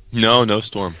 No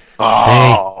Storm.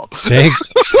 Oh, thank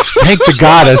the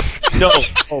goddess. No,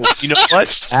 you know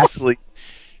what? Actually,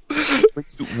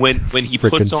 when he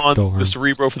puts on Storm. the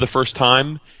Cerebro for the first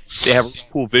time, they have a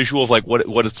cool visual of like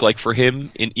what it's like for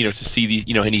him, and to see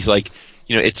the and he's like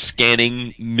it's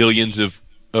scanning millions of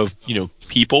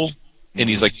people. And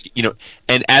he's like,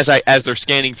 and as they're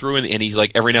scanning through, and he's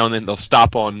like, every now and then they'll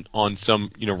stop on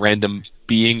some, random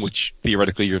being, which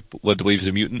theoretically you're led to believe is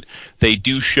a mutant. They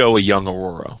do show a young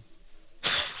Aurora.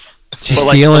 She's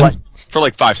stealing? For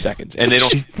like 5 seconds. And they don't,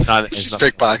 she's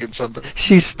pickpocketing somebody.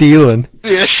 She's stealing.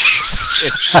 Yeah.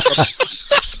 It's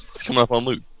coming up on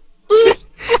loot.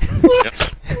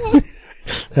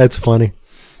 That's funny.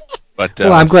 But,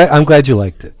 well, I'm glad you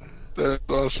liked it. That's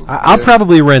awesome. I'll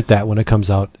probably rent that when it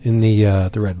comes out in the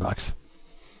Red Box.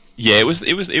 Yeah, it was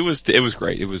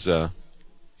great. It was yeah.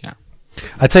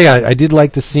 I tell you, I did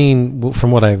like the scene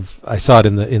from what I saw it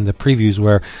in the previews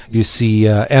where you see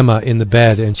Emma in the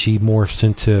bed and she morphs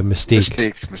into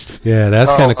Mystique. Yeah,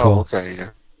 that's kind of cool. Okay, yeah.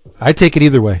 I'd take it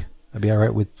either way. I'd be all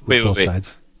right with both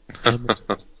sides.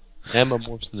 Emma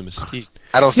morphs into Mystique.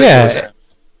 I don't think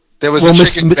there was a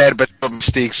chick in bed, but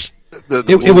Mystique's.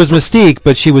 It was Mystique,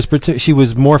 but she was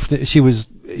morphed.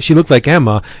 She looked like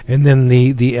Emma, and then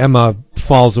the Emma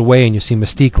falls away, and you see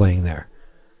Mystique laying there.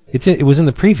 It was in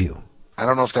the preview. I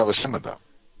don't know if that was Emma though.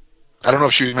 I don't know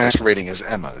if she was masquerading as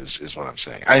Emma. Is what I'm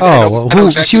saying.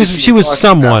 She was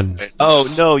someone.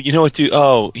 Oh no, you know what?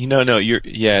 No,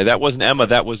 that wasn't Emma.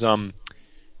 That was the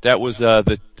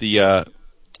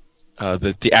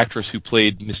actress who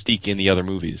played Mystique in the other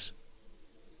movies.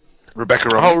 Rebecca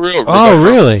Romaine.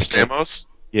 Really? Stamos?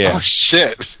 Yeah. Oh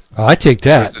shit. Oh, I take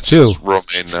that too.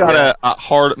 She's got a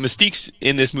hard. Mystique's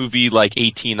in this movie like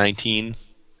 18, 19.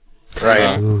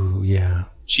 Right. Ooh, yeah.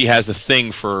 She has a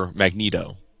thing for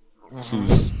Magneto,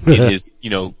 who's in his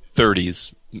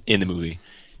 30s in the movie,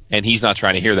 and he's not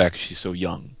trying to hear that because she's so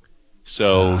young.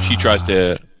 So she tries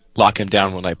to lock him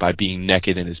down one night by being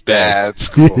naked in his bed. That's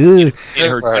cool. In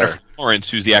her Jennifer Lawrence,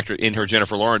 who's the actor in her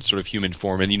Jennifer Lawrence sort of human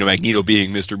form, and Magneto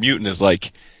being Mr. Mutant is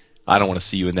like, I don't want to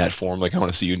see you in that form. Like, I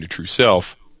want to see you in your true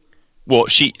self. Well,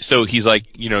 so he's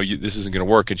like, this isn't going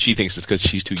to work, and she thinks it's because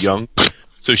she's too young.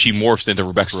 So she morphs into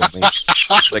Rebecca Romaine.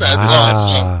 Like,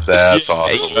 That's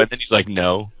awesome. And then he's like,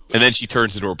 no. And then she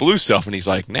turns into her blue self, and he's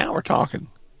like, now we're talking.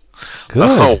 Good.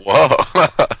 Oh, whoa.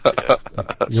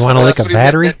 You want to lick a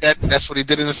battery? That's what he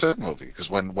did in the third movie.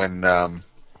 Because when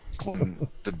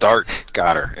the dart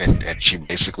got her, and she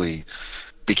basically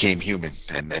became human,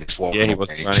 and it's walking. Yeah, he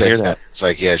wasn't trying to hear that. It's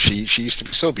like, she used to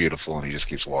be so beautiful, and he just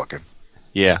keeps walking.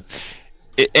 Yeah.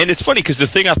 And it's funny because the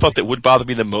thing I thought that would bother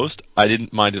me the most, I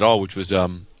didn't mind at all, which was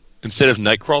instead of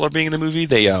Nightcrawler being in the movie,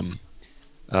 they had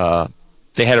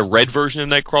a red version of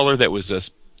Nightcrawler that was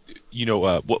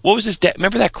what was his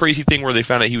remember that crazy thing where they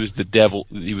found out he was the devil,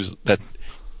 he was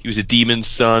a demon's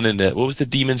son, and what was the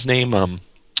demon's name?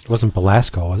 It wasn't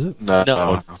Belasco, was it? No.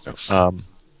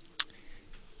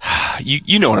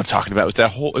 You know what I'm talking about.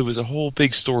 It was a whole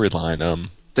big storyline.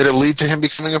 Did it lead to him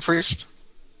becoming a priest?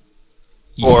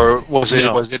 Or was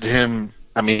it him?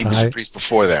 I mean, he was a priest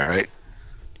before that, right?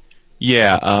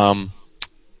 Yeah.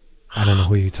 I don't know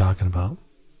who you're talking about.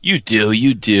 You do.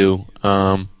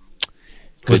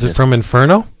 Was it from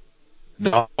Inferno?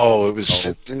 No, it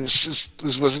was.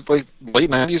 Was it like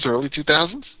late 90s, early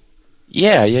 2000s?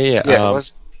 Yeah. Yeah, it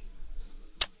was.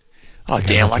 Oh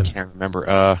damn! Nothing. I can't remember.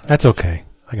 That's okay.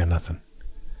 I got nothing.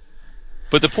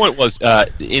 But the point was,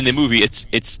 in the movie,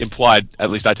 it's implied.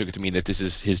 At least I took it to mean that this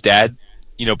is his dad.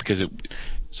 Because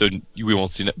we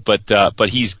won't see it. But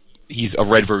he's a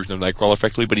red version of Nightcrawler,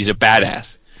 effectively. But he's a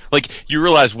badass. Like, you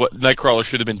realize what Nightcrawler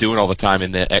should have been doing all the time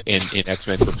in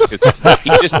X-Men. He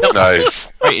just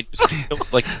nice. Right?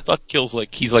 Kills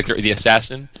like he's like the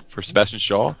assassin for Sebastian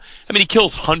Shaw. I mean, he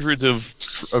kills hundreds of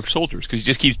soldiers because he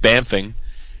just keeps bamfing,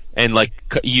 and he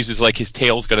uses his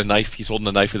tail's got a knife. He's holding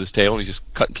a knife with his tail, and he's just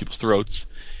cutting people's throats.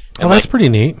 And, that's pretty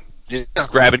neat. He's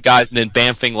grabbing guys and then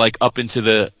bamfing up into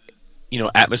the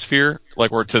atmosphere,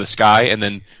 or to the sky, and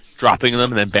then dropping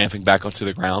them and then bamfing back onto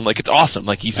the ground. It's awesome.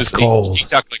 He's just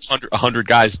he's got 100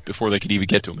 guys before they could even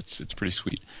get to him. It's pretty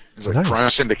sweet. He's like Crime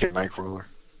Syndicate Nightcrawler.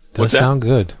 Does sound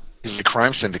good. He's the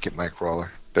crime syndicate Nightcrawler.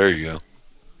 There you go.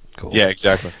 Cool. Yeah,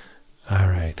 exactly. All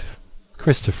right.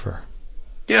 Christopher,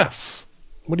 Yes.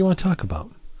 what do you want to talk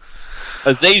about?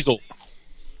 Azazel.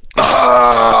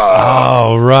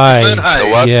 Oh, right.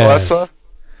 Yes.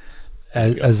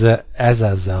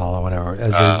 Azazel or whatever.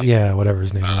 Whatever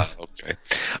his name is. Okay.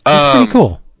 It's pretty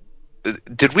cool.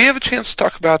 Did we have a chance to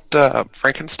talk about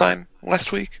Frankenstein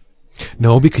last week?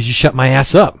 No, because you shut my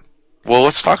ass up. Well,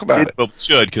 let's talk about it. Well, we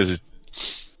should, because it's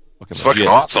fucking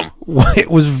awesome.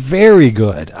 It was very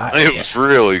good. It was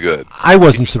really good. I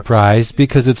wasn't surprised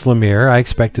because it's Lemire. I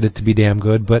expected it to be damn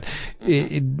good, but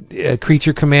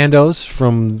Creature Commandos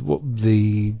from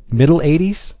the mid to late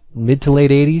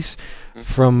 80s,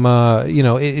 from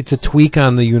it's a tweak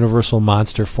on the Universal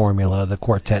monster formula, the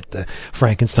quartet, the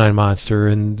Frankenstein monster,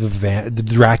 and the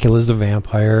Dracula's the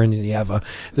vampire, and you have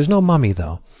there's no mummy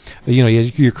though. You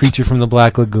have your Creature from the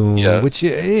Black Lagoon, which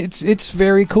it's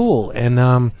very cool, and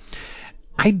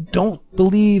I don't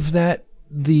believe that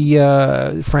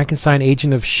the Frankenstein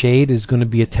Agent of Shade is going to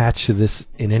be attached to this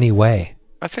in any way.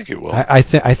 I think it will. I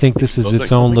think this is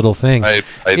its own little thing. I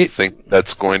think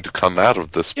that's going to come out of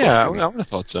this book. Yeah, I would have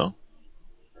thought so.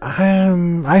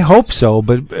 I hope so,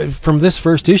 but from this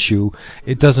first issue,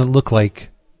 it doesn't look like.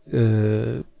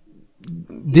 Didn't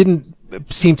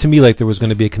seem to me like there was going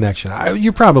to be a connection.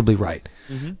 You're probably right,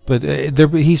 but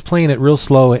he's playing it real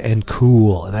slow and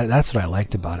cool, and that's what I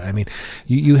liked about it. I mean,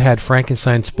 you had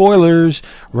Frankenstein spoilers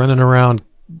running around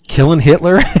killing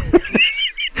Hitler.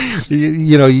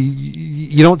 You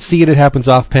don't see it. It happens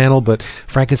off panel, but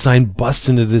Frankenstein busts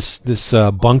into this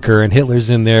bunker, and Hitler's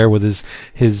in there with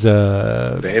his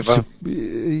Ava.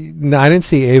 No, I didn't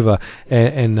see Ava,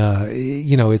 and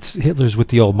it's Hitler's with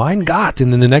the old Mein Gott,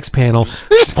 and then the next panel,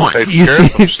 you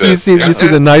see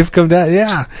the knife come down.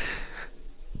 Yeah,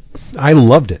 I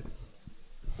loved it.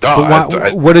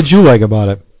 What did you like about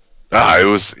it? Are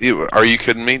you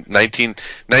kidding me?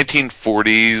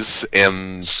 1940s,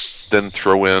 and then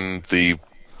throw in the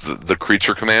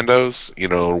Creature Commandos,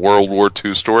 World War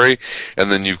II story, and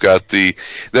then you've got the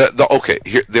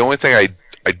only thing I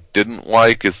didn't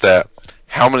like is that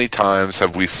how many times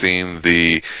have we seen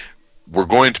we're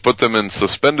going to put them in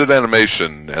suspended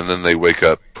animation, and then they wake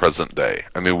up present day.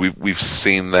 I mean, we've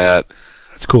seen that.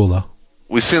 That's cool though.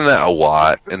 We've seen that a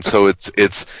lot, and so it's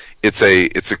a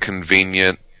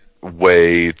convenient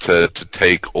way to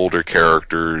take older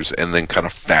characters and then kind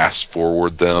of fast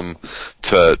forward them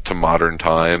to modern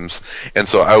times. And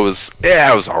so I was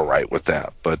all right with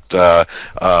that. But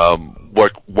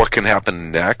what can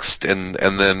happen next? And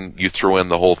then you throw in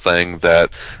the whole thing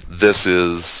that this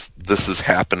is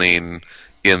happening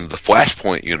in the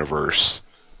Flashpoint universe.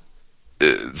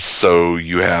 So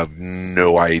you have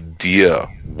no idea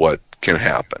what can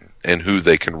happen and who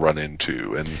they can run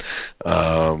into, and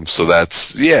so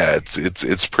that's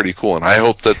it's pretty cool. And I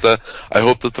hope that the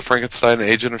Frankenstein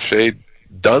Agent of Shade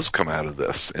does come out of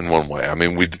this in one way. I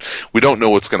mean, we don't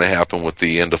know what's going to happen with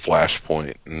the end of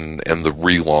Flashpoint and the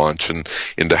relaunch and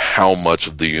into how much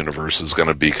of the universe is going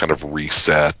to be kind of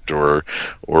reset or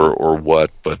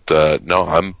what. But no,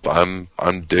 I'm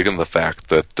digging the fact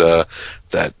that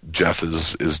Jeff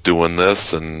is doing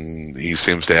this, and he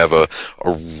seems to have a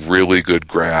really good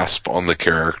grasp on the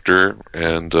character.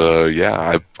 And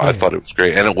I thought it was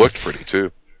great, and it looked pretty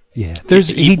too. Yeah, there's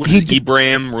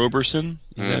Ibrahim Roberson.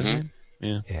 Mm-hmm.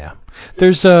 Yeah.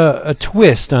 There's a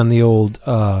twist on the old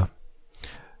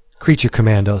Creature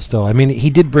Commandos, though. I mean, he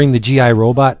did bring the GI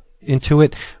robot into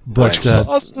it, but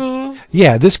awesome.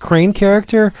 This Crane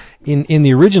character in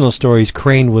the original stories,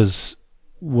 Crane was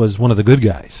one of the good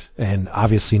guys, and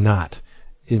obviously not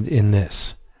in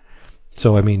this.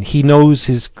 So, I mean, he knows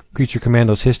his Creature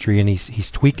Commandos history, and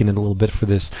he's tweaking it a little bit for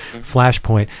this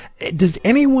Flashpoint. Does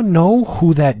anyone know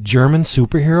who that German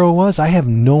superhero was? I have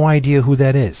no idea who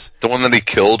that is. The one that he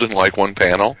killed in, one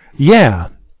panel? Yeah.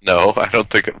 No, I don't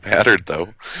think it mattered, though.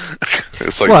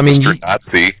 It's like Mr.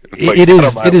 Nazi. It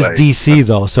is DC,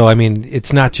 though, so, I mean,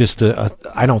 it's not just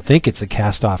I don't think it's a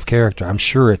cast-off character. I'm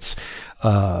sure it's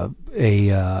a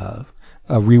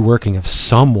reworking of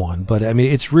someone, but I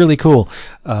mean, it's really cool.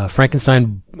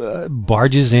 Frankenstein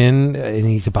barges in, and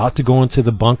he's about to go into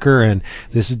the bunker, and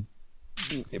this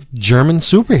German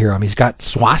superhero. I mean, he's got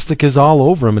swastikas all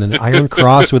over him and an iron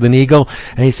cross with an eagle,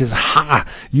 and he says, "Ha!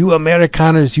 You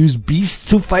Amerikaners use beasts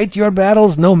to fight your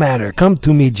battles? No matter. Come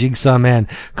to me, Jigsaw Man.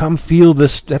 Come feel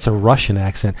this." That's a Russian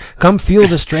accent. "Come feel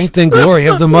the strength and glory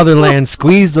of the motherland.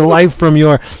 Squeeze the life from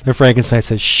your..." And Frankenstein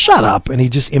says, "Shut up!" And he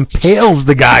just impales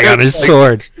the guy on his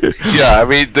sword. Yeah, I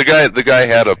mean, the guy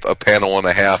had a panel and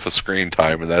a half of screen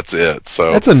time, and that's it.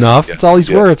 So that's enough. That's all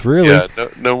he's worth, really. Yeah,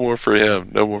 no more for him.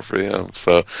 No more for him.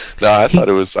 So no, I thought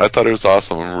it was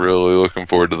awesome. I'm really looking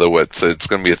forward to it's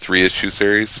going to be a 3-issue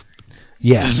series.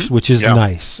 Yes, which is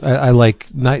nice. I like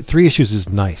 3 issues is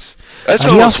nice. That's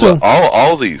almost what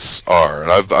all these are.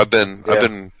 And I've been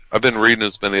reading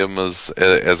as many of them as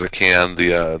I can.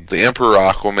 The Emperor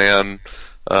Aquaman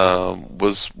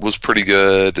was pretty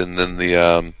good, and then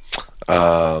the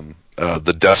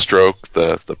Deathstroke,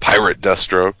 the pirate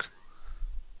Deathstroke.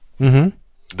 Mm-hmm.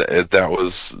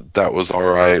 That was all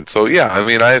right. So yeah, I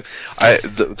mean,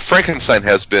 the Frankenstein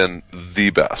has been the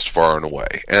best far and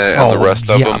away, and the rest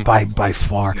of them by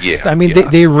far. Yeah, I mean,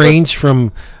 they range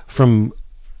from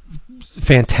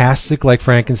fantastic like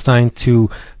Frankenstein to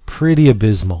pretty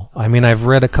abysmal. I mean, I've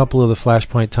read a couple of the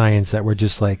Flashpoint tie-ins that were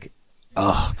just like,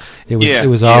 ugh, it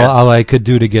was all I could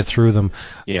do to get through them.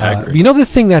 Yeah, I agree. You know, the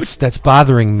thing that's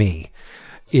bothering me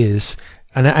is.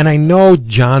 And I know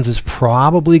Johns is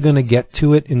probably going to get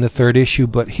to it in the 3rd issue,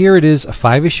 but here it is, a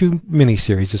 5-issue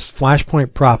miniseries. It's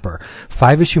Flashpoint proper,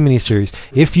 5-issue miniseries.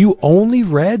 If you only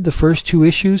read the first 2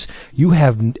 issues, you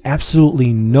have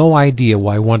absolutely no idea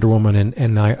why Wonder Woman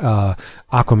and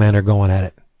Aquaman are going at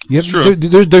it. True.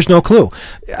 There's no clue.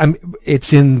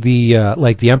 It's in the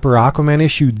the Emperor Aquaman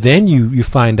issue. Then you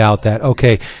find out that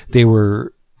okay, they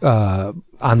were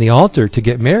on the altar to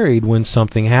get married when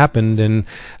something happened, and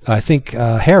I think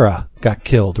Hera got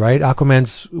killed. Right?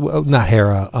 Aquaman's not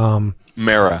Hera.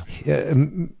 Mera.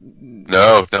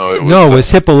 No, it was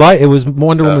Hippolyta. It was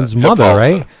Wonder Woman's mother,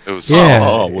 right? It was. Yeah.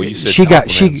 Oh, well, you said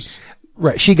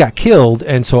she got killed,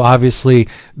 and so obviously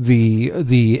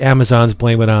the Amazons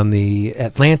blame it on the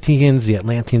Atlanteans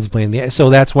blame so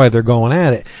that's why they're going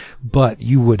at it. But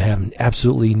you would have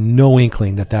absolutely no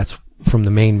inkling that that's from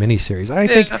the main miniseries. I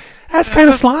think that's kind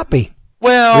of sloppy.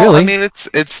 Well, really. I mean,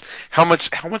 it's how much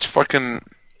fucking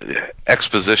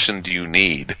exposition do you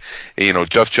need? You know,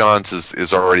 Geoff Johns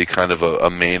is already kind of a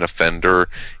main offender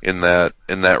in that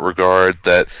regard.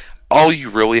 That all you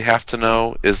really have to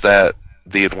know is that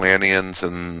the Atlanteans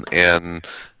and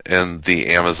the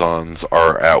Amazons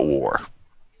are at war.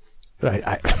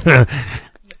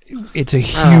 It's a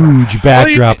huge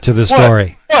backdrop to the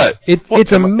story.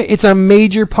 It's a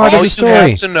major part of the story. All you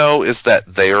have to know is that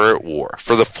they are at war.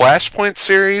 For the Flashpoint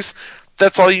series,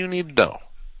 that's all you need to know.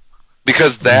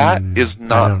 Because that is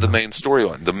not the main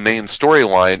storyline. The main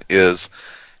storyline is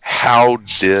how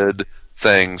did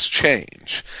things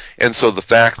change? And so the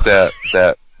fact that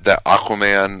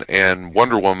Aquaman and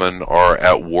Wonder Woman are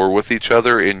at war with each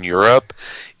other in Europe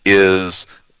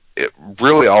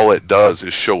really all it does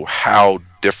is show how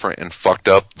different and fucked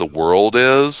up the world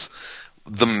is.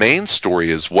 The main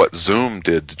story is what Zoom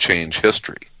did to change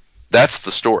history. That's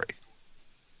the story.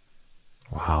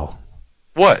 Wow.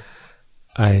 What?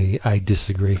 I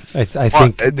disagree. I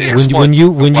think why do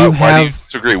you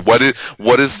disagree? What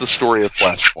is the story of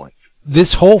Flashpoint?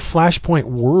 This whole Flashpoint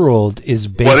world is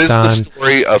based on... What is the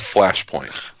story of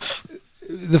Flashpoint?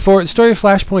 The story of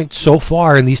Flashpoint so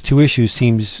far in these 2 issues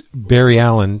seems Barry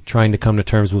Allen trying to come to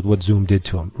terms with what Zoom did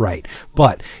to him. Right.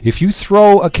 But if you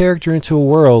throw a character into a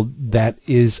world that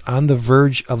is on the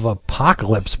verge of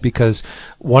apocalypse because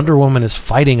Wonder Woman is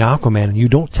fighting Aquaman and you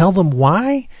don't tell them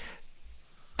why,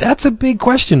 that's a big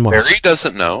question mark. Barry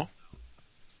doesn't know.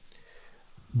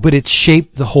 But it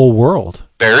shaped the whole world.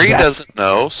 Barry doesn't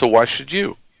know, so why should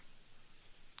you?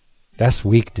 That's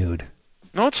weak, dude.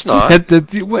 No, it's not.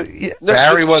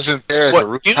 Barry wasn't there at the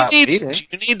rooftop meeting.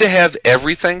 You need to have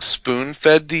everything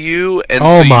spoon-fed to you. And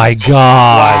oh, my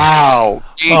God. Wow.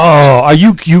 Oh, are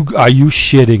you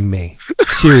shitting me?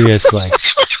 Seriously.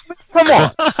 Come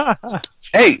on.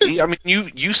 Hey, I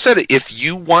mean, you said it. If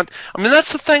you want... I mean,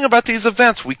 that's the thing about these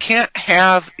events. We can't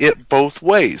have it both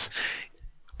ways.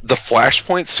 The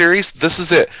Flashpoint series, this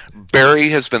is it. Barry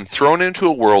has been thrown into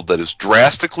a world that is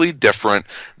drastically different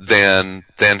than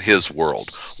his world.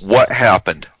 What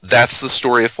happened? That's the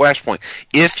story of Flashpoint.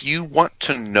 If you want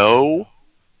to know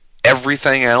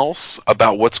everything else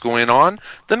about what's going on,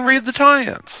 then read the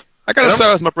tie-ins. I gotta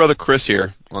start with my brother Chris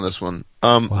here on this one.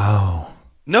 Wow.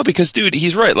 No, because dude,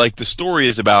 he's right. Like the story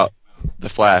is about the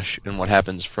Flash and what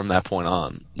happens from that point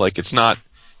on. Like it's not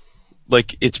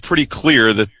like it's pretty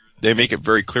clear that they make it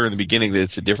very clear in the beginning that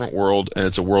it's a different world, and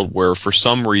it's a world where, for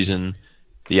some reason,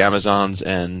 the Amazons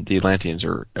and the Atlanteans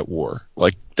are at war.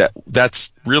 Like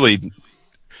that's really,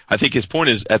 I think his point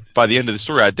is, by the end of the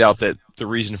story, I doubt that the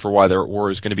reason for why they're at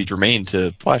war is going to be germane to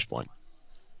Flashpoint.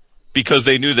 Because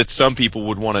they knew that some people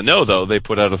would want to know, though, they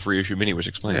put out a 3-issue mini which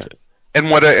explains it. And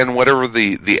whatever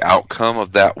the outcome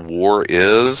of that war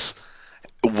is,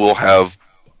 will have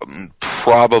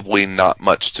probably not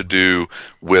much to do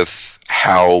with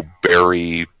how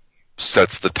Barry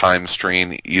sets the time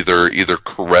stream either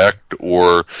correct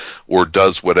or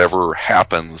does whatever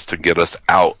happens to get us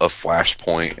out of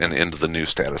Flashpoint and into the new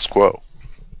status quo.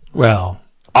 Well,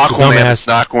 Aquaman is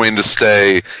not going to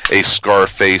stay a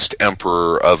scar-faced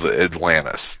emperor of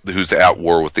Atlantis who's at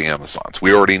war with the Amazons.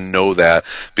 We already know that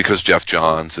because Jeff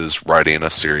Johns is writing a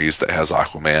series that has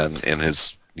Aquaman in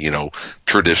his,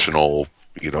 traditional,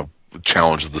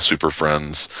 Challenge of the Super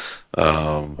Friends.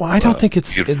 Well, I don't think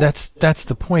that's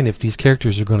the point. If these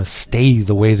characters are going to stay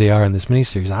the way they are in this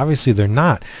miniseries, obviously they're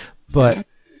not. But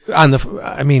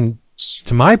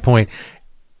to my point,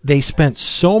 they spent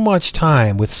so much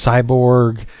time with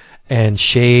Cyborg and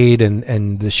Shade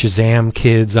and the Shazam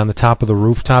kids on the top of the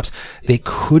rooftops. He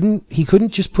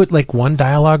couldn't just put like one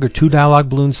dialogue or two dialogue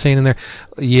balloons saying in there,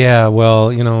 yeah,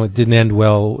 well, it didn't end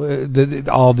well.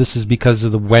 All this is because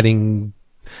of the wedding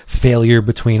failure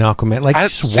between Aquaman.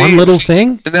 One little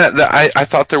thing. I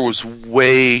thought there was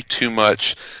way too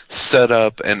much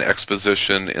setup and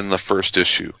exposition in the first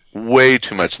issue. Way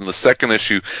too much. In the second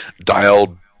issue,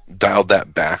 dialed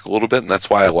that back a little bit, and that's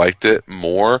why I liked it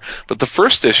more. But the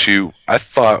first issue, I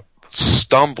thought,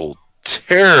 stumbled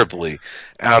terribly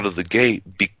out of the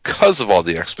gate because of all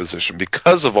the exposition,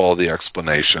 because of all the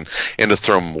explanation, and to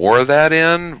throw more of that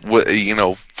in,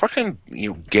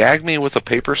 gag me with a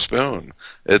paper spoon.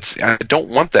 I don't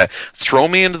want that. Throw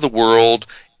me into the world,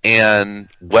 and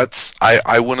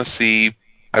I want to see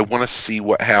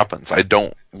what happens. I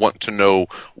don't want to know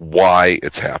why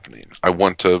it's happening. I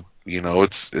want to.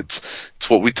 It's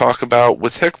what we talk about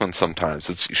with Hickman sometimes.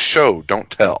 It's show, don't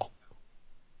tell.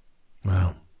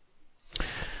 Wow.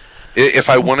 If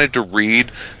I wanted to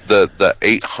read the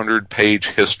 800-page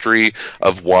history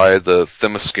of why the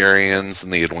Themyscirians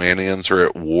and the Atlanteans are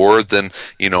at war, then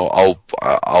I'll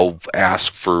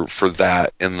ask for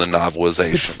that in the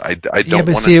novelization. I don't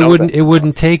want to know it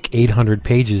wouldn't take 800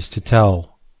 pages to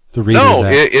tell the reader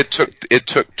that. it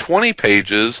took 20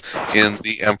 pages in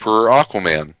the Emperor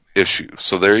Aquaman issue.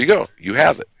 So there you go. You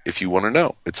have it. If you want to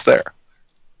know, it's there.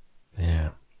 Yeah.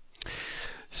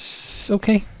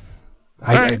 Okay.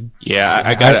 I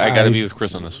got to be with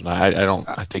Chris on this one.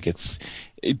 I think it's.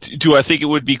 Do I think it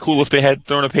would be cool if they had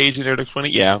thrown a page in there to explain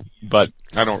it? Yeah, but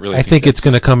I don't really. I think it's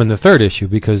going to come in the third issue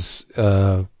because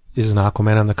isn't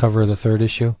Aquaman on the cover of the third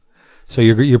issue? So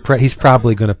he's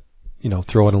probably going to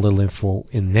throw in a little info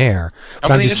in there.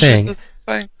 So I'm just saying. Is this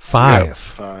thing?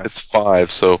 5. Yeah, it's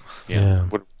 5. So yeah.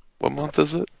 What month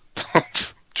is it?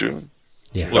 June.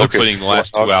 Yeah. Well, they're putting the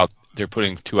last 2 out. They're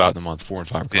putting 2 out in the month. 4 and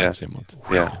 5 are coming the same month.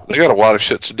 Yeah, they got a lot of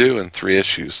shit to do in 3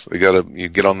 issues. You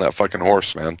get on that fucking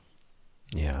horse, man.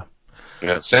 Yeah.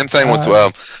 Yeah. Same thing with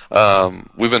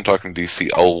we've been talking DC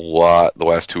a lot the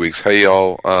last 2 weeks. Hey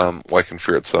y'all, liking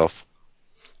Fear Itself.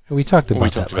 We talked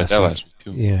about that last week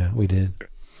too. Yeah, we did.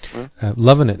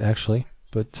 Loving it actually,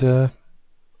 but at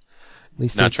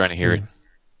least not trying to hear it.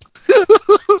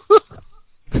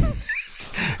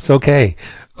 It's okay.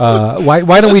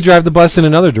 Why don't we drive the bus in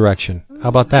another direction? How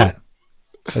about that?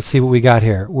 Let's see what we got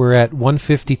here. We're at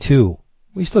 1:52.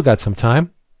 We still got some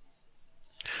time.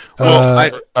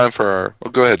 Well,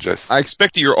 go ahead, Jess. I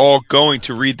expect that you're all going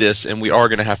to read this, and we are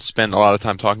going to have to spend a lot of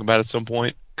time talking about it at some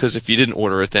point. Because if you didn't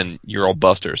order it, then you're all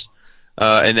busters.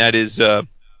 And that is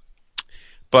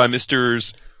by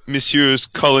Messrs.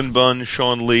 Cullen Bunn,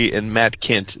 Sean Lee, and Matt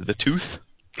Kent, The Tooth.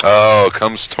 Oh, it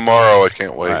comes tomorrow. I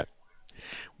can't wait. Right.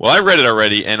 Well, I read it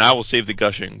already, and I will save the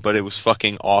gushing, but it was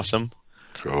fucking awesome.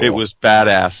 Cool. It was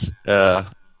badass.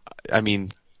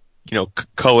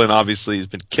 Cullen obviously has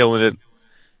been killing it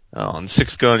on the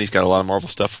Sixth Gun. He's got a lot of Marvel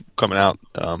stuff coming out.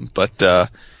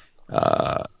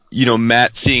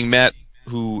 Seeing Matt,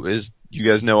 who is, you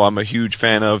guys know I'm a huge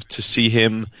fan of, to see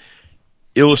him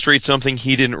illustrate something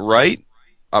he didn't write,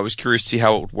 I was curious to see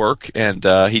how it would work, and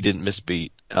he didn't miss a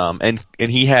beat. And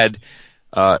he had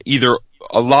either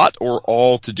a lot or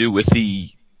all to do with the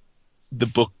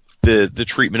book, the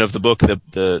treatment of the book,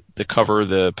 the cover,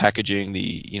 the packaging,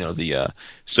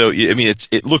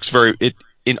 it looks very,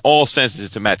 in all senses,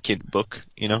 it's a Matt Kent book.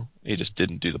 He just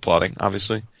didn't do the plotting,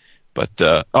 obviously. But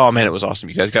it was awesome.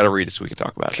 You guys got to read it so we can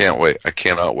talk about it. Can't wait. I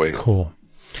cannot wait. Cool.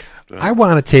 I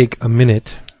want to take a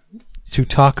minute to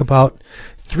talk about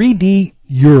 3D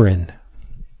urine.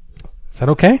 Is that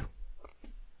okay?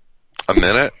 A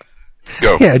minute?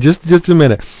 Go. Yeah, just a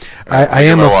minute. I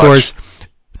am, of course,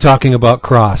 talking about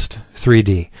Crossed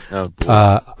 3D. Oh,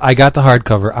 boy. I got the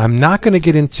hardcover. I'm not going to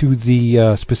get into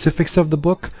the specifics of the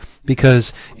book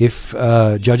because if,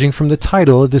 judging from the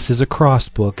title, this is a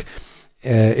Crossed book,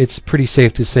 it's pretty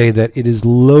safe to say that it is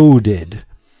loaded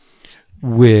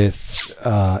with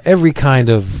every kind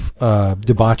of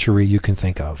debauchery you can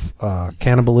think of.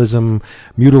 Cannibalism,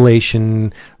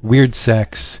 mutilation, weird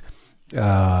sex,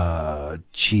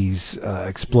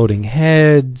 exploding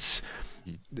heads,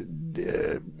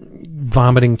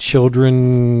 vomiting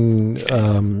children.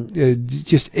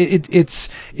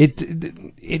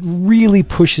 It really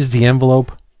pushes the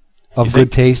envelope of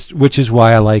good taste, which is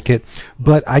why I like it.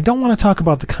 But I don't want to talk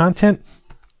about the content.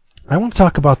 I want to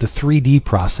talk about the 3D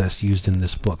process used in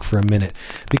this book for a minute,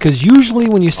 because usually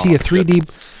when you see a 3D...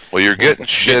 Well, you're getting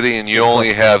shitty, and you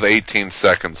only have 18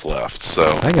 seconds left,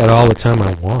 so... I got all the time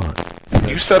I want.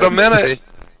 You said a minute.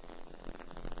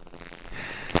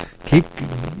 You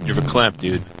have a clamp,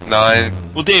 dude.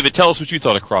 9. Well, David, tell us what you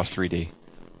thought of Cross 3D.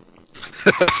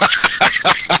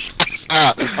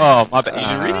 Oh, my bad. You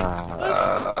didn't read it?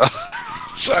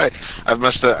 Sorry, I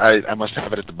must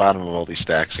have it at the bottom of all these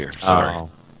stacks here. Sorry. Oh.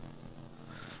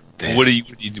 What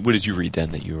did you read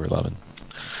then that you were loving?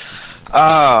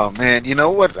 Oh man, you know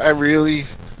what I really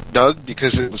dug,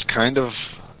 because it was kind of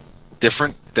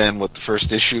different than what the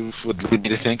first issue would lead me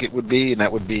to think it would be, and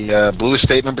that would be Blue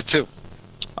Estate #2.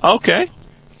 Okay.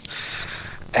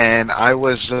 And I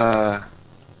was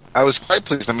quite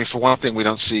pleased. I mean, for one thing, we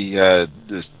don't see the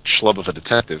schlub of a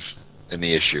detective in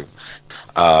the issue,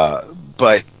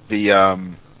 but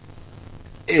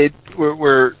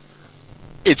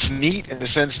it's neat in the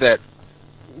sense that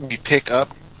we pick up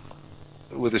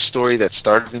with a story that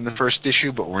started in the first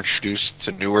issue, but we're introduced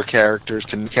to new characters,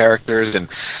 and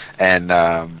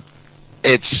I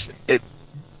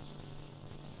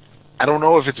don't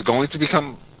know if it's going to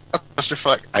become a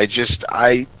clusterfuck. I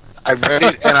read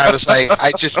it and I was like,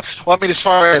 as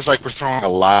far as like we're throwing a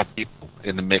lot of people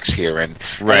in the mix here, and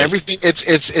everything,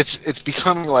 it's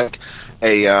becoming like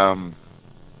a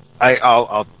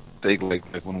I'll think like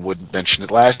when Wood mentioned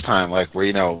it last time, like where,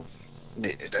 you know,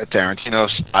 a Tarantino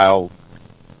style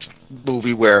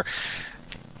movie where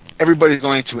everybody's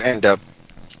going to end up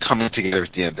coming together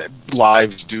at the end.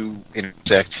 Lives do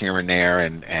intersect here and there,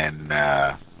 and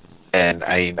I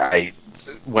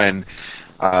when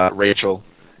Rachel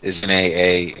is in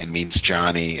AA and meets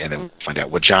Johnny, and then find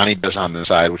out what Johnny does on the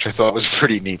side, which I thought was a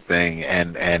pretty neat thing,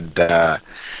 and then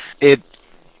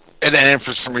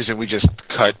for some reason we just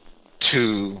cut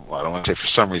to, well, I don't want to say for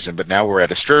some reason, but now we're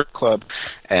at a strip club,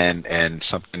 and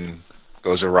something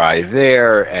goes awry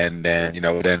there, and then, you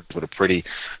know, it ends with a pretty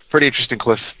interesting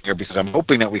cliffhanger, because I'm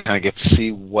hoping that we kind of get to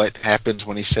see what happens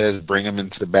when he says bring him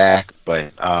into the back,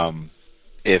 but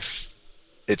if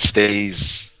it stays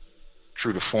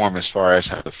true to form as far as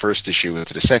how the first issue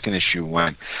into the second issue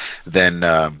went, then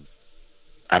I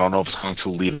don't know if it's going to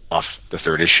lead off the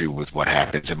third issue with what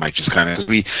happens. It might just kind of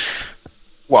be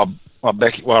while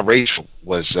Rachel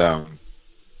was on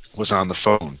the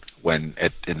phone in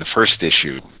the first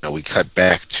issue, you know, we cut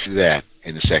back to that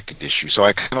in the second issue. So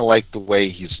I kind of like the way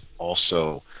he's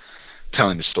also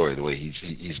telling the story, the way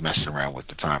he's messing around with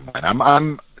the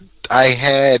timeline.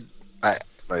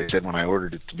 Like I said, when I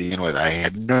ordered it to begin with, I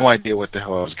had no idea what the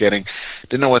hell I was getting.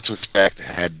 Didn't know what to expect.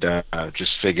 I had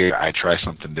just figured I'd try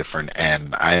something different,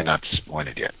 and I am not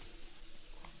disappointed yet.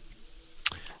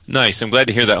 Nice. I'm glad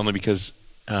to hear that, only because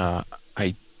I've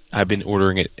been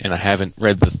ordering it, and I haven't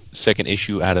read the second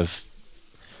issue out of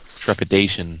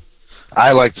trepidation.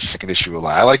 I like the second issue a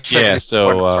lot. I like the second issue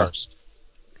more than the first.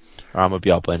 I'm going to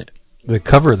be all playing it. The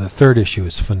cover of the third issue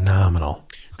is phenomenal.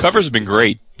 Covers have been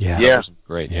great. Yeah. Covers have been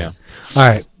great, yeah. All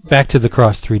right, back to the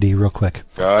Cross 3D real quick.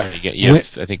 Go ahead. You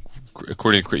have, I think,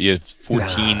 according to you have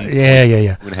 14 and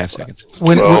a half seconds.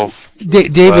 12,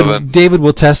 David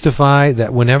will testify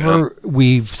that whenever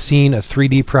we've seen a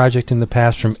 3D project in the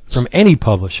past from any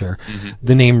publisher,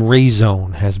 the name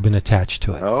Rayzone has been attached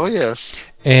to it. Oh, yes.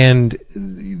 And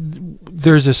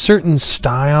there's a certain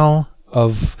style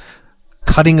of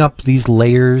cutting up these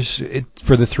layers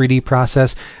for the 3D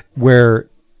process where,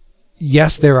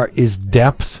 yes, there is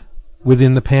depth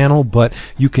within the panel, but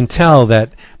you can tell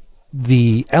that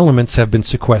the elements have been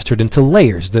sequestered into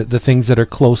layers. The things that are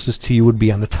closest to you would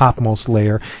be on the topmost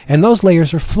layer, and those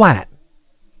layers are flat.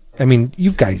 I mean,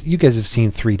 you guys have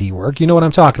seen 3D work. You know what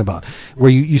I'm talking about,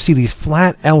 where you see these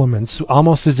flat elements,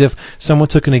 almost as if someone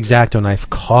took an X-Acto knife,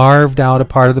 carved out a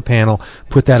part of the panel,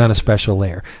 put that on a special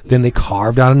layer. Then they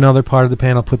carved out another part of the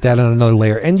panel, put that on another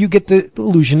layer, and you get the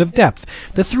illusion of depth.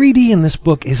 The 3D in this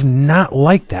book is not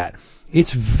like that.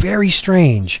 It's very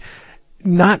strange.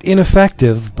 Not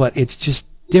ineffective, but it's just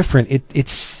different. It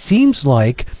seems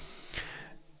like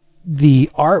the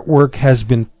artwork has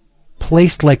been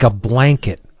placed like a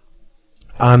blanket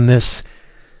on this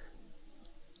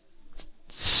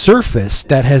surface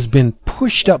that has been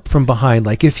pushed up from behind.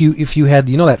 Like if you had,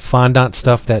 that fondant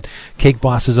stuff that Cake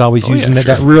Boss is always using,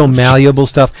 that real malleable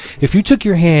stuff. If you took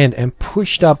your hand and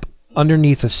pushed up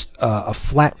underneath a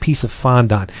flat piece of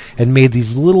fondant and made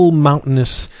these little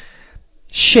mountainous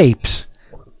shapes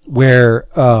where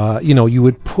you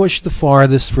would push the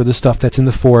farthest for the stuff that's in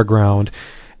the foreground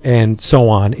and so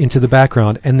on into the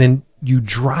background, and then you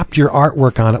dropped your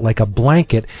artwork on it like a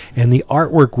blanket, and the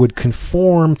artwork would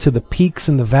conform to the peaks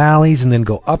and the valleys and then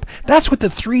go up. That's what the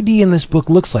 3D in this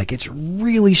book looks like. It's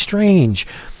really strange.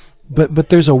 But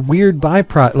there's a weird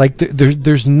byproduct. Like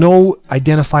there's no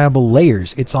identifiable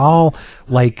layers. It's all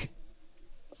like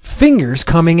fingers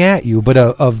coming at you, but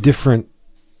of different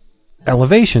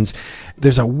elevations.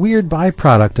 There's a weird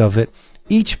byproduct of it.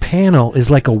 Each panel is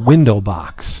like a window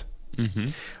box. Mm-hmm.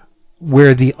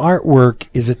 Where the artwork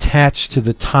is attached to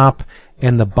the top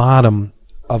and the bottom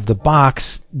of the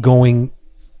box going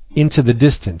into the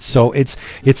distance. So it's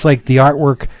like the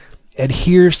artwork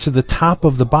adheres to the top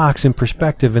of the box in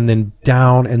perspective and then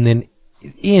down and then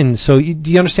in. So do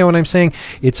you understand what I'm saying?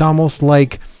 It's almost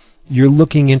like you're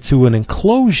looking into an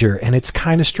enclosure, and it's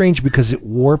kind of strange because it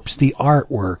warps the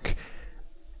artwork.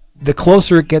 The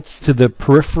closer it gets to the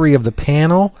periphery of the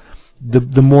panel,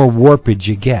 the more warpage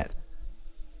you get.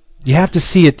 You have to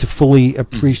see it to fully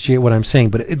appreciate what I'm saying,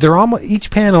 but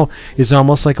each panel is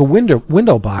almost like a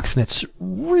window box, and it's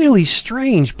really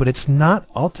strange, but it's not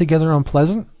altogether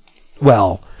unpleasant.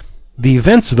 Well, the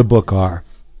events of the book are,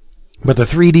 but the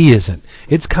 3D isn't.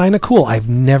 It's kind of cool. I've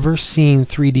never seen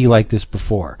 3D like this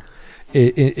before.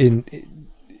 I'll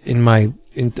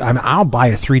buy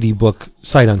a 3D book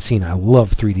sight unseen. I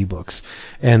love 3D books,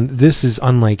 and this is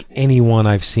unlike any one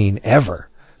I've seen ever.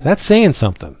 That's saying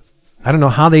something. I don't know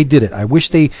how they did it. I wish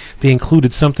they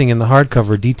included something in the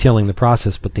hardcover detailing the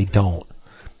process, but they don't.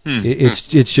 It's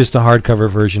just a hardcover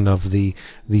version of the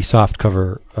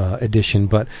softcover edition.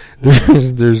 But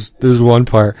there's one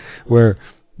part where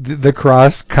the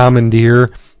Cross commandeer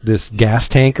this gas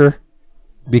tanker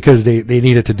because they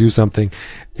needed to do something,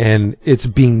 and it's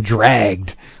being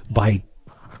dragged by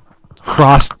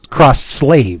crossed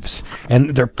slaves,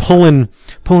 and they're pulling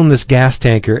this gas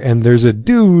tanker, and there's a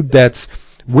dude that's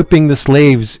whipping the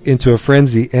slaves into a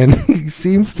frenzy, and he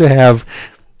seems to have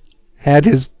had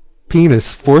his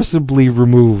penis forcibly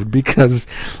removed, because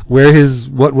where his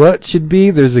what should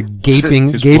be, there's a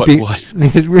gaping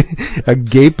a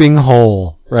gaping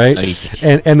hole, right?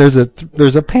 And there's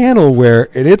a panel where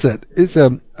it's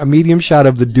a medium shot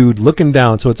of the dude looking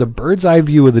down, so it's a bird's eye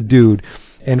view of the dude,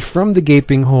 and from the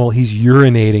gaping hole he's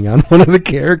urinating on one of the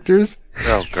characters.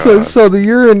 Oh, God. So the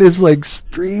urine is like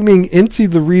streaming into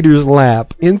the reader's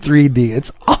lap in 3D.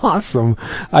 It's awesome.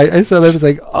 I saw that. I was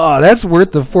like, oh, that's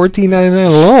worth the $14.99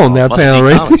 alone. That panel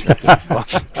right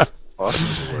there.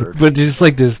 But just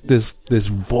like this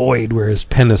void where his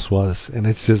penis was, and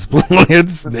it's just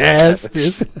it's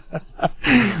nasty.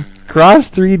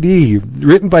 Cross 3D,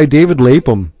 written by David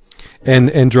Lapham,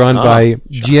 and drawn by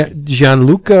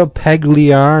Gianluca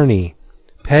Pagliarani.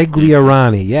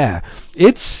 Yeah.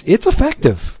 It's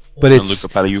effective, but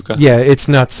it's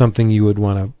not something you would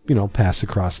want to pass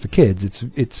across to kids.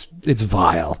 It's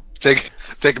vile. Take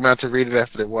them out to read it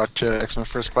after they watch X-Men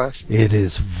First Class. It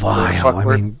is vile. I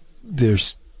mean,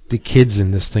 there's the kids in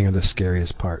this thing are the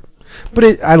scariest part.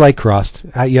 But I like Crossed.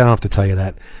 I don't have to tell you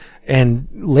that. And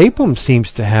Lapham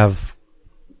seems to have,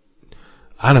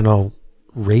 I don't know,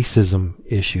 racism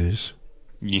issues.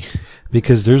 Yeah.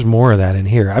 Because there's more of that in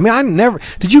here. I mean,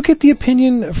 did you get the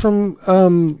opinion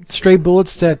from Stray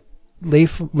Bullets that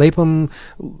Lapham,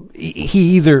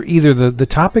 he either the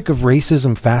topic of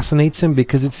racism fascinates him,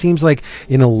 because it seems like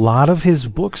in a lot of his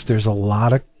books there's a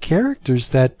lot of characters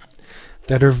that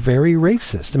are very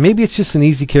racist. And maybe it's just an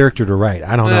easy character to write.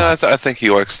 I don't know. I think he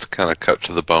likes to kind of cut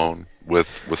to the bone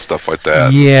with stuff like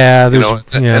that. Yeah,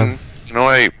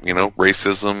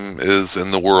 racism is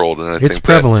in the world, and I think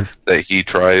prevalent. That he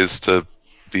tries to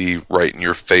be right in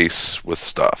your face with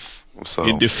stuff. So,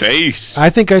 in the face. I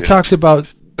think I talked about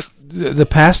the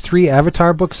past 3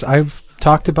 Avatar books I've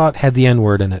talked about had the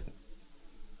N-word in it.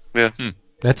 Yeah.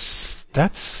 That's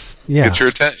yeah.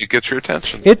 It gets your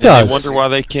attention. It does. I wonder why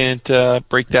they can't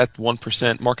break that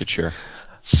 1% market share.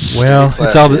 Well,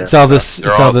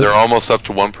 they're almost up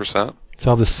to 1%. It's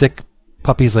all the sick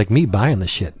puppies like me buying the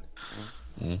shit.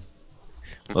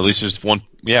 At least there's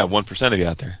 1% of you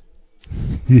out there.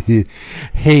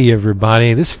 Hey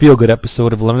everybody, this feel-good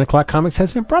episode of 11 O'Clock Comics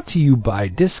has been brought to you by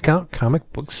Discount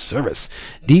Comic Book Service,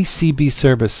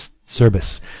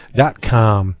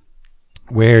 DCBService.com,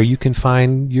 where you can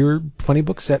find your funny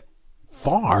books at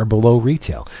far below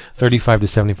retail, 35 to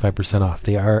 75% off.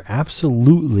 They are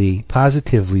absolutely,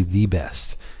 positively the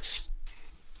best.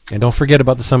 And don't forget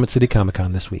about the Summit City Comic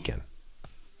Con this weekend.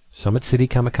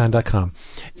 SummitCityComicCon.com.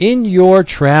 In your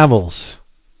travels,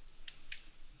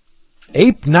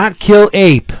 ape not kill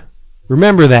ape.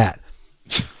 Remember that.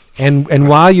 And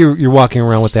while you're walking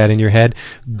around with that in your head,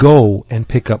 go and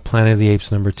pick up Planet of the Apes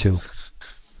 #2.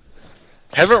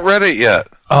 Haven't read it yet.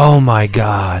 Oh my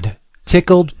God.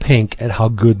 Tickled pink at how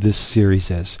good this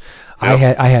series is.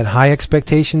 Yep. I had high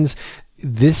expectations.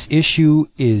 This issue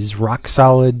is rock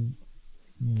solid,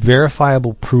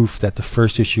 verifiable proof that the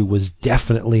first issue was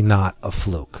definitely not a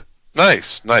fluke.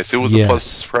 Nice. It was a pleasant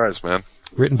surprise, man.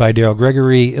 Written by Daryl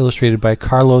Gregory, illustrated by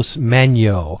Carlos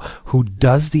Magno, who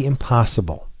does the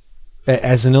impossible.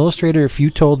 As an illustrator, if you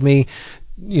told me,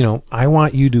 I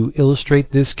want you to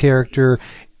illustrate this character,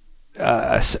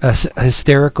 a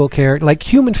hysterical character, like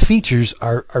human features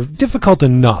are difficult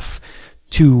enough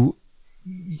to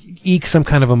eke some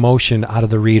kind of emotion out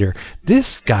of the reader.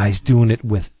 This guy's doing it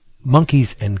with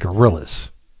monkeys and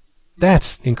gorillas.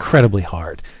 That's incredibly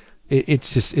hard.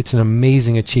 It's an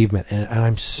amazing achievement, and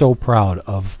I'm so proud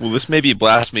of. Well, this may be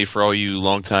blasphemy for all you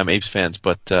longtime Apes fans,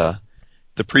 but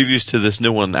the previews to this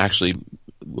new one actually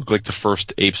look like the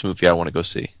first Apes movie I want to go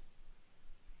see.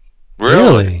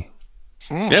 Really?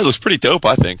 Yeah, it looks pretty dope,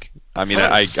 I think. I mean,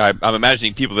 Nice. I'm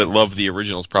imagining people that love the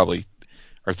originals probably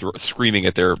are screaming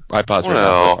at their iPods right now.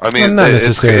 Well, I mean, Not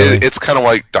necessarily. it's kind of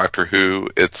like Doctor Who.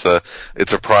 It's a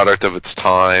product of its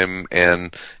time,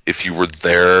 and if you were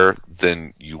there,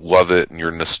 then you love it and you're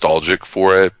nostalgic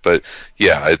for it. But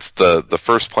yeah, it's the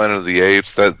first Planet of the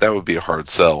Apes. That would be a hard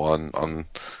sell on someone.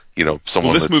 Well,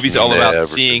 this that's movie's all never about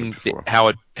seen seeing it before. how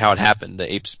it happened.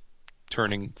 The apes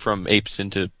turning from apes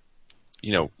into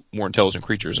more intelligent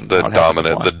creatures, and how it happened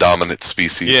and why. the dominant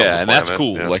species. on the Yeah, and that's planet.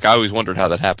 cool. Yeah. Like, I always wondered how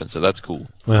that happened, so that's cool.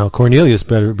 Well, Cornelius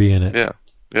better be in it.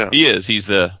 Yeah. He is. He's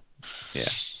the. Yeah.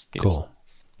 he is. Cool.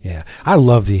 Yeah, I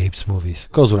love the Apes movies.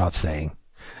 Goes without saying.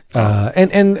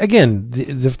 And again,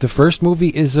 the first movie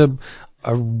is a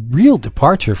real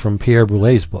departure from Pierre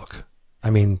Boulet's book.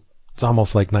 I mean, it's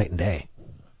almost like night and day.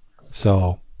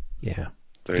 So, yeah.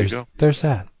 There you go. There's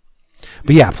that.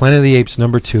 But yeah, Planet of the Apes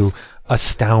 #2,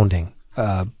 astounding.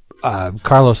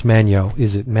 Carlos Magno,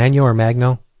 is it Magno or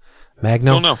Magno?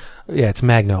 Magno? Don't know. Yeah, it's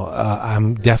Magno.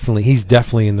 He's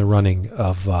definitely in the running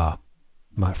of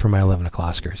for my 11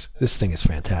 o'clockers. This thing is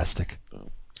fantastic.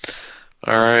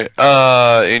 All right.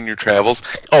 In your travels.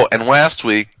 Oh, and last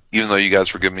week, even though you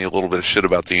guys were giving me a little bit of shit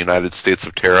about the United States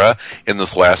of Terra, in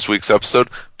this last week's episode,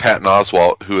 Patton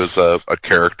Oswalt, who is a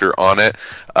character on it,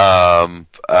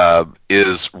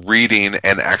 is reading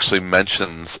and actually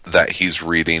mentions that he's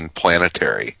reading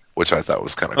Planetary, which I thought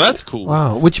was kind of cool. That's cool.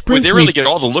 Wow, which Wait, brings they me... really get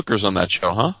all the lookers on that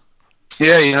show, huh?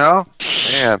 Yeah,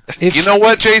 Man, If- you know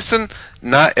what, Jason?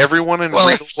 Not everyone in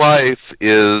real life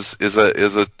is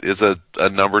a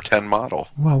number 10 model.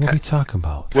 Well, what are we talking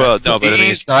about? Well, no, but I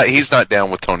mean, He's not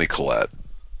down with Toni Collette.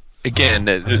 again,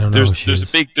 don't know there's who she a is.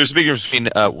 big difference between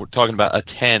we're talking about a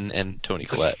 10 and Toni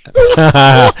Collette.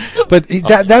 But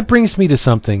that brings me to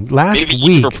something. Last Maybe each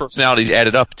week, of her personalities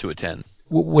added up to a 10.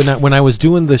 when I was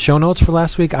doing the show notes for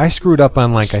last week, I screwed up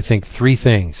on I think 3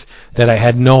 things that I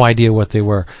had no idea what they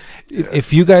were.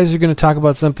 If you guys are going to talk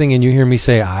about something and you hear me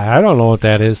say I don't know what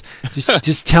that is,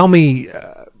 just tell me.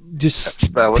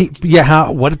 Spell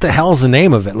it. What the hell is the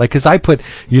name of it? Like, because I put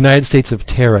United States of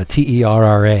Terra,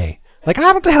 TERRA. Like,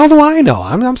 what the hell do I know?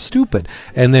 I'm stupid.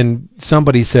 And then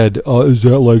somebody said, "Oh, is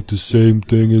that like the same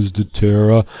thing as the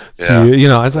Terra?"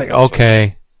 Yeah. It's like,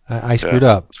 okay, I screwed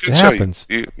up. It's a good It show. happens.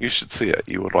 You should see it.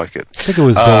 You would like it. I think it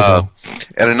was Bobo.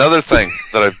 And another thing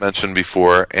that I've mentioned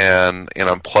before, and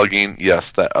I'm plugging,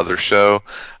 yes, that other show.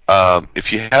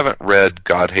 If you haven't read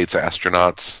God Hates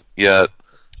Astronauts yet,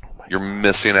 you're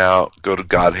missing out. Go to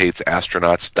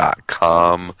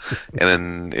godhatesastronauts.com. And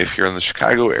then if you're in the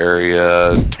Chicago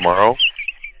area tomorrow,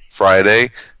 Friday,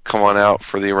 come on out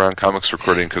for the Around Comics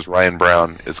recording because Ryan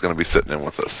Brown is going to be sitting in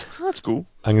with us. That's cool.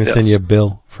 I'm going to yes. send you a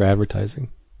bill for advertising.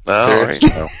 All right.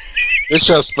 No. This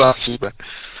show's sponsored by.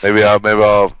 Maybe I'll.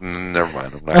 Never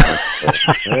mind. I'm not gonna.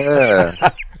 Yeah.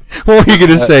 What were you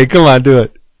going to say? Come on, do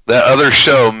it. That other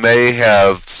show may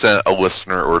have sent a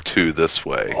listener or two this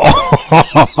way.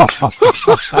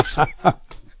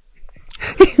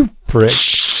 You prick.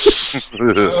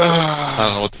 I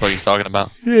don't know what the fuck he's talking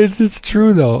about. It's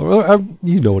true, though.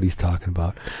 You know what he's talking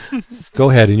about. Go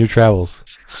ahead, in your travels.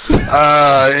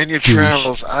 In your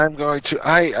travels, I'm going to.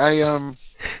 I love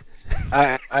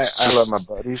my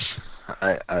buddies.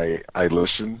 I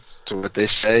listen to what they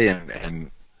say,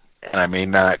 and I may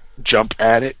not jump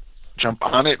at it jump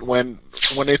on it when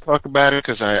they talk about it,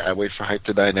 because I wait for hype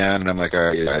to die down, and I'm like, all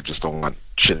right, I just don't want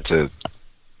shit to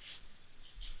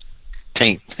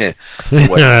taint Taint.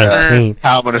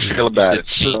 how I'm going to feel about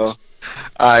it. So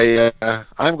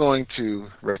I'm going to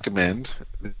recommend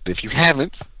that if you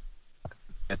haven't,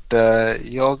 that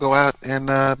you all go out and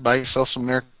buy yourself some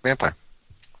American Vampire.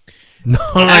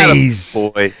 Nice.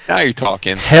 Boy, now you're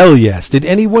talking. Hell yes. Did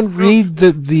anyone read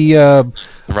the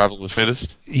Survival of the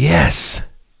Fittest? Yes.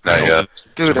 Not yet.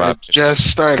 Dude, I just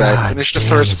started. God I finished the damn,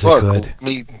 first is it book.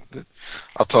 good?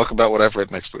 I'll talk about what I've read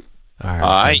next week. All right.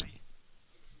 Alright.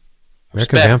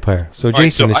 American Respect. Vampire. So All right,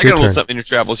 Jason, so it's I your got a little turn. something in your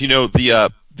travels. You know, the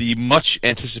much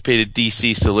anticipated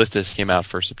DC Solistus came out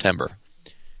for September.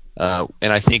 And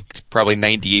I think probably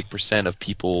 98% of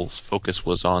people's focus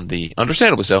was on the,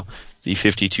 understandably so, the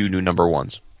 52 new number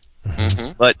ones.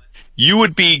 Mm-hmm. But you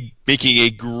would be making a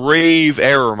grave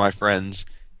error, my friends,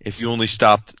 if you only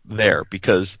stopped there,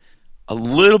 because a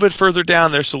little bit further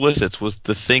down their solicits was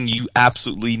the thing you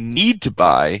absolutely need to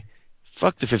buy.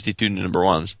 Fuck the 52 new number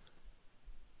ones.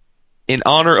 In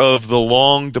honor of the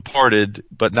long departed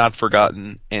but not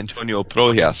forgotten Antonio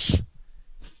Projas,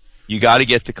 you got to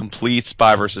get the complete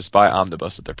Spy vs. Spy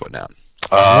omnibus that they're putting out.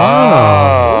 Oh.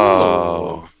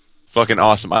 Fucking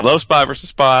awesome. I love Spy vs.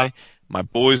 Spy. My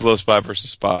boys love Spy vs.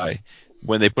 Spy.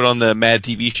 When they put on the Mad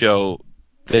TV show,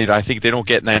 I think they don't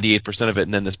get 98% of it,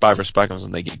 and then the Spy vs. Spy comes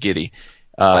and they get giddy.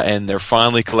 And they're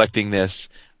finally collecting this.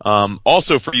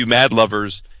 Also, for you Mad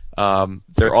lovers,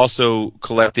 they're also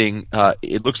collecting,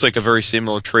 it looks like a very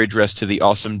similar trade dress to the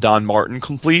awesome Don Martin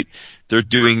complete. They're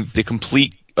doing the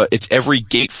complete, it's every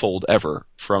gatefold ever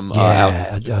from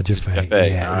Al Jaffe.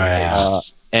 Yeah.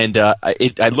 And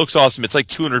it looks awesome. It's like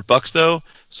 $200 though,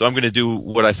 so I'm going to do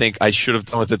what I think I should have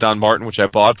done with the Don Martin, which I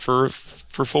bought for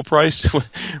full price,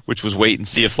 which was wait and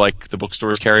see if like the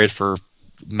bookstores carry it for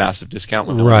massive discount.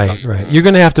 Right. You're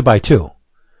going to have to buy two.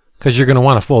 Because you're going to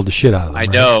want to fold the shit out of them.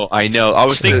 I know. I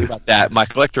was thinking about that. My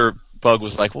collector bug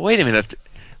was like, well, wait a minute.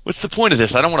 What's the point of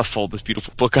this? I don't want to fold this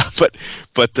beautiful book up.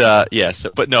 But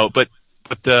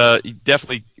you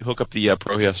definitely hook up the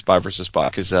Projas Spy vs. Spy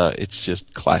because it's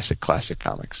just classic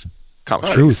comics.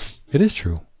 Truth. It is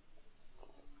true.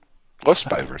 What's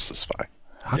Spy vs. Spy?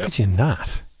 How could you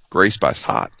not? Gray Spy's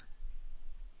hot.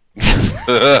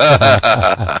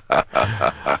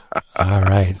 All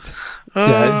right.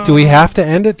 Do we have to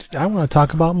end it? I want to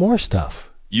talk about more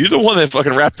stuff. You're the one that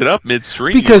fucking wrapped it up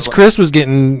midstream. Because Chris was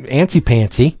getting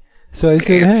antsy-pantsy. So I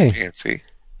said, hey. Fancy.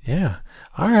 Yeah.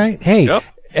 All right. Hey,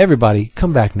 everybody,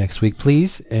 come back next week,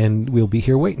 please, and we'll be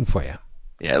here waiting for you.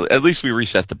 Yeah, at least we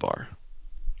reset the bar.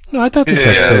 No, I thought this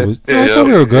episode was... I thought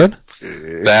we were good.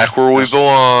 Back where we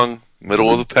belong.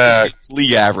 Middle of the pack.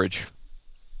 League average.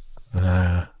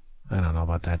 I don't know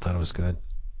about that. I thought it was good.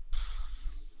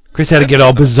 Chris had to get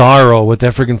all bizarro with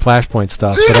that friggin' Flashpoint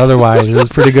stuff, but otherwise it was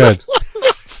pretty good.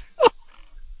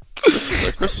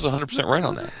 Chris was 100% right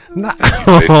on that.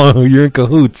 Oh, you're in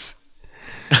cahoots.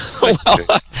 Well,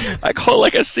 I call it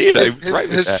like I see it. I was right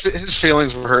with that. His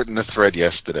feelings were hurt in the thread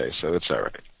yesterday, so it's all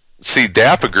right. See,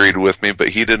 Dap agreed with me, but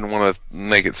he didn't want to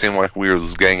make it seem like we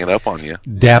was ganging up on you.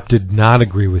 Dap did not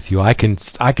agree with you. I can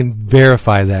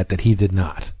verify that he did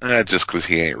not. Just because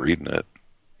he ain't reading it.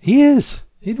 He is.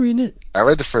 He's reading it. I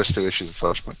read the first two issues of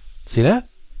Flashpoint. See that?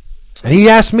 And he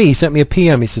asked me, he sent me a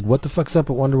PM. He said, what the fuck's up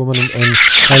with Wonder Woman and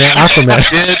Aquaman?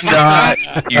 Did not,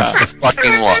 you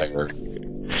fucking liar.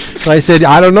 So I said,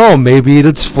 I don't know. Maybe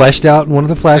it's fleshed out in one of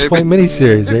the Flashpoint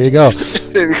miniseries. There you go.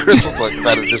 Maybe Chris will talk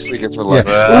about it this weekend for lunch.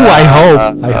 Yeah. Ooh, I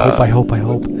hope.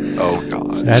 Oh,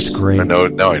 God. That's great. I know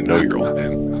you're old,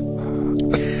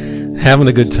 man. Having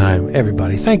a good time,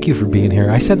 everybody. Thank you for being here.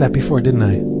 I said that before, didn't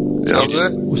I? Yeah.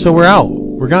 So we're out.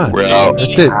 We're gone. We're out.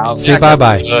 That's it. Say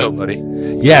bye-bye. Buddy.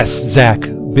 Yes, Zach.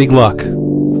 Big luck.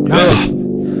 Good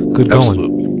going.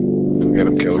 Absolutely. Get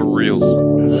him killed. For reals.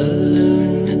 The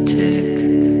lunatic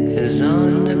is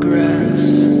on the grass.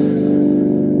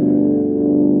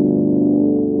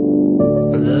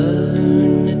 The